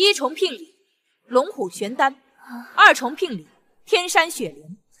1重聘礼，龙虎玄丹；2重聘礼，天山雪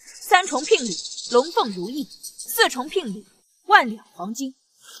莲；3重聘礼，龙凤如意；4重聘礼，万两黄金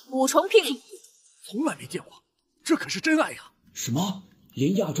；5重聘礼。从来没见过，这可是真爱呀！什么？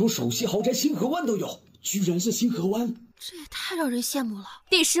连亚洲首席豪宅星河湾都有，居然是星河湾，这也太让人羡慕了。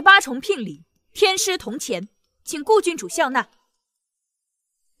第18重聘礼，天师铜钱，请顾郡主笑纳。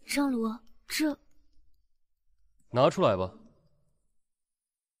张罗，这拿出来吧。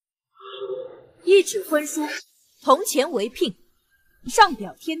一纸婚书，铜钱为聘，上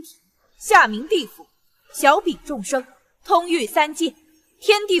表天体，下明地府，小比众生，通御3界，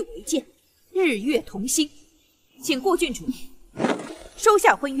天地为鉴，日月同心，请顾郡主收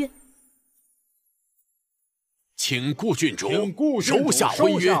下婚约。请顾郡主收下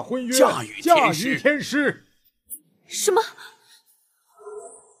婚约，嫁与天师。什么？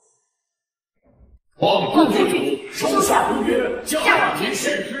望顾郡主收下婚约，嫁与天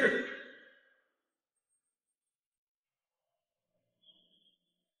师。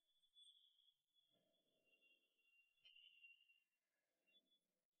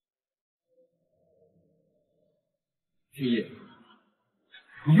君夜，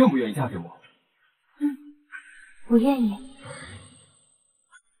你愿不愿意嫁给我？我愿意。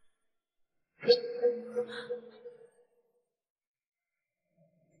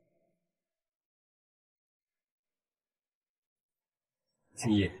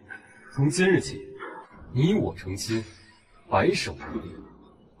青叶，从今日起，你我成亲，白首不离。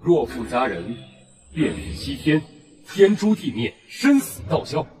若负佳人，便是西天，天诛地灭，生死道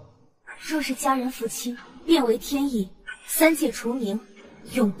消。若是佳人负亲，便为天意，3界除名，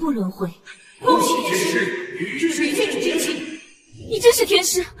永不轮回。恭喜天师与郡主结亲！你真是天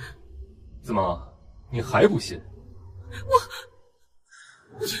师？怎么，你还不信？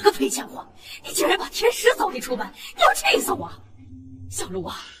你这个废家伙，你竟然把天师扫地出门，你要气死我！小陆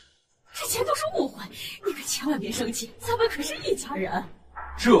啊，之前都是误会，你可千万别生气，咱们可是一家人。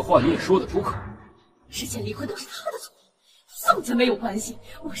这话你也说得出口？之前离婚都是他的错，宋家没有关系，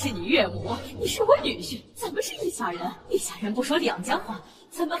我是你岳母，你是我女婿，咱们是一家人，一家人不说两家话，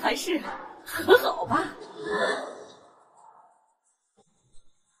咱们还是和好吧。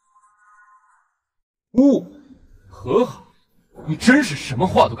和好？你真是什么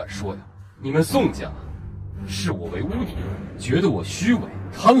话都敢说呀！你们宋家视我为污点，觉得我虚伪、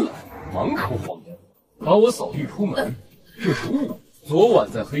贪婪、满口谎言，把我扫地出门，这是误。昨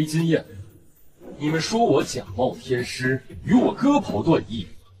晚在黑金宴，你们说我假冒天师，与我割袍断义，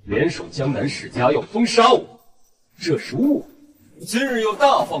联手江南世家要封杀我，这是误。今日又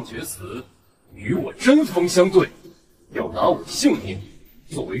大放厥词，与我针锋相对，要拿我性命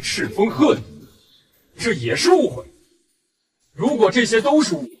作为敕封贺礼，这也是误会。如果这些都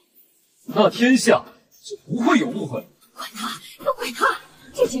是误会，那天下就不会有误会。怪他，都怪他！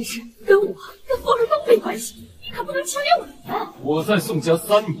这件事跟我、跟夫人都没关系，你可不能牵连我的人。我在宋家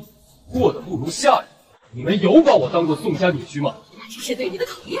3年，过得不如下人，你们有把我当做宋家女婿吗？那只是对你的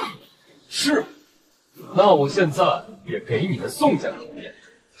考验。是，那我现在也给你们宋家考验，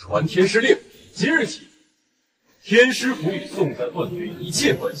传天师令，即日起，天师府与宋家断绝一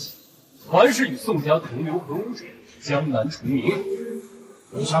切关系，凡是与宋家同流合污者，江南除名。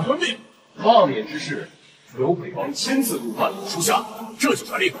属下遵命。罢免之事，由北王亲自督办。属下这就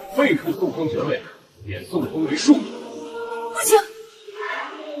传令，废除宋封爵位，贬宋封为庶民。不行，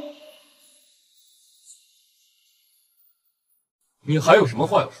你还有什么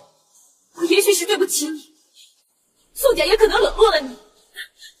话要说？我也许是对不起你，宋家也可能冷落了你。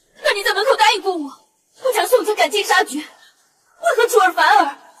可你在门口答应过我，不将宋家赶尽杀绝，为何出尔反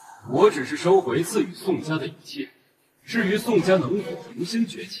尔？我只是收回赐予宋家的一切，至于宋家能否重新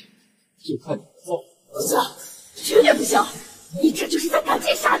崛起，就看你的造化。不行，绝对不行！你这就是在赶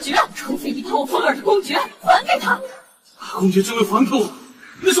尽杀绝！除非你把我风儿的公爵还给他。公爵这位还给我，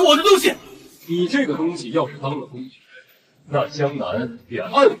那是我的东西。你这个东西要是当了公爵，那江南便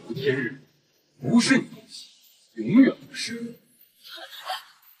暗无天日，不是你东西，永远不是。全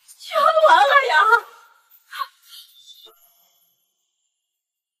完了呀！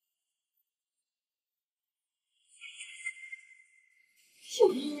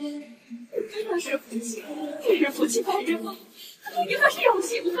秀英，真的是夫妻，今日夫妻百日恩，你可是有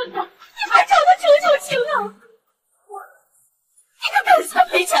情分的，你还找他求情啊！你可敢三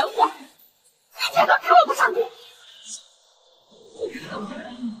赔钱货，一天都给我不上脸！能不能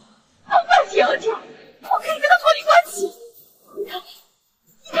停停？我可以跟他脱离关系。你看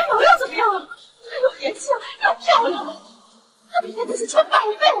瑶瑶怎么样了？她又年轻又漂亮，她比那都是全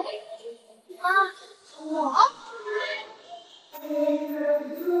100倍。妈，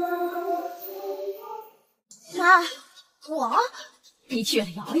我你娶了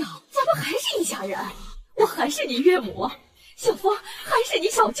瑶瑶，咱们还是一家人。我还是你岳母，小峰还是你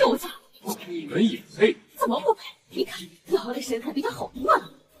小舅子。你们也配？怎么不配？你看瑶瑶的身材比他好多了。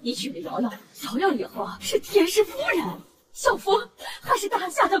你娶了瑶瑶，瑶瑶以后是天师夫人，小峰还是大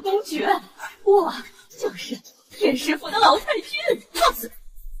夏的公爵，我就是天师府的老太君。放肆！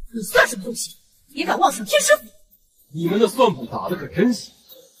你算什么东西？也敢妄想天师府？你们的算盘打得可真细，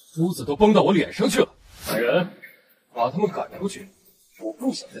珠子都崩到我脸上去了。来人，把他们赶出去，我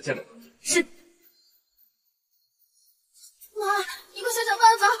不想再见到他们。是。妈，你快想想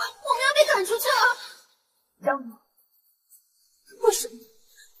办法，我们要被赶出去了。让我，为什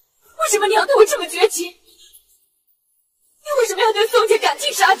么你要对我这么绝情？你为什么要对宋家赶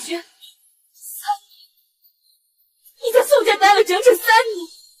尽杀绝？3年，你在宋家待了整整3年，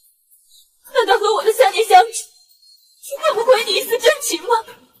难道和我的3年相处，你换不回你一丝真情吗？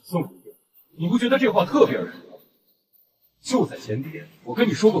宋姑娘，你不觉得这话特别耳熟吗？就在前天，我跟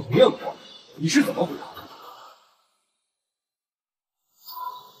你说过同样的话，你是怎么回答的？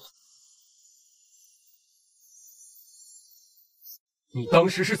你当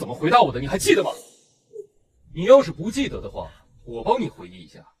时是怎么回答我的？你还记得吗？你要是不记得的话，我帮你回忆一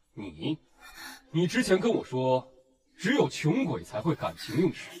下。你之前跟我说，只有穷鬼才会感情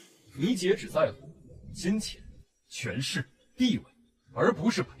用事，你姐只在乎金钱、权势、地位，而不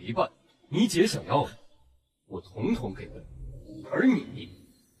是陪伴。你姐想要的，我统统给了你，而你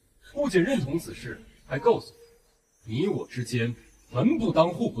不仅认同此事，还告诉我，你我之间门不当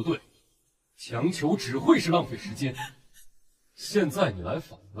户不对，强求只会是浪费时间。现在你来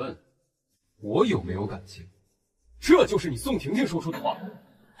反问我有没有感情，这就是你宋婷婷说出的话。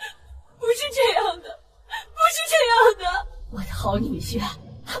不是这样的，不是这样的。我的好女婿，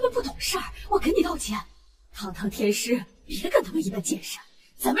他们不懂事儿，我跟你道歉。堂堂天师，别跟他们一般见识。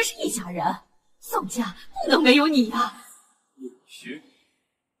咱们是一家人，宋家不能没有你呀。女婿，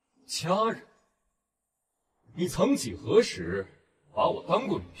家人，你曾几何时把我当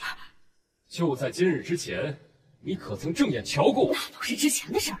过女婿？就在今日之前，你可曾正眼瞧过我？那都是之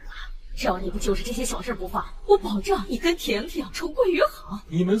前的事儿了。只要你不揪着这些小事不放，我保证你跟婷婷重归于好。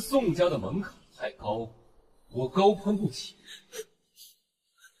你们宋家的门槛太高，我高攀不起。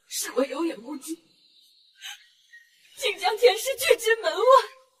是我有眼无珠，竟将天师拒之门外。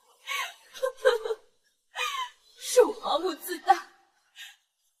是我盲目自大，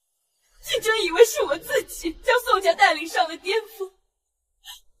竟真以为是我自己将宋家带领上了巅峰。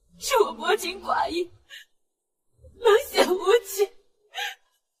是我薄情寡义，冷血无情，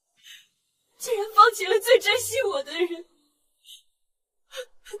竟然放弃了最珍惜我的人。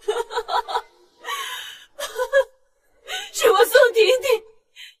是我宋婷婷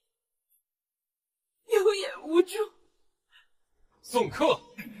有眼无珠。宋客，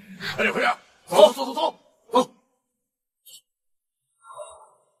快点快点，走走走走走。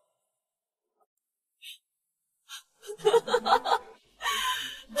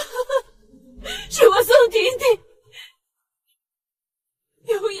是我宋婷婷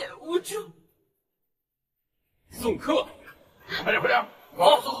有眼无珠。宋客，快点快点，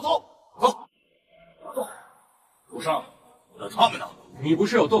走走走走走。路上，那他们呢？你不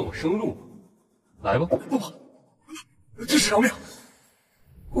是要断我生路吗？来吧。不，这是饶命！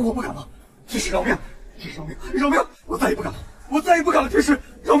我不敢了，这是饶命！这是饶命！饶命！我再也不敢了，我再也不敢了！这是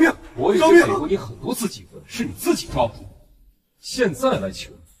饶命！我已经给过你很多次机会，是你自己抓不住，现在来求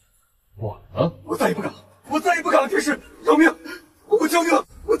你，晚了。我再也不敢了，我再也不敢了！这是饶命！求你了，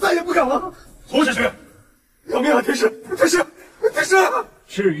我再也不敢了。活下去！饶命啊，天师！天师！天师！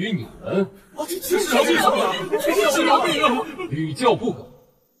至于你们，天师饶命啊！天师饶命啊！屡教不改，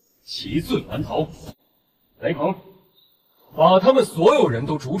其罪难逃。雷鹏，把他们所有人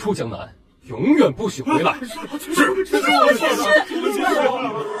都逐出江南，永远不许回来。是，这是我的错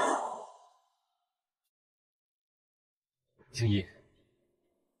了。青衣，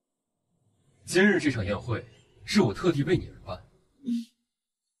今日这场宴会是我特地为你而办。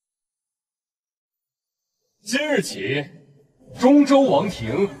今日起，中州王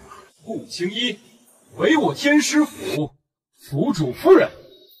庭顾青衣为我天师府府主夫人。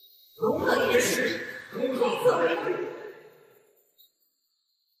荣贺天师，恭祝夫人。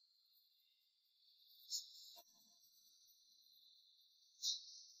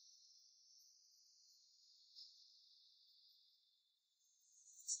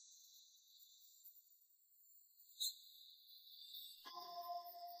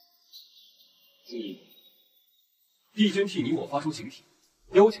青衣，帝君替你我发出请帖，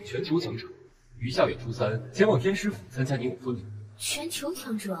邀请全球强者于下月初3前往天师府参加你我婚礼。全球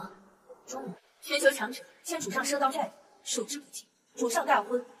强者，中午，全球强者欠主上赊到债，受之不尽。主上大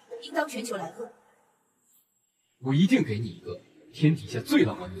婚，应当全球来贺。我一定给你一个天底下最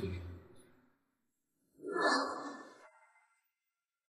浪漫的婚礼。